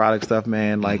say, like product stuff,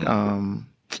 man, like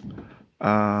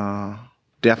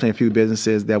definitely a few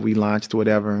businesses that we launched,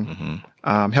 whatever.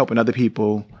 Helping other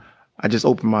people. I just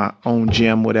opened my own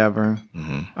gym, whatever.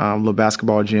 Little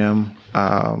basketball gym.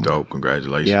 Dope,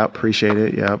 congratulations. Yeah, appreciate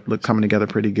it. Yeah, look, coming together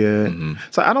pretty good.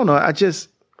 So I don't know. I just,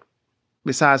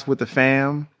 besides with the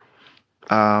fam.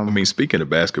 I mean, speaking of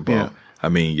basketball, I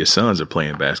mean, your sons are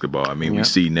playing basketball. I mean, we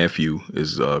see nephew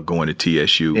is going to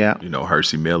TSU.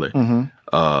 Hersey Miller.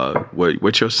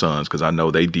 What's your sons? Because I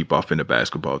know they deep off into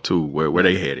basketball too. Where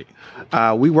they headed?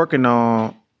 We working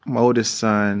on my oldest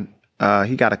son.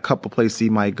 He got a couple places he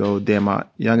might go. Then my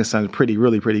youngest son's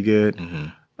really pretty good.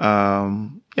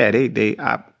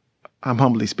 I'm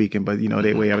humbly speaking, but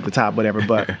they way up at the top, whatever.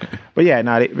 But yeah,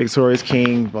 Victoria's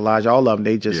King, Balaj, all of them,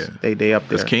 they just they up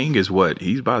there. Because King is what?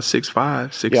 He's about 6'5",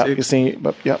 6'6". Yeah, you seen,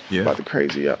 but about the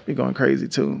crazy. Yep, you're going crazy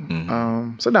too.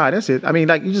 So that's it. I mean,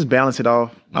 like you just balance it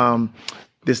off.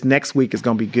 This next week is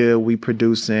gonna be good. We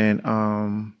producing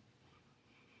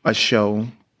a show.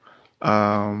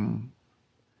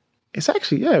 It's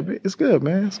actually it's good,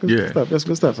 man. It's good stuff. That's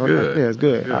good stuff. So it's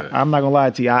good. I'm not gonna lie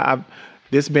to you.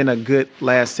 This has been a good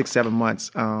last 6-7 months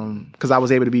because I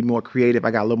was able to be more creative.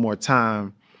 I got a little more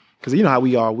time because you know how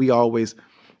we are. We always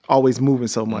moving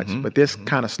so much. But this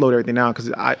kind of slowed everything down because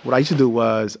what I used to do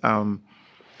was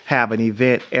have an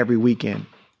event every weekend,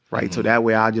 right? So that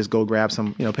way I'll just go grab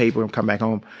some paper and come back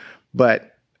home.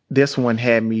 But this one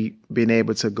had me being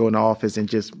able to go in the office and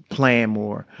just plan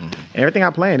more. And everything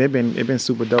I planned, it been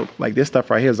super dope. Like this stuff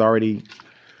right here is already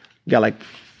got like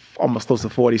almost close to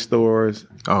 40 stores,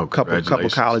 couple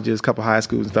colleges, couple high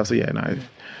schools and stuff. So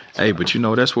hey, but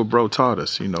that's what bro taught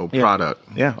us.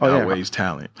 Product outweighs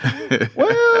talent.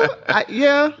 Well, you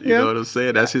know what I'm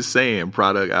saying? That's his saying.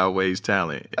 Product outweighs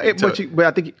talent. But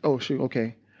I think. Oh shoot.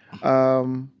 Okay.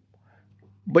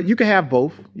 But you can have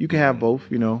both. You can have both.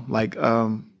 Like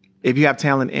if you have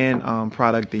talent and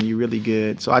product, then you're really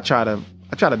good. So I try to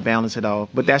balance it off.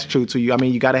 But that's true too. I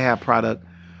mean, you got to have product.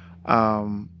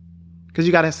 Because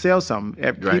you got to sell something.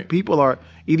 Right. People are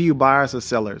either you buyers or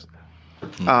sellers.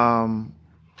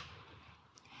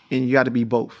 And you got to be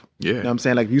both. Yeah. You know what I'm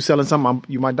saying? Like, if you selling something,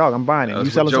 you my dog, I'm buying it. That's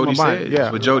You selling what something, I'm Jody buying it. said. Yeah.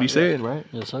 That's what Jody said, right?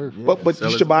 Yes, sir. But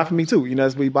you should buy from me too. You know,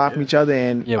 as we buy from each other.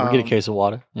 And Yeah, we get a case of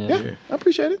water. Yeah, I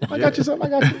appreciate it. I got you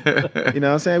something. I got you. You know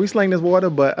what I'm saying? We sling this water,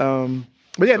 but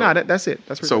yeah, no, that's it.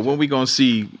 That's so when we gonna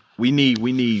see? We need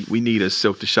a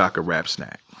Silkk the Shocker rap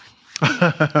snack.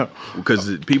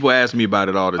 Because people ask me about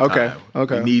it all the time.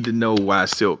 Okay. We need to know why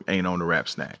Silkk ain't on the rap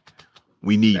snack.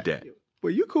 We need that.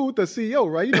 Well, you cool with the CEO,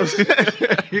 right? You know what I'm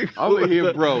saying? I'm in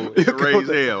here, bro. Raise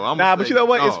hell. But you know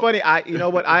what? It's funny.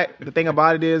 The thing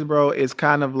about it is, bro, it's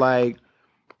kind of like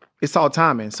it's all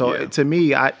timing. So to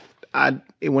me,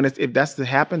 if that's to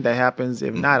happen, that happens.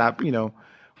 If not,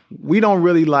 we don't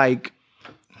really like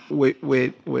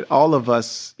with all of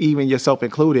us, even yourself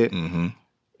included.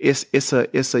 It's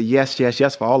a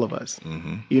yes for all of us.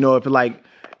 You know,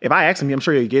 if I ask him, I'm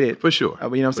sure he'll get it. For sure. You know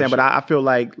what I'm saying? Sure. But I feel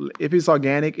like if it's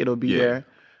organic, it'll be there.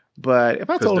 But if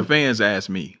I told him, the fans ask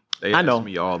me. They ask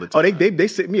me all the time. Oh, they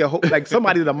sent me like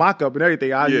somebody did a mock up and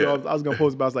everything. I was gonna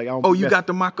post, but I was like, you got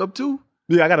the mock up too?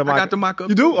 Yeah, I got the mock up.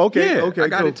 You do? Okay, yeah, okay, I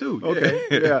got it too. Okay,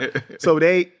 yeah. So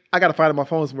I gotta find it on my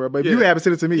phone somewhere. But if you haven't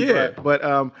sent it to me,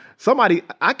 but somebody,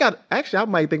 I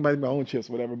might think about my own chips,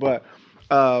 or whatever. But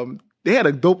they had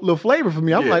a dope little flavor for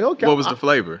me. I'm like, okay. What was the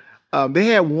flavor? They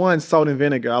had one salt and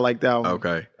vinegar. I like that one.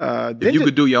 Okay. If you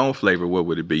could do your own flavor, what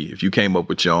would it be? If you came up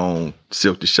with your own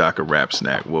Silkk the Shocker rap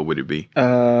snack, what would it be? I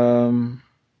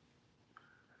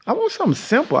want something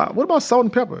simple. What about salt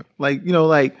and pepper? Like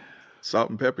Salt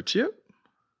and pepper chip?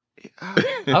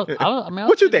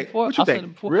 What you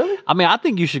think? Really? I mean, I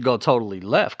think you should go totally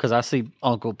left because I see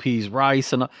Uncle P's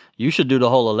rice and you should do the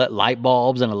whole light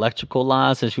bulbs and electrical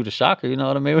lines and shoot a shocker. You know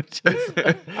what I mean?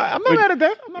 I'm not mad at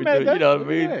that. You know what I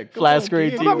mean? Yeah, flat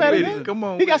screen TV. I'm not mad at that. Come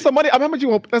on. He got some money. I mean, how much you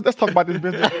want? Let's talk about this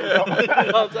business. Come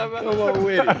on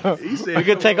with it. He said, we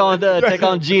could take on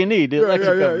G&E, the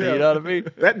electric company. You know what I mean?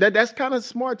 That's kind of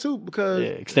smart too because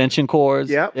extension cords.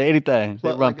 Yeah. Anything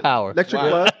that run power. Electric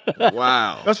plug.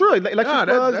 Wow. That's really electric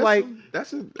plugs.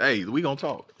 Hey, we gonna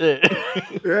talk. Yeah,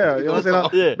 you know what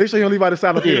I'm saying? Make sure you don't leave out the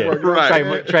sound of paperwork.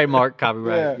 Right. Trademark,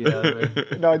 copyright. Yeah. You know what I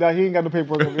mean? No, he ain't got no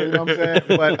paperwork. You know what I'm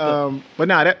saying? But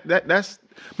nah, that's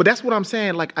what I'm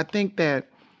saying. Like, I think that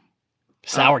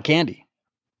sour candy.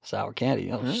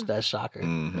 That's shocker.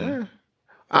 Yeah.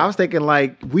 I was thinking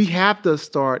like we have to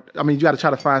start. I mean, you got to try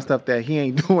to find stuff that he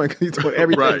ain't doing because he's doing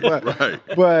everything. Right.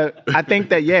 But I think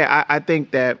that I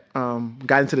think that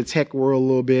got into the tech world a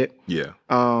little bit. Yeah.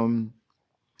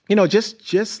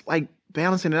 Just like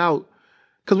balancing it out.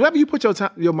 Because whatever you put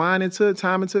your mind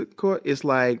into court, it's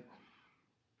like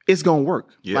it's gonna work.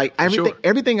 Yeah, like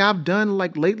everything I've done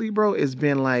like lately, bro, has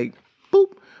been like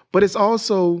boop. But it's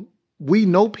also we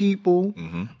know people.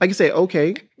 Like you say,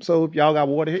 okay, so if y'all got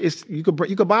water here, you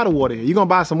could buy the water here. You're gonna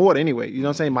buy some water anyway. You know what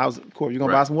I'm saying? Miles Court, you're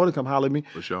gonna buy some water, come holler at me.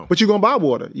 For sure. But you're gonna buy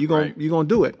water. You're gonna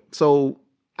do it. So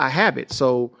I have it.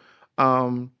 So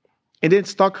and then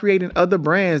start creating other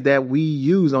brands that we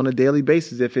use on a daily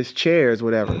basis. If it's chairs,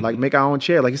 whatever, like make our own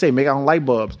chair, like you say, make our own light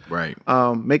bulbs. Right.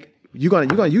 You're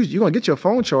gonna get your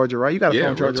phone charger, right? You got a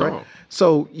phone charger, right?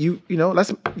 So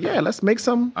let's make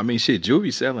some. I mean, shit,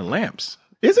 Juvie selling lamps.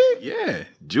 Is it? Yeah,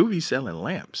 Juvie selling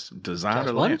lamps,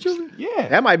 designer lamps. Yeah,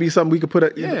 that might be something we could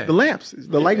put. The lamps,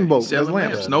 the lightning bulbs, selling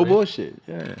lamps. No bullshit.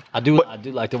 Yeah, I do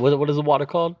like the what is the water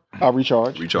called?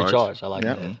 Recharge. I like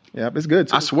that. Yeah, it's good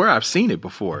too. I swear I've seen it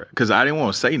before because I didn't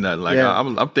want to say nothing. Like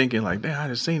I'm thinking like, damn, I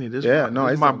didn't seen it. This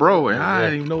it's my bro, and I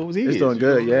didn't even know it was his. It's doing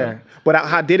good, yeah. But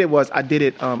how I did it was I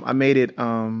made it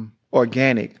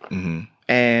organic,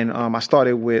 and I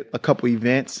started with a couple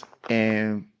events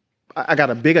and. I got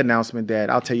a big announcement that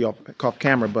I'll tell you off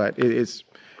camera, but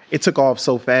it took off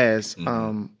so fast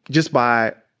just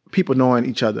by people knowing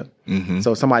each other.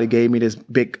 So somebody gave me this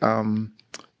big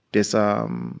this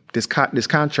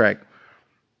contract.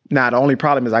 Now the only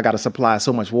problem is I got to supply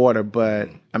so much water, but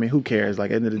I mean who cares?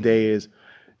 Like at the end of the day is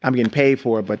I'm getting paid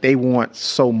for it, but they want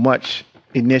so much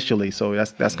initially, so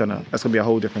that's gonna be a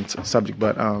whole different subject.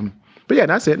 But yeah,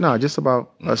 that's it. No, just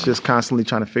about us just constantly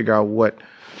trying to figure out what.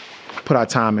 Put our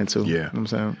time into. Yeah. You know what I'm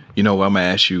saying? You know, I'm going to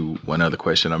ask you one other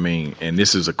question. I mean, and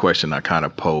this is a question I kind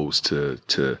of pose to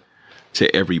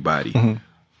everybody.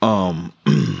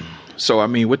 So, I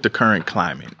mean, with the current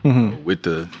climate, with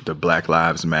the Black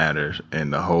Lives Matter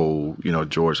and the whole,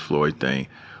 George Floyd thing,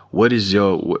 where do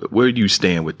you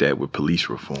stand with that with police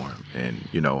reform? And,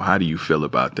 how do you feel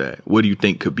about that? What do you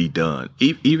think could be done?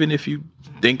 Even if you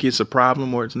think it's a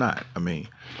problem or it's not. I mean,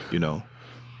 You know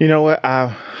what?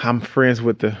 I'm friends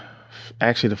with the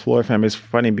actually the Floyd family is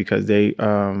funny because they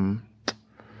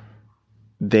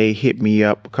hit me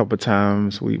up a couple of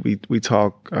times. We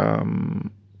talk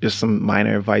just some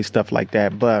minor advice, stuff like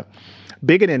that. But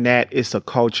bigger than that, it's a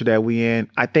culture that we in.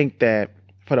 I think that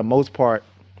for the most part,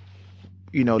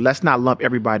 you know, let's not lump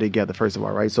everybody together, first of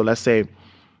all, right? So let's say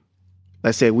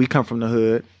we come from the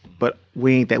hood, but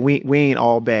we ain't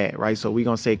all bad, right? So we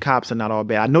gonna say cops are not all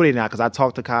bad. I know they're not, because I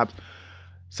talk to cops.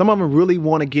 Some of them really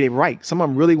want to get it right. Some of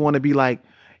them really want to be like,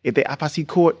 if I see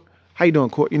Court, how you doing,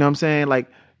 Court? You know what I'm saying? Like,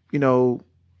 you know,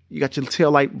 you got your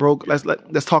tail light broke.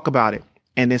 Let's talk about it.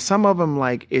 And then some of them,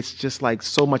 like, it's just like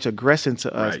so much aggression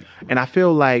to us. Right. And I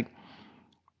feel like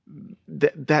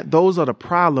that those are the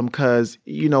problem, because,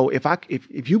 you know,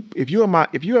 if you're in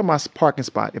my parking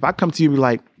spot, if I come to you and be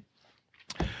like,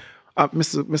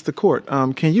 Mr. Court,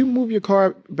 can you move your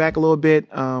car back a little bit?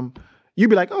 You'd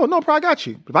be like, oh, no, bro, I got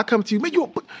you. If I come to you, man,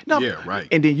 no. Yeah, right.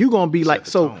 And then you're going to be like,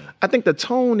 so tone. I think the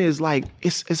tone is like,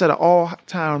 it's at an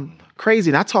all-time crazy.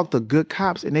 And I talk to good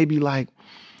cops and they be like,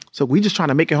 so we just trying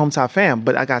to make it home to our fam.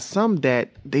 But I got some that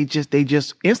they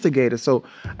just instigated. So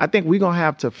I think we're going to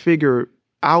have to figure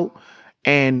out,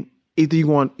 and either you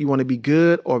want to be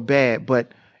good or bad,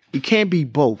 but you can't be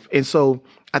both. And so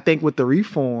I think with the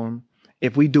reform,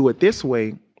 if we do it this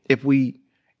way,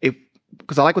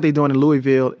 because I like what they're doing in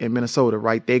Louisville and Minnesota,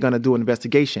 right? They're going to do an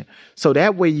investigation. So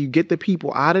that way you get the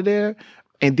people out of there,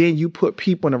 and then you put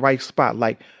people in the right spot.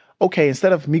 Like, okay,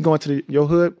 instead of me going to your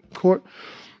hood court,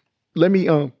 let me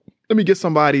get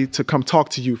somebody to come talk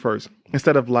to you first,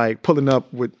 instead of like pulling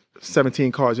up with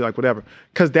 17 cars, you're like, whatever.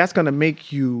 Because that's going to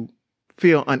make you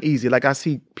feel uneasy. Like, I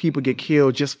see people get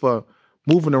killed just for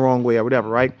moving the wrong way or whatever,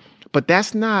 right? But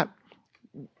that's not,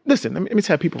 listen, let me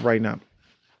tell people right now.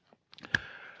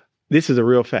 This is a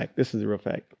real fact.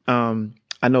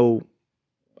 I know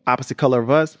opposite color of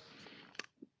us.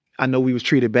 I know we was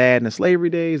treated bad in the slavery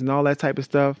days and all that type of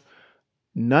stuff.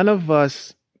 None of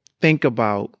us think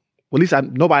about, well, at least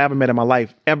nobody I ever met in my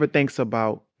life ever thinks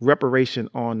about reparation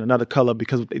on another color,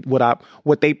 because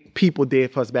what people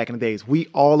did for us back in the days. We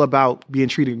all about being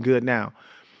treated good now.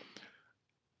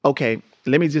 Okay,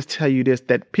 let me just tell you this,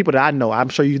 that people that I know, I'm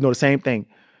sure you know the same thing.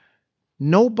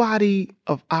 Nobody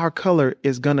of our color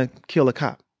is gonna kill a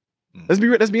cop. Let's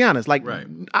be honest. Like, right.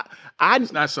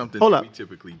 It's not something that we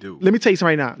typically do. Let me tell you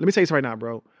something right now,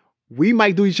 bro. We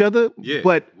might do each other,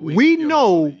 but we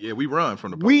know. Yeah, we run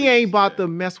from the police. We ain't about to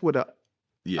mess with a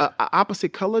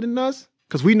opposite color than us,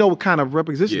 because we know what kind of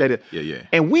representation that is. Yeah.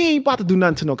 And we ain't about to do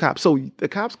nothing to no cops. So the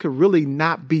cops could really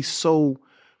not be so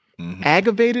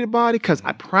aggravated about it, because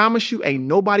I promise you, ain't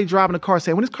nobody driving a car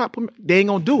saying, when this cop, they ain't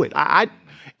gonna do it.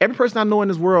 Every person I know in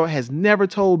this world has never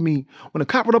told me, when a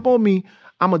cop run up on me,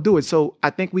 I'm going to do it. So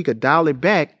I think we could dial it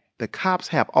back. The cops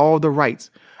have all the rights.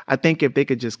 I think if they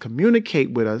could just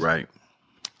communicate with us, right,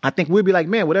 I think we'd be like,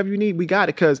 man, whatever you need, we got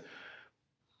it. Because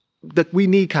we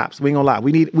need cops. We ain't gonna lie.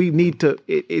 We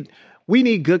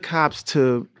need good cops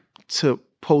to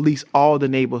police all the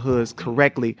neighborhoods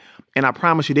correctly. And I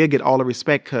promise you, they'll get all the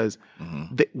respect, because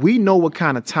we know what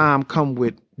kind of time come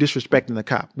with disrespecting the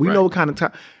cop. We know what kind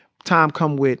of time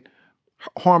come with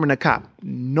harming a cop.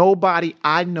 Nobody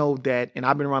I know that, and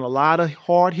I've been around a lot of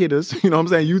hard hitters, you know what I'm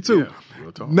saying? You too.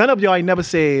 Yeah, none of y'all ain't never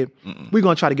said, we're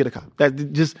going to try to get a cop.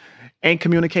 That just ain't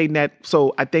communicating that.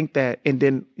 So I think that, and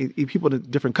then if people are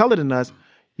different color than us,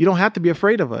 you don't have to be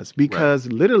afraid of us, because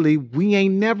literally we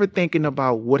ain't never thinking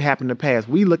about what happened in the past.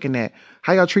 We looking at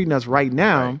how y'all treating us right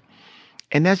now. Right.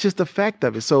 And that's just the fact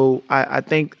of it. So I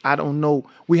think, I don't know,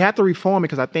 we have to reform it,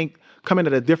 because I think coming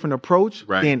at a different approach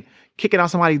than kicking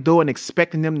out somebody's door and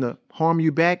expecting them to harm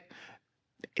you back,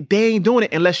 they ain't doing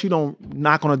it unless you don't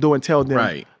knock on the door and tell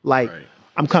them,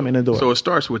 I'm coming in the door. So it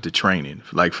starts with the training.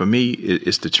 Like, for me,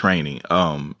 it's the training,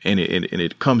 and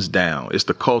it comes down. It's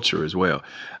the culture as well.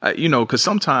 Because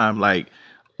sometimes, like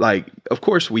of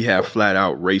course we have flat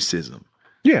out racism.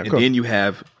 Yeah, and then you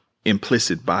have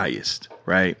implicit bias,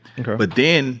 right? Okay. But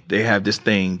then they have this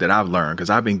thing that I've learned, because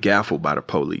I've been gaffled by the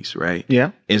police, right?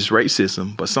 Yeah. It's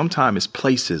racism, but sometimes it's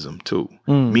placism too,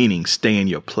 meaning stay in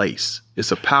your place.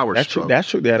 It's a power struggle. That's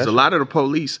true. Yeah, a lot of the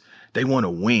police, they want to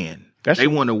win. They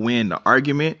want to win the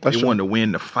argument. They want to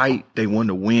win the fight. They want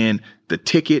to win the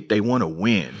ticket. They want to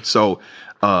win. So,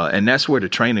 and that's where the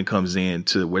training comes in,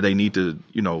 to where they need to,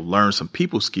 learn some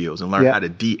people skills and learn how to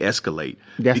de-escalate.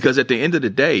 Because at the end of the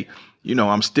day,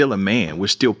 I'm still a man. We're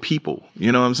still people.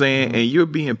 You know what I'm saying? And you're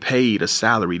being paid a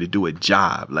salary to do a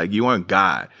job. Like, you aren't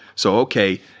God. So,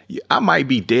 okay, I might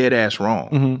be dead ass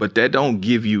wrong, but that don't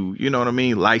give you,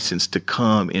 license to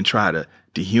come and try to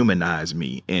dehumanize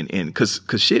me, and because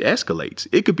shit escalates.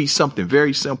 It could be something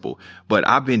very simple, but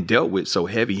I've been dealt with so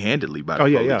heavy-handedly by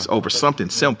the police over something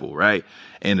simple, right?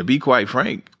 And to be quite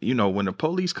frank, you know, when the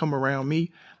police come around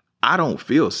me, I don't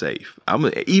feel safe.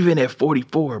 Even at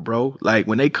 44, bro. Like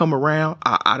when they come around,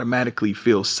 I automatically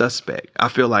feel suspect. I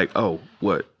feel like, oh,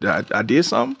 what? I did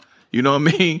something? You know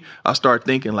what I mean? I start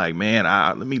thinking like, man,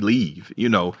 let me leave, you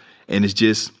know, and it's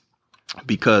just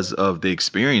because of the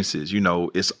experiences, you know,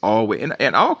 it's always,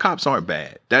 and all cops aren't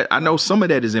bad. That I know some of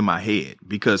that is in my head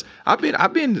because I've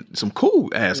been some cool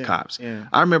ass cops. Yeah.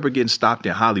 I remember getting stopped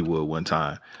in Hollywood one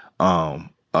time.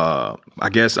 I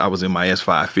guess I was in my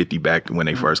S550 back when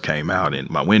they first came out, and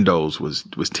my windows was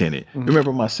tinted.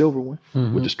 Remember my silver one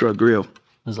with the strut grill? It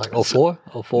was like 04?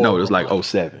 04? No, it was like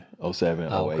 07, 08.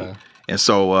 Okay. And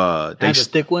so they had the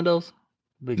thick windows?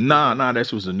 Nah,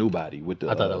 this was a new body with the.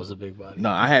 I thought that was a big body. No,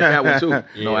 I had that one too.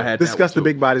 Yeah. No, I had discuss that one the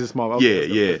big bodies and small. Okay,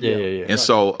 yeah. And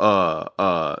so,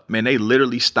 man, they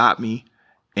literally stopped me,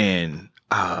 and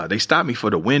they stopped me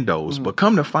for the windows. But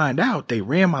come to find out, they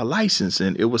ran my license,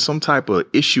 and it was some type of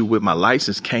issue with my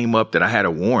license came up that I had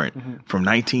a warrant from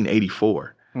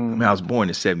 1984. I mean, I was born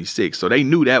in 76, so they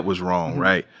knew that was wrong,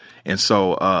 right? And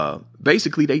so,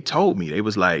 basically, they told me, they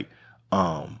was like,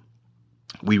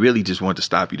 we really just wanted to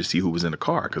stop you to see who was in the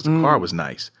car because the car was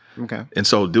nice. Okay. And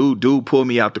so dude pulled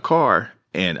me out the car,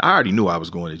 and I already knew I was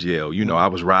going to jail. You know, I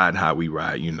was riding how we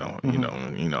ride, you know what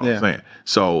I'm saying?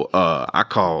 So I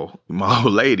called my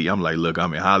old lady. I'm like, look,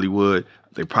 I'm in Hollywood.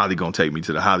 They probably gonna take me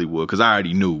to the Hollywood because I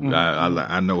already knew.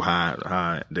 I know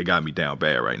how they got me down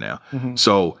bad right now.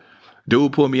 So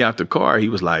dude pulled me out the car. He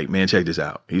was like, man, check this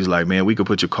out. He was like, man, we could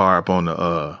put your car up on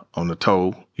the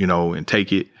tow, you know, and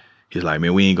take it. He's like,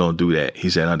 man, we ain't gonna do that. He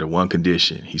said, under one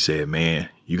condition. He said, man,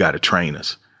 you got to train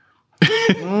us.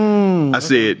 I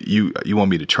said, you want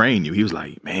me to train you? He was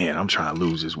like, man, I'm trying to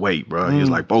lose this weight, bro. He was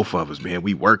like, both of us, man,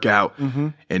 we work out.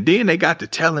 And then they got to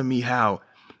telling me how,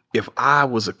 if I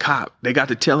was a cop, they got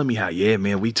to telling me how, yeah,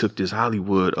 man, we took this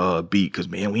Hollywood beat because,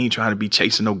 man, we ain't trying to be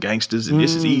chasing no gangsters and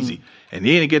this is easy. And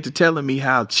then they get to telling me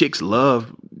how chicks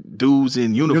love dudes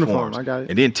in uniforms. I got it.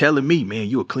 And then telling me, man,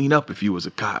 you would clean up if you was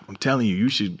a cop. I'm telling you, you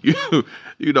should,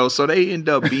 you know, so they end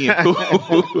up being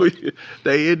cool.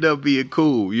 They end up being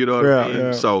cool, you know what I mean?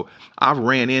 Yeah. So I've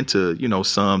ran into, you know,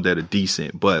 some that are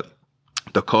decent, but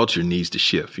the culture needs to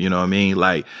shift, you know what I mean?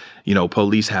 Like, you know,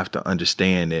 police have to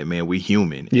understand that, man, we're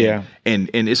human. Yeah. And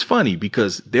it's funny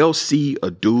because they'll see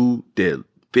a dude that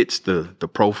fits the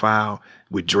profile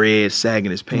with dreads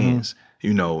sagging his pants,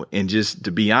 you know, and just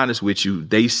to be honest with you,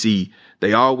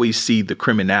 they always see the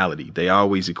criminality. They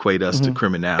always equate us to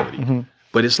criminality.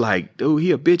 But it's like, dude,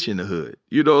 he a bitch in the hood.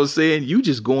 You know what I'm saying? You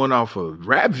just going off a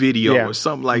rap video or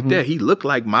something like that. He looked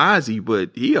like Mozzie,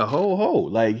 but he a ho.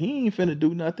 Like, he ain't finna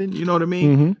do nothing. You know what I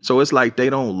mean? So it's like they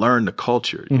don't learn the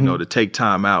culture, you know, to take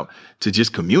time out to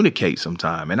just communicate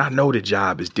sometime. And I know the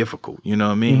job is difficult, you know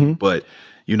what I mean? But,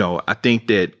 you know, I think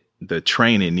that the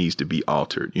training needs to be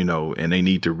altered, you know, and they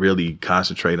need to really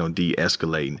concentrate on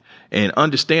de-escalating and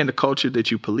understand the culture that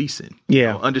you're policing. Yeah. You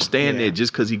know, understand that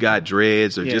just because he got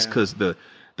dreads or just because the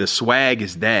swag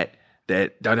is that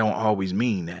don't always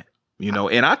mean that, you know.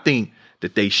 And I think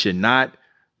that they should not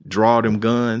draw them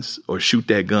guns or shoot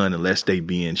that gun unless they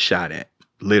being shot at,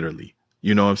 literally.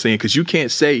 You know what I'm saying? Because you can't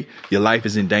say your life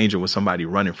is in danger with somebody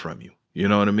running from you. You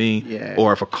know what I mean? Yeah.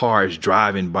 Or if a car is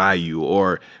driving by you,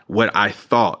 or what I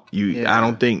thought I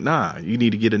don't think, you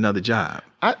need to get another job.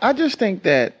 I just think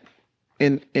that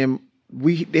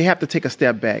they have to take a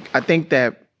step back. I think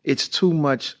that it's too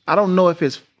much. I don't know if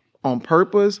it's on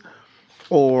purpose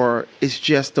or it's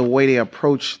just the way they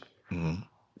approach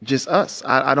just us.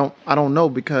 I don't know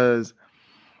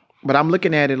but I'm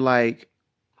looking at it like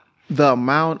the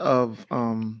amount of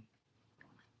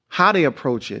how they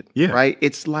approach it. Yeah. Right.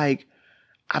 It's like,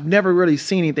 I've never really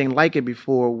seen anything like it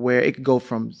before where it could go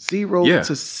from 0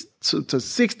 to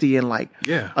 60 in like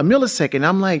a millisecond.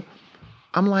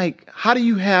 I'm like, how do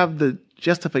you have the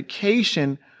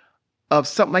justification of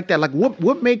something like that? Like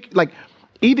what make, like,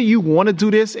 either you want to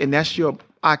do this and that's your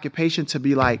occupation to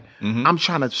be like, I'm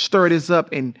trying to stir this up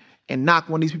and knock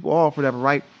one of these people off or whatever,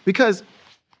 right? Because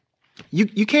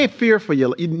you can't fear for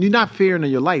you're not fearing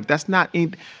in your life. That's not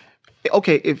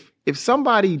okay. If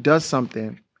somebody does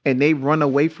something and they run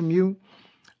away from you,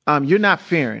 you're not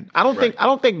fearing. I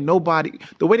don't think nobody,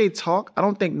 the way they talk, I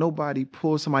don't think nobody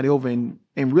pulls somebody over and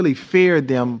really fear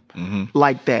them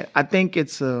like that. I think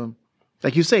it's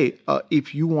like you say,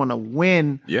 if you want to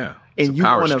win, and you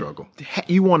want to,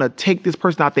 you want to take this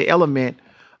person out the element,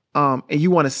 and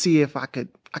you want to see if I could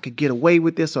get away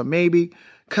with this or maybe,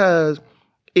 because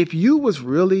if you was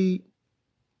really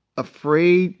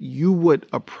afraid, you would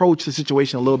approach the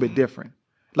situation a little bit different.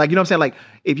 Like, you know what I'm saying? Like,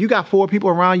 if you got 4 people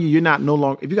around you, you're not no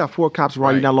longer, if you got 4 cops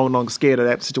around you, you're not no longer scared of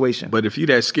that situation. But if you're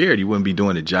that scared, you wouldn't be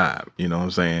doing the job. You know what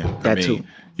I'm saying? That too.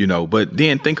 You know, but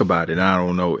then think about it. And I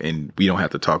don't know, and we don't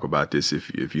have to talk about this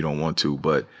if you don't want to,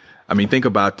 but I mean, think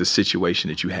about the situation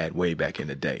that you had way back in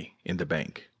the day in the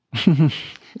bank.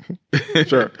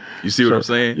 Sure. You see what I'm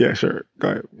saying? Yeah, sure. Go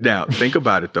ahead. Now, think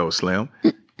about it though, Slim.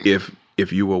 If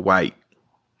you were white,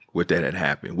 would that had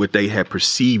happened? Would they have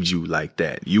perceived you like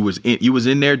that? You was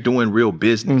in there doing real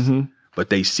business, but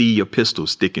they see your pistol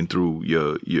sticking through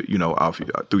your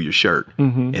through your shirt,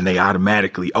 and they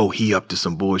automatically, he up to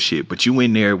some bullshit. But you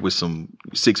in there with some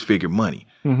 6-figure money.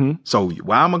 So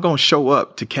why am I gonna show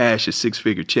up to cash a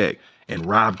 6-figure check and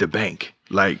rob the bank?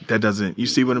 Like, that doesn't. You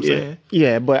see what I'm saying?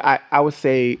 Yeah, but I would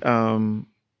say but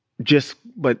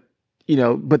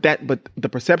the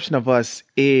perception of us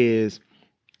is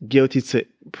guilty to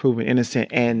proven innocent.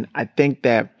 And I think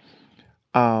that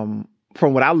from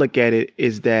what I look at it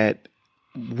is that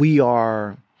we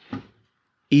are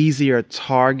easier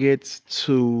targets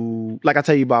to, like I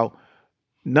tell you about,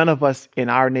 none of us in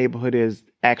our neighborhood is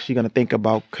actually going to think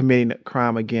about committing a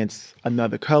crime against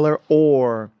another color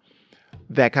or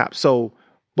that cop. So,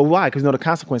 but why? Because you know the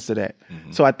consequence of that.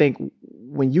 So I think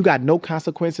when you got no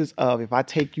consequences of, if I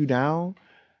take you down,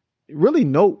 really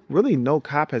no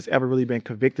cop has ever really been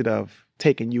convicted of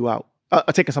taking you out,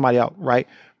 taking somebody out, right?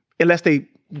 Unless they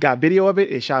got video of it,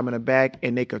 they shot him in the back,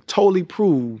 and they could totally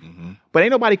prove. But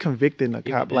ain't nobody convicting the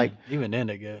cop. Even then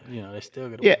they get, they still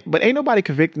get. Yeah, but ain't nobody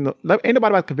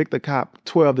about to convict the cop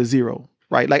 12-0,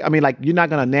 right? Like, I mean, like, you're not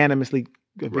gonna unanimously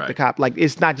convict the cop. Like,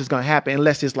 it's not just gonna happen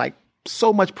unless it's like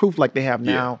so much proof, like they have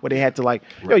now, where they had to like,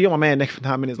 you're my man next for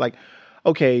 9 minutes. Like,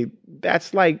 okay,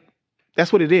 that's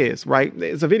what it is, right?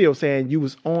 It's a video saying you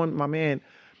was on my man.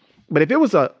 But if it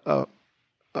was a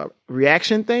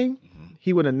reaction thing,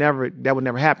 that would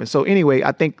never happen. So anyway,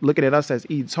 I think looking at us as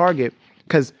easy target,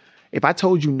 because if I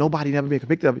told you nobody never been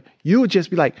convicted of it, you would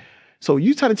just be like, so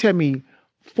you trying to tell me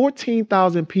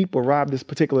 14,000 people robbed this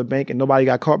particular bank and nobody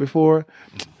got caught before?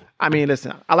 I mean,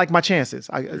 listen, I like my chances.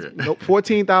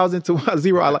 14,000 to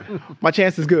 0, I like my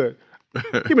chance is good.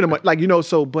 Give me the money,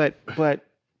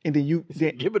 and then you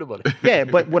give it the money. Yeah,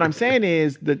 but what I'm saying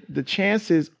is the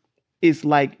chances is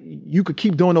like you could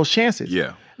keep doing those chances.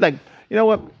 Yeah, like, you know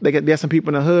what? There's some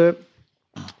people in the hood,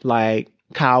 like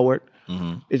coward.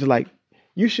 It's just like,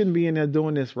 you shouldn't be in there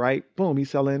doing this, right? Boom, he's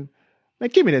selling.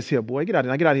 Man, give me this here, boy. Get out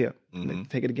of here. Get out of here.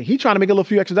 Take it again. He's trying to make a little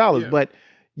few extra dollars, but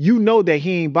you know that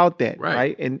he ain't about that,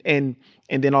 right? And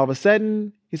then all of a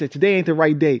sudden, he said, today ain't the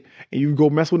right day. And you go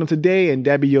mess with him today, and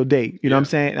that be your day. You know what I'm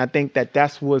saying? And I think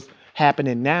that's what's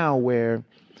happening now, where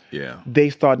they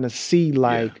starting to see,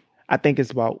 like, I think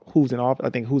it's about who's in office. I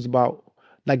think who's about,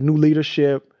 like, new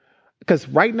leadership. Because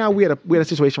right now, we had a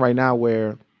situation right now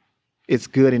where it's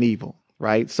good and evil,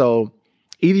 right? So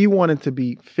either you want it to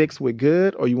be fixed with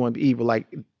good or you want it to be evil. Like,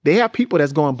 they have people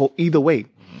that's going either way.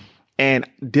 And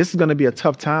this is going to be a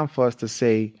tough time for us to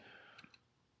say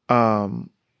who's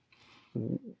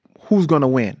going to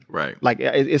win. Right. Like,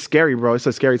 it's scary, bro. It's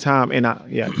a scary time. And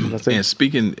and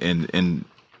speaking, and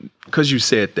because you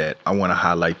said that, I want to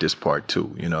highlight this part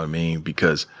too. You know what I mean?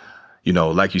 Because,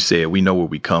 like you said, we know where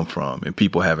we come from, and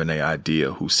people having an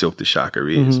idea who Silkk the Shocker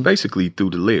is, basically through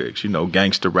the lyrics,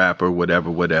 gangster rapper,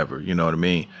 whatever, you know what I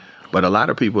mean? But a lot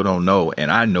of people don't know,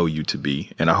 and I know you to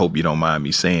be, and I hope you don't mind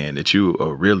me saying that you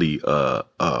are really a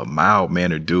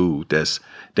mild-mannered dude that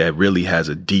really has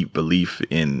a deep belief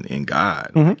in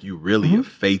God. Like, you really a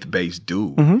faith-based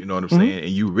dude, you know what I'm saying?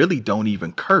 And you really don't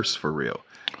even curse for real.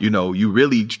 You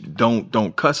really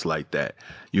don't cuss like that.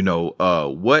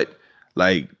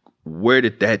 Where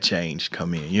did that change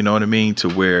come in? You know what I mean? To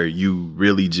where you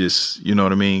really just, you know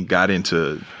what I mean, got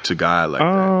into God like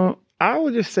that. I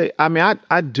would just say, I mean,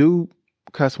 I do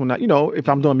cuss when if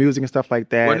I'm doing music and stuff like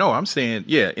that. Well, no, I'm saying,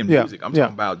 in music. I'm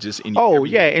talking about just in your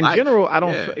in life. general, I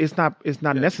don't. It's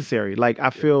not necessary. Like,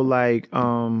 I feel like,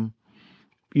 I'm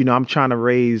trying to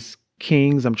raise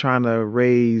kings. I'm trying to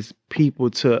raise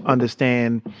people to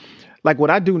understand. Like,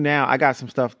 what I do now, I got some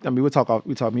stuff. I mean, you talk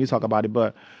about it,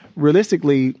 but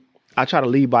realistically, I try to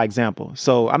lead by example.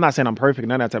 So I'm not saying I'm perfect,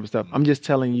 none of that type of stuff. I'm just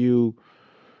telling you,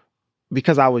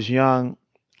 because I was young,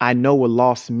 I know what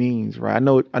loss means, right? I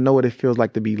know what it feels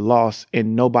like to be lost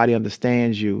and nobody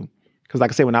understands you. Because,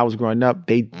 like I said, when I was growing up,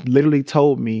 they literally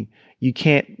told me, you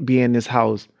can't be in this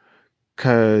house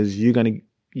because you're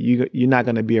not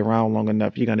gonna be around long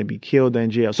enough. You're gonna be killed or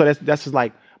in jail. So that's just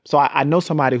like, so I know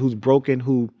somebody who's broken,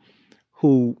 who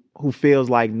feels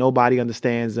like nobody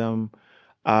understands them.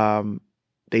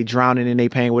 they drowning in their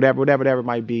pain, whatever it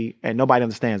might be, and nobody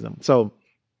understands them. So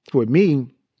for me,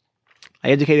 I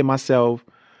educated myself.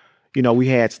 You know, we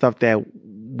had stuff that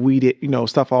we did, you know,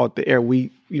 stuff out the air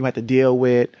we had to deal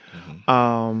with.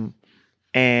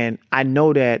 And I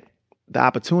know that the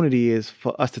opportunity is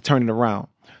for us to turn it around.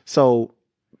 So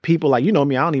people like, you know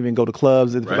me, I don't even go to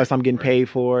clubs unless I'm getting paid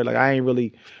for it. Like I ain't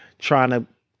really trying to,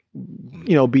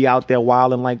 you know, be out there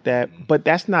wilding like that. But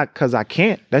that's not because I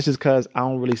can't. That's just because I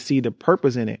don't really see the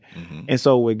purpose in it. And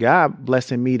so with God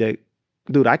blessing me to,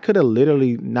 dude, I could have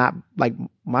literally not, like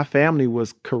my family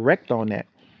was correct on that.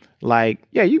 Like,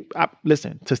 yeah,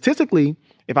 listen, statistically,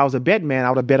 if I was a bet man, I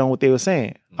would have bet on what they were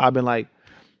saying. I've been like,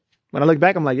 when I look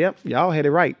back, I'm like, yep, y'all had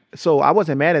it right. So I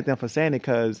wasn't mad at them for saying it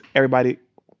because everybody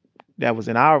that was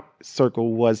in our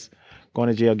circle was going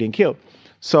to jail, getting killed.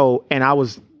 So, and I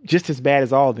was just as bad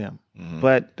as all of them.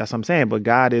 But that's what I'm saying. But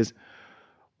God is,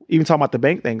 even talking about the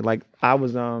bank thing, like I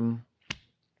was in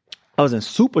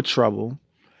super trouble.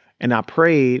 And I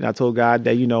prayed and I told God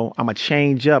that, you know, I'm going to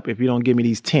change up if you don't give me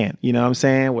these 10, you know what I'm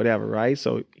saying? Whatever, right?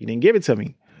 So he didn't give it to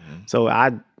me. So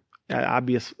I'd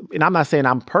be, and I'm not saying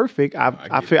I'm perfect.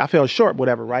 I fell short,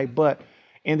 whatever, right? But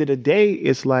end of the day,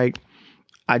 it's like,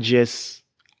 I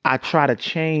try to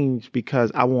change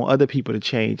because I want other people to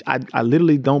change. I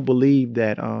literally don't believe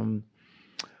that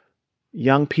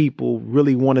young people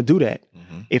really want to do that.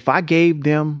 If I gave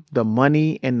them the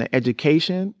money and the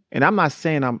education, and I'm not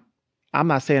saying I'm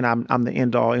the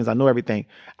end all ends. I know everything.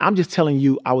 I'm just telling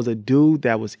you, I was a dude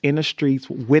that was in the streets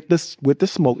with the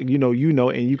smoke. You know,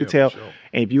 and you could tell. Sure.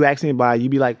 And if you ask anybody,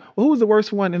 you'd be like, "Well, who was the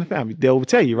worst one in the family?" They'll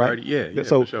tell you, right? Yeah.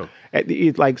 So for sure.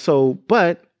 It's like so,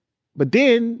 but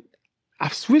then I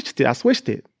switched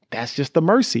it. That's just the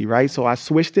mercy, right? So I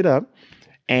switched it up,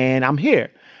 and I'm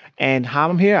here. And how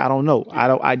I'm here, I don't know.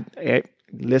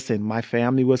 Listen. My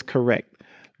family was correct.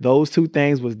 Those two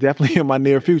things was definitely in my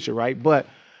near future, right? But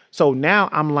so now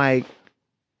I'm like,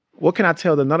 what can I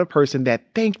tell another person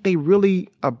that think they really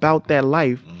about that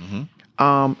life?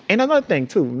 And another thing,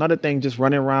 just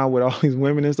running around with all these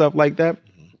women and stuff like that,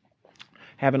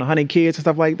 having 100 kids and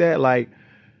stuff like that. Like,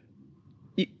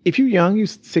 if you're young, you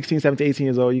 16, 17, 18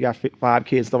 years old, you got 5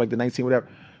 kids, stuff like that, 19, whatever,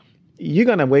 you're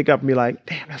going to wake up and be like,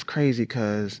 damn, that's crazy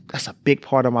because that's a big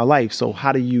part of my life. So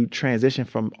how do you transition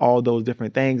from all those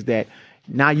different things that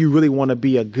now you really want to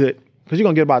be a good, because you're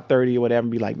going to get about 30 or whatever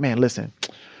and be like, man, listen,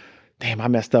 damn, I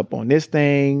messed up on this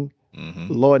thing.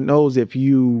 Lord knows if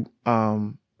you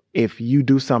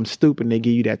do something stupid and they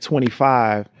give you that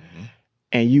 25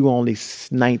 and you only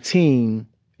 19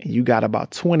 and you got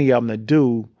about 20 of them to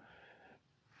do,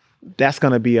 that's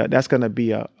going to be a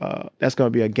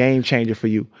game changer for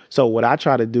you. So what I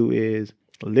try to do is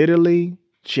literally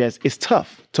it's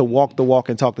tough to walk the walk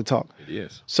and talk the talk. It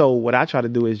is. So what I try to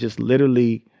do is just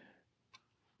literally,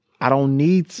 I don't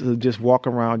need to just walk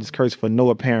around just curse for no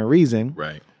apparent reason.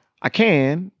 Right. I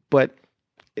can, but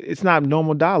it's not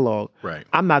normal dialogue. Right.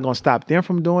 I'm not going to stop them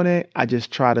from doing it. I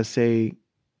just try to say,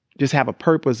 just have a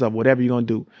purpose of whatever you're going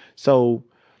to do. So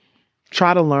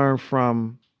try to learn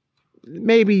from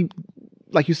maybe,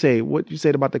 like you say, what you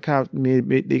said about the cops,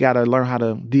 they got to learn how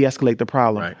to de-escalate the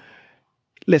problem. Right.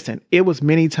 Listen, it was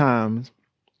many times,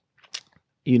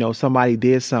 you know, somebody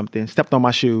did something, stepped on my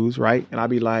shoes, right? And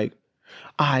I'd be like,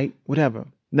 all right, whatever.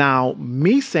 Now,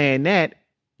 me saying that,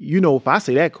 you know, if I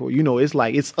say that, cool, you know, it's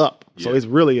like, it's up. Yeah. So it's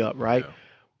really up, right? Yeah.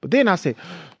 But then I say,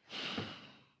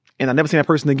 and I never seen that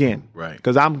person again. Right.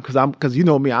 Because you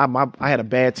know me, I had a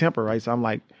bad temper, right? So I'm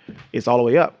like, it's all the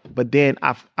way up. But then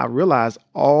I realized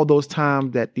all those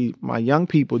times that my young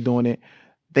people doing it,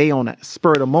 they on a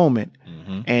spur of the moment,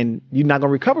 and you're not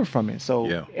gonna recover from it.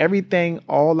 So everything,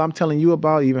 all I'm telling you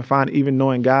about, even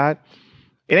knowing God,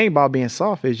 it ain't about being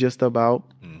soft. It's just about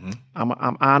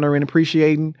I'm honoring,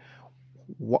 appreciating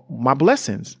my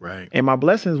blessings. Right. And my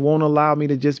blessings won't allow me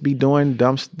to just be doing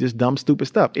dumb, stupid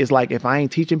stuff. It's like if I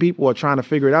ain't teaching people or trying to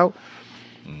figure it out,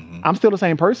 I'm still the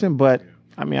same person. But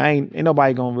I mean, I ain't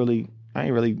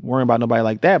really worrying about nobody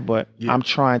like that. But I'm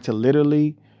trying to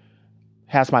literally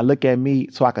have somebody look at me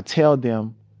so I could tell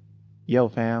them, yo,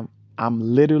 fam, I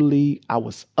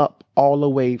was up all the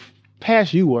way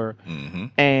past you were,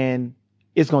 and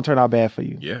it's gonna turn out bad for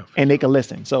you. Yeah. And they can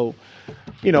listen. So,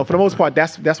 you know, for the most part,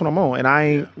 that's what I'm on. And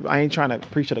I ain't trying to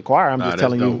preach to the choir. I'm just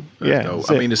telling you. That's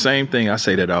dope. I mean, the same thing. I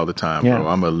say that all the time, bro.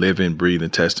 I'm a living,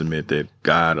 breathing testament that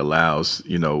God allows,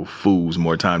 you know, fools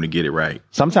more time to get it right.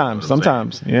 Sometimes.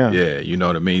 Yeah. Yeah. You know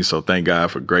what I mean? So thank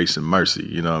God for grace and mercy.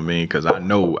 You know what I mean? Because I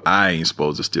know I ain't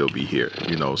supposed to still be here,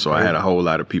 you know, so I had a whole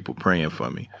lot of people praying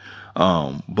for me.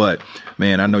 But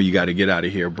man, I know you got to get out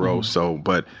of here, bro. So,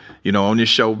 but you know, on this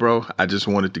show, bro, I just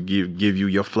wanted to give you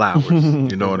your flowers.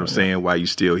 You know what I'm saying? While you're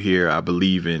still here. I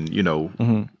believe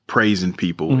in, praising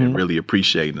people and really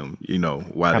appreciating them,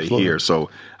 while they're here. So,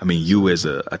 I mean, you as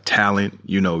a talent,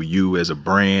 you as a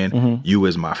brand, you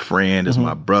as my friend, as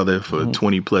my brother for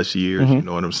 20 plus years, you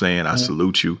know what I'm saying? I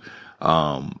salute you.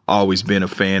 Always been a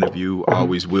fan of you,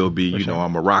 always will be,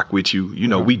 I'm a rock with you.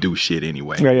 We do shit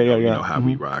anyway. Yeah. You know how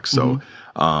we rock. So,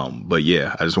 but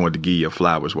yeah, I just wanted to give you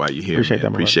flowers while you're here.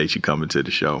 Appreciate you coming to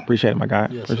the show. Appreciate it, my guy.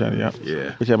 Yes, appreciate it, yeah. Yeah.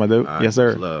 Appreciate it, my dude. Right, yes,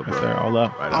 sir. Love, bro. Yes, sir. All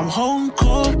love. Right I'm on. home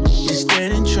court, you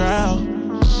standing trial.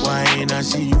 Why ain't I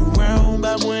see you round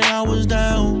back when I was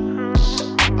down?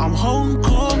 I'm home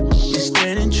court, you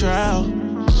standing trial.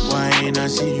 Why ain't I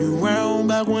see you round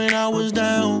back when I was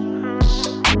down?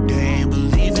 They ain't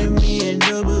believe in me in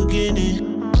the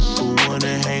beginning, but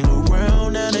wanna hang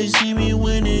around now they see me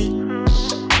winning.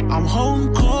 I'm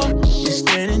home court, you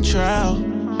standing trial.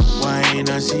 Why ain't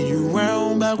I see you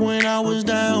round back when I was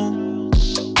down?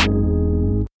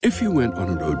 If you went on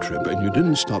a road trip and you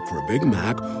didn't stop for a Big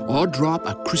Mac or drop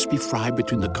a crispy fry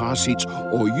between the car seats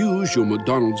or use your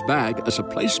McDonald's bag as a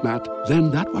placemat,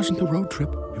 then that wasn't a road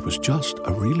trip. It was just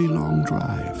a really long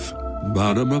drive.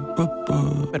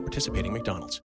 Ba-da-ba-ba-ba. At participating McDonald's.